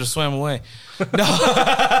things should have swam away." No,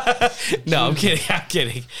 no, I'm kidding. I'm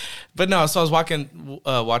kidding. But no, so I was watching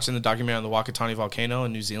the documentary on the Wakatani volcano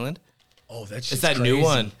in New Zealand. Oh, that's It's that new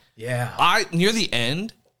one. Yeah. I near the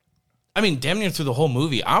end, I mean, damn near through the whole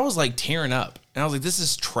movie, I was like tearing up, and I was like, "This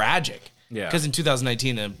is tragic." Yeah. Because in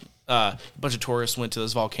 2019, a bunch of tourists went to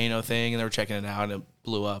this volcano thing, and they were checking it out, and it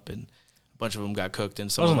blew up, and a bunch of them got cooked, and I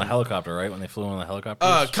some was of on the them. helicopter, right? When they flew on the helicopter.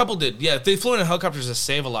 A couple did, yeah. They flew in helicopters to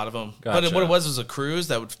save a lot of them. But Gotcha. what it was a cruise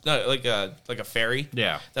that would like a ferry.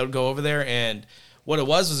 Yeah. that would go over there. And what it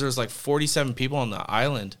was there was like 47 people on the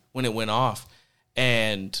island when it went off,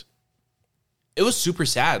 and it was super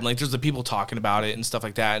sad. Like there's the people talking about it and stuff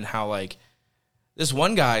like that, and how like this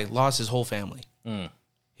one guy lost his whole family.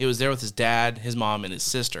 He was there with his dad, his mom, and his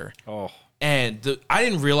sister. Oh, And I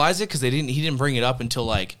didn't realize it because he didn't bring it up until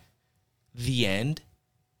like the end.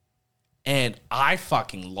 And I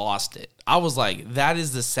fucking lost it. I was like, that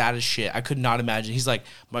is the saddest shit. I could not imagine. He's like,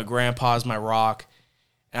 my grandpa's my rock.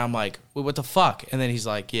 And I'm like, wait, what the fuck? And then he's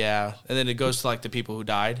like, yeah. And then it goes to like the people who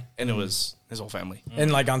died, and it was his whole family.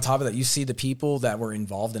 And like on top of that, you see the people that were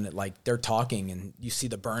involved in it, like they're talking, and you see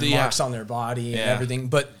the burn Yeah. marks on their body and Yeah. everything.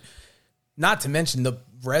 But not to mention the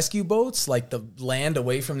rescue boats, like the land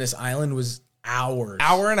away from this island was hours,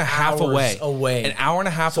 Hour and a half hours away. An hour and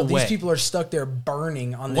a half So away. these people are stuck there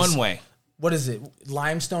burning on this One way. What is it?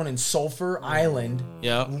 Limestone and sulfur island,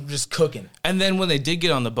 Yeah. just cooking. And then when they did get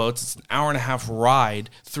on the boats, it's an hour and a half ride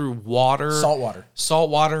through water. Salt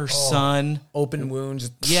water, sun. open wounds.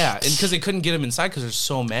 Yeah, and because they couldn't get them inside because there's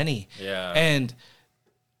so many. Yeah. And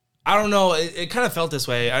I don't know, it kind of felt this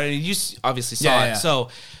way. I mean, you obviously saw Yeah, it. yeah. So,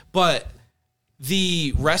 but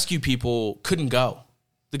the rescue people couldn't go.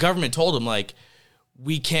 The government told them like,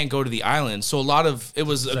 we can't go to the island. So a lot of it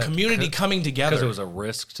was a community coming together. because it was a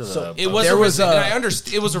risk to the. It was There a was risk, a- and I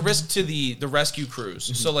understand it was a risk to the rescue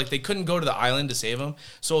crews. So like they couldn't go to the island to save them.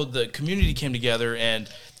 So the community came together, and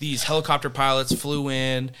these helicopter pilots flew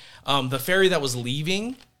in. The ferry that was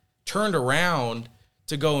leaving turned around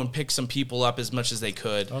to go and pick some people up as much as they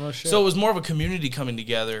could. Oh, no shit. So it was more of a community coming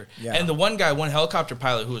together. Yeah. And the one helicopter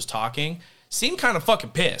pilot who was talking seemed kind of fucking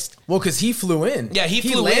pissed. Well, because he flew in. Yeah, he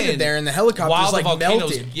flew landed in there, and the helicopter's while the like volcanoes-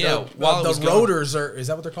 melted. yeah, the, while it the was going. rotors are. Is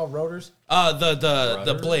that what they're called? Rotors?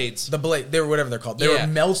 The blades. The blade. They were whatever they're called. They Yeah,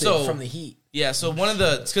 were melted so- from the heat. Yeah, so one of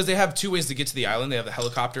it's because they have two ways to get to the island. They have the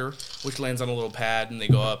helicopter, which lands on a little pad, and they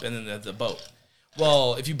go up, and then they have the boat.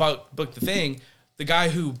 Well, if you book the thing, the guy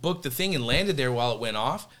who booked the thing and landed there while it went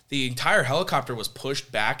off, the entire helicopter was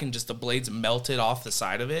pushed back, and just the blades melted off the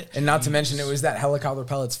side of it. And not to mention, it was that helicopter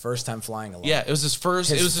pilot's first time flying alone. Yeah, it was his first.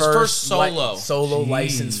 His it was his first solo. solo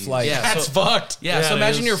license flight. Yeah, That's so, fucked. yeah. Yeah, So it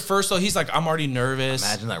imagine is. your first. So he's like, I'm already nervous.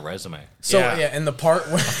 Imagine that resume. So Yeah. yeah, and the part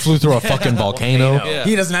where Flew through a fucking volcano. Yeah.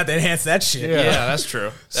 he doesn't have to enhance that shit. Yeah, that's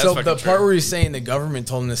true. That's So fucking the true. part where he's saying the government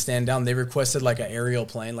told him to stand down, they requested like an aerial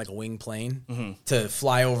plane, like a wing plane, Mm-hmm. to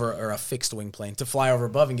fly over, or a fixed wing plane to fly over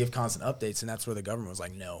above and give constant updates, and that's where the government was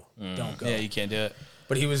like, no, don't go. Yeah, you can't do it.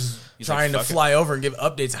 But he was He's trying like, to "Fuck fly over and give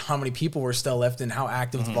updates on how many people were still left and how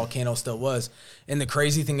active the volcano still was. And the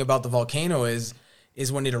crazy thing about the volcano is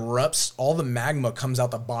when it erupts, all the magma comes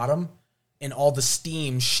out the bottom and all the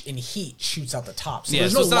steam and heat shoots out the top. So Yeah,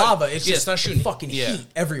 there's so no it's not- lava. It's yeah, just it's not shooting- fucking yeah. heat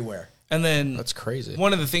everywhere. And then That's crazy.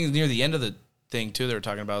 One of the things near the end of the thing too, they were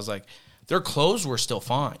talking about was like their clothes were still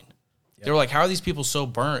fine. They were like, how are these people so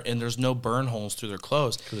burnt and there's no burn holes through their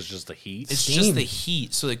clothes? Because it's just the heat. It's Steam. just the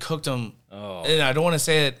heat. So they cooked them. Oh. And I don't want to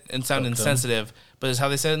say it and sound Cooked 'em. insensitive, but it's how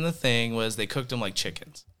they said it in the thing was they cooked them like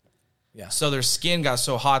chickens. Yeah. So their skin got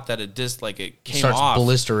so hot that it just like it came Starts off.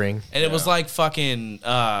 blistering. And it was like fucking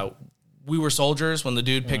We Were Soldiers when the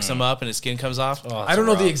dude picks him up and his skin comes off. Oh, I don't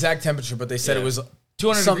know the rough. exact temperature, but they said it was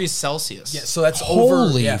 200 some- degrees Celsius. Yeah, so that's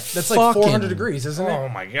Holy that's like 400 fucking- degrees, isn't Oh it?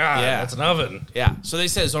 my god, Yeah. that's an oven. Yeah. So they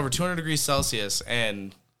said it's over 200 degrees Celsius.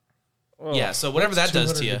 And yeah, so whatever that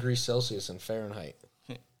does to 200 you degrees Celsius in Fahrenheit.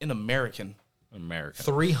 in American. American.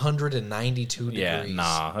 392 Yeah, degrees.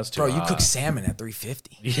 nah, that's too Bro, you hot. cook salmon at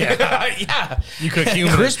 350. Yeah. You cook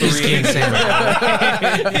human Crispy at skin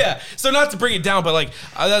salmon. Yeah. So not to bring it down, but like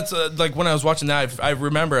that's like when I was watching that, I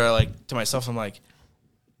remember like to myself, I'm like,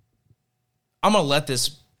 I'm gonna let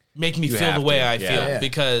this make me feel have the way to, I yeah. feel Yeah.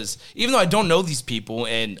 because even though I don't know these people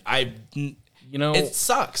and You know, it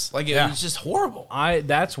sucks. Like Yeah. it's just horrible.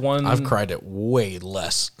 that's one. I've cried at way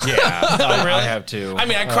less. Yeah, I really? have too. I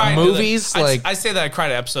mean, I cried. movies, like- I say that I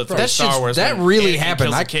cried at episode 3 That of Star shit's- Wars. that when really Anakin happened.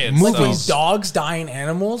 kills the I- kids, movies- so- These dogs dying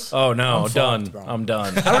animals. oh no, I'm fucked, done. bro. I'm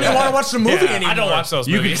done. I don't even want to watch the movie anymore. I don't watch those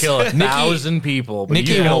You movies. could kill 1,000 people, but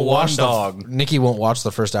Nikki you kill won't one watch dog. Nikki won't watch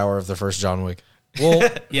the first hour of the first John Wick. Well,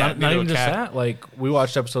 Yeah, not neither even will just Kat. that. Like we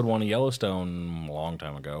watched episode 1 of Yellowstone a long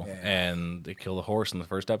time ago, and they killed a horse in the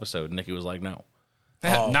first episode. Nikki was like, "No."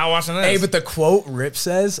 Not watching this. Hey, but the quote Rip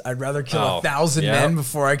says, "I'd rather kill Oh, 1,000 yep. men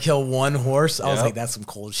before I kill one horse." I was Yep. like, "That's some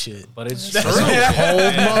cold shit." But it's That's true. some cold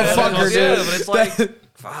motherfucker, Yeah, dude. but it's like,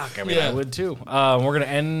 fuck. I mean, I would too. We're gonna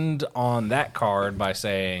end on that card by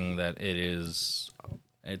saying that it's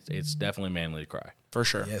definitely manly to cry. for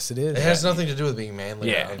sure. Yes, it is. It has nothing to do with being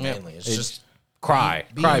manly Yeah. or unmanly. It's just Cry,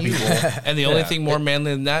 Be cry, you. people. And the only thing more manly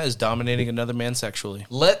than that is dominating another man sexually.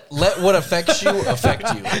 let what affects you affect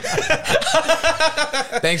you.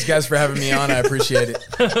 Thanks, guys, for having me on. I appreciate it.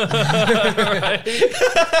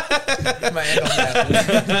 My end on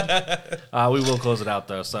that. We will close it out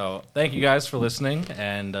though. So thank you guys for listening,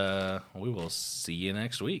 and we will see you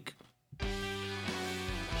next week.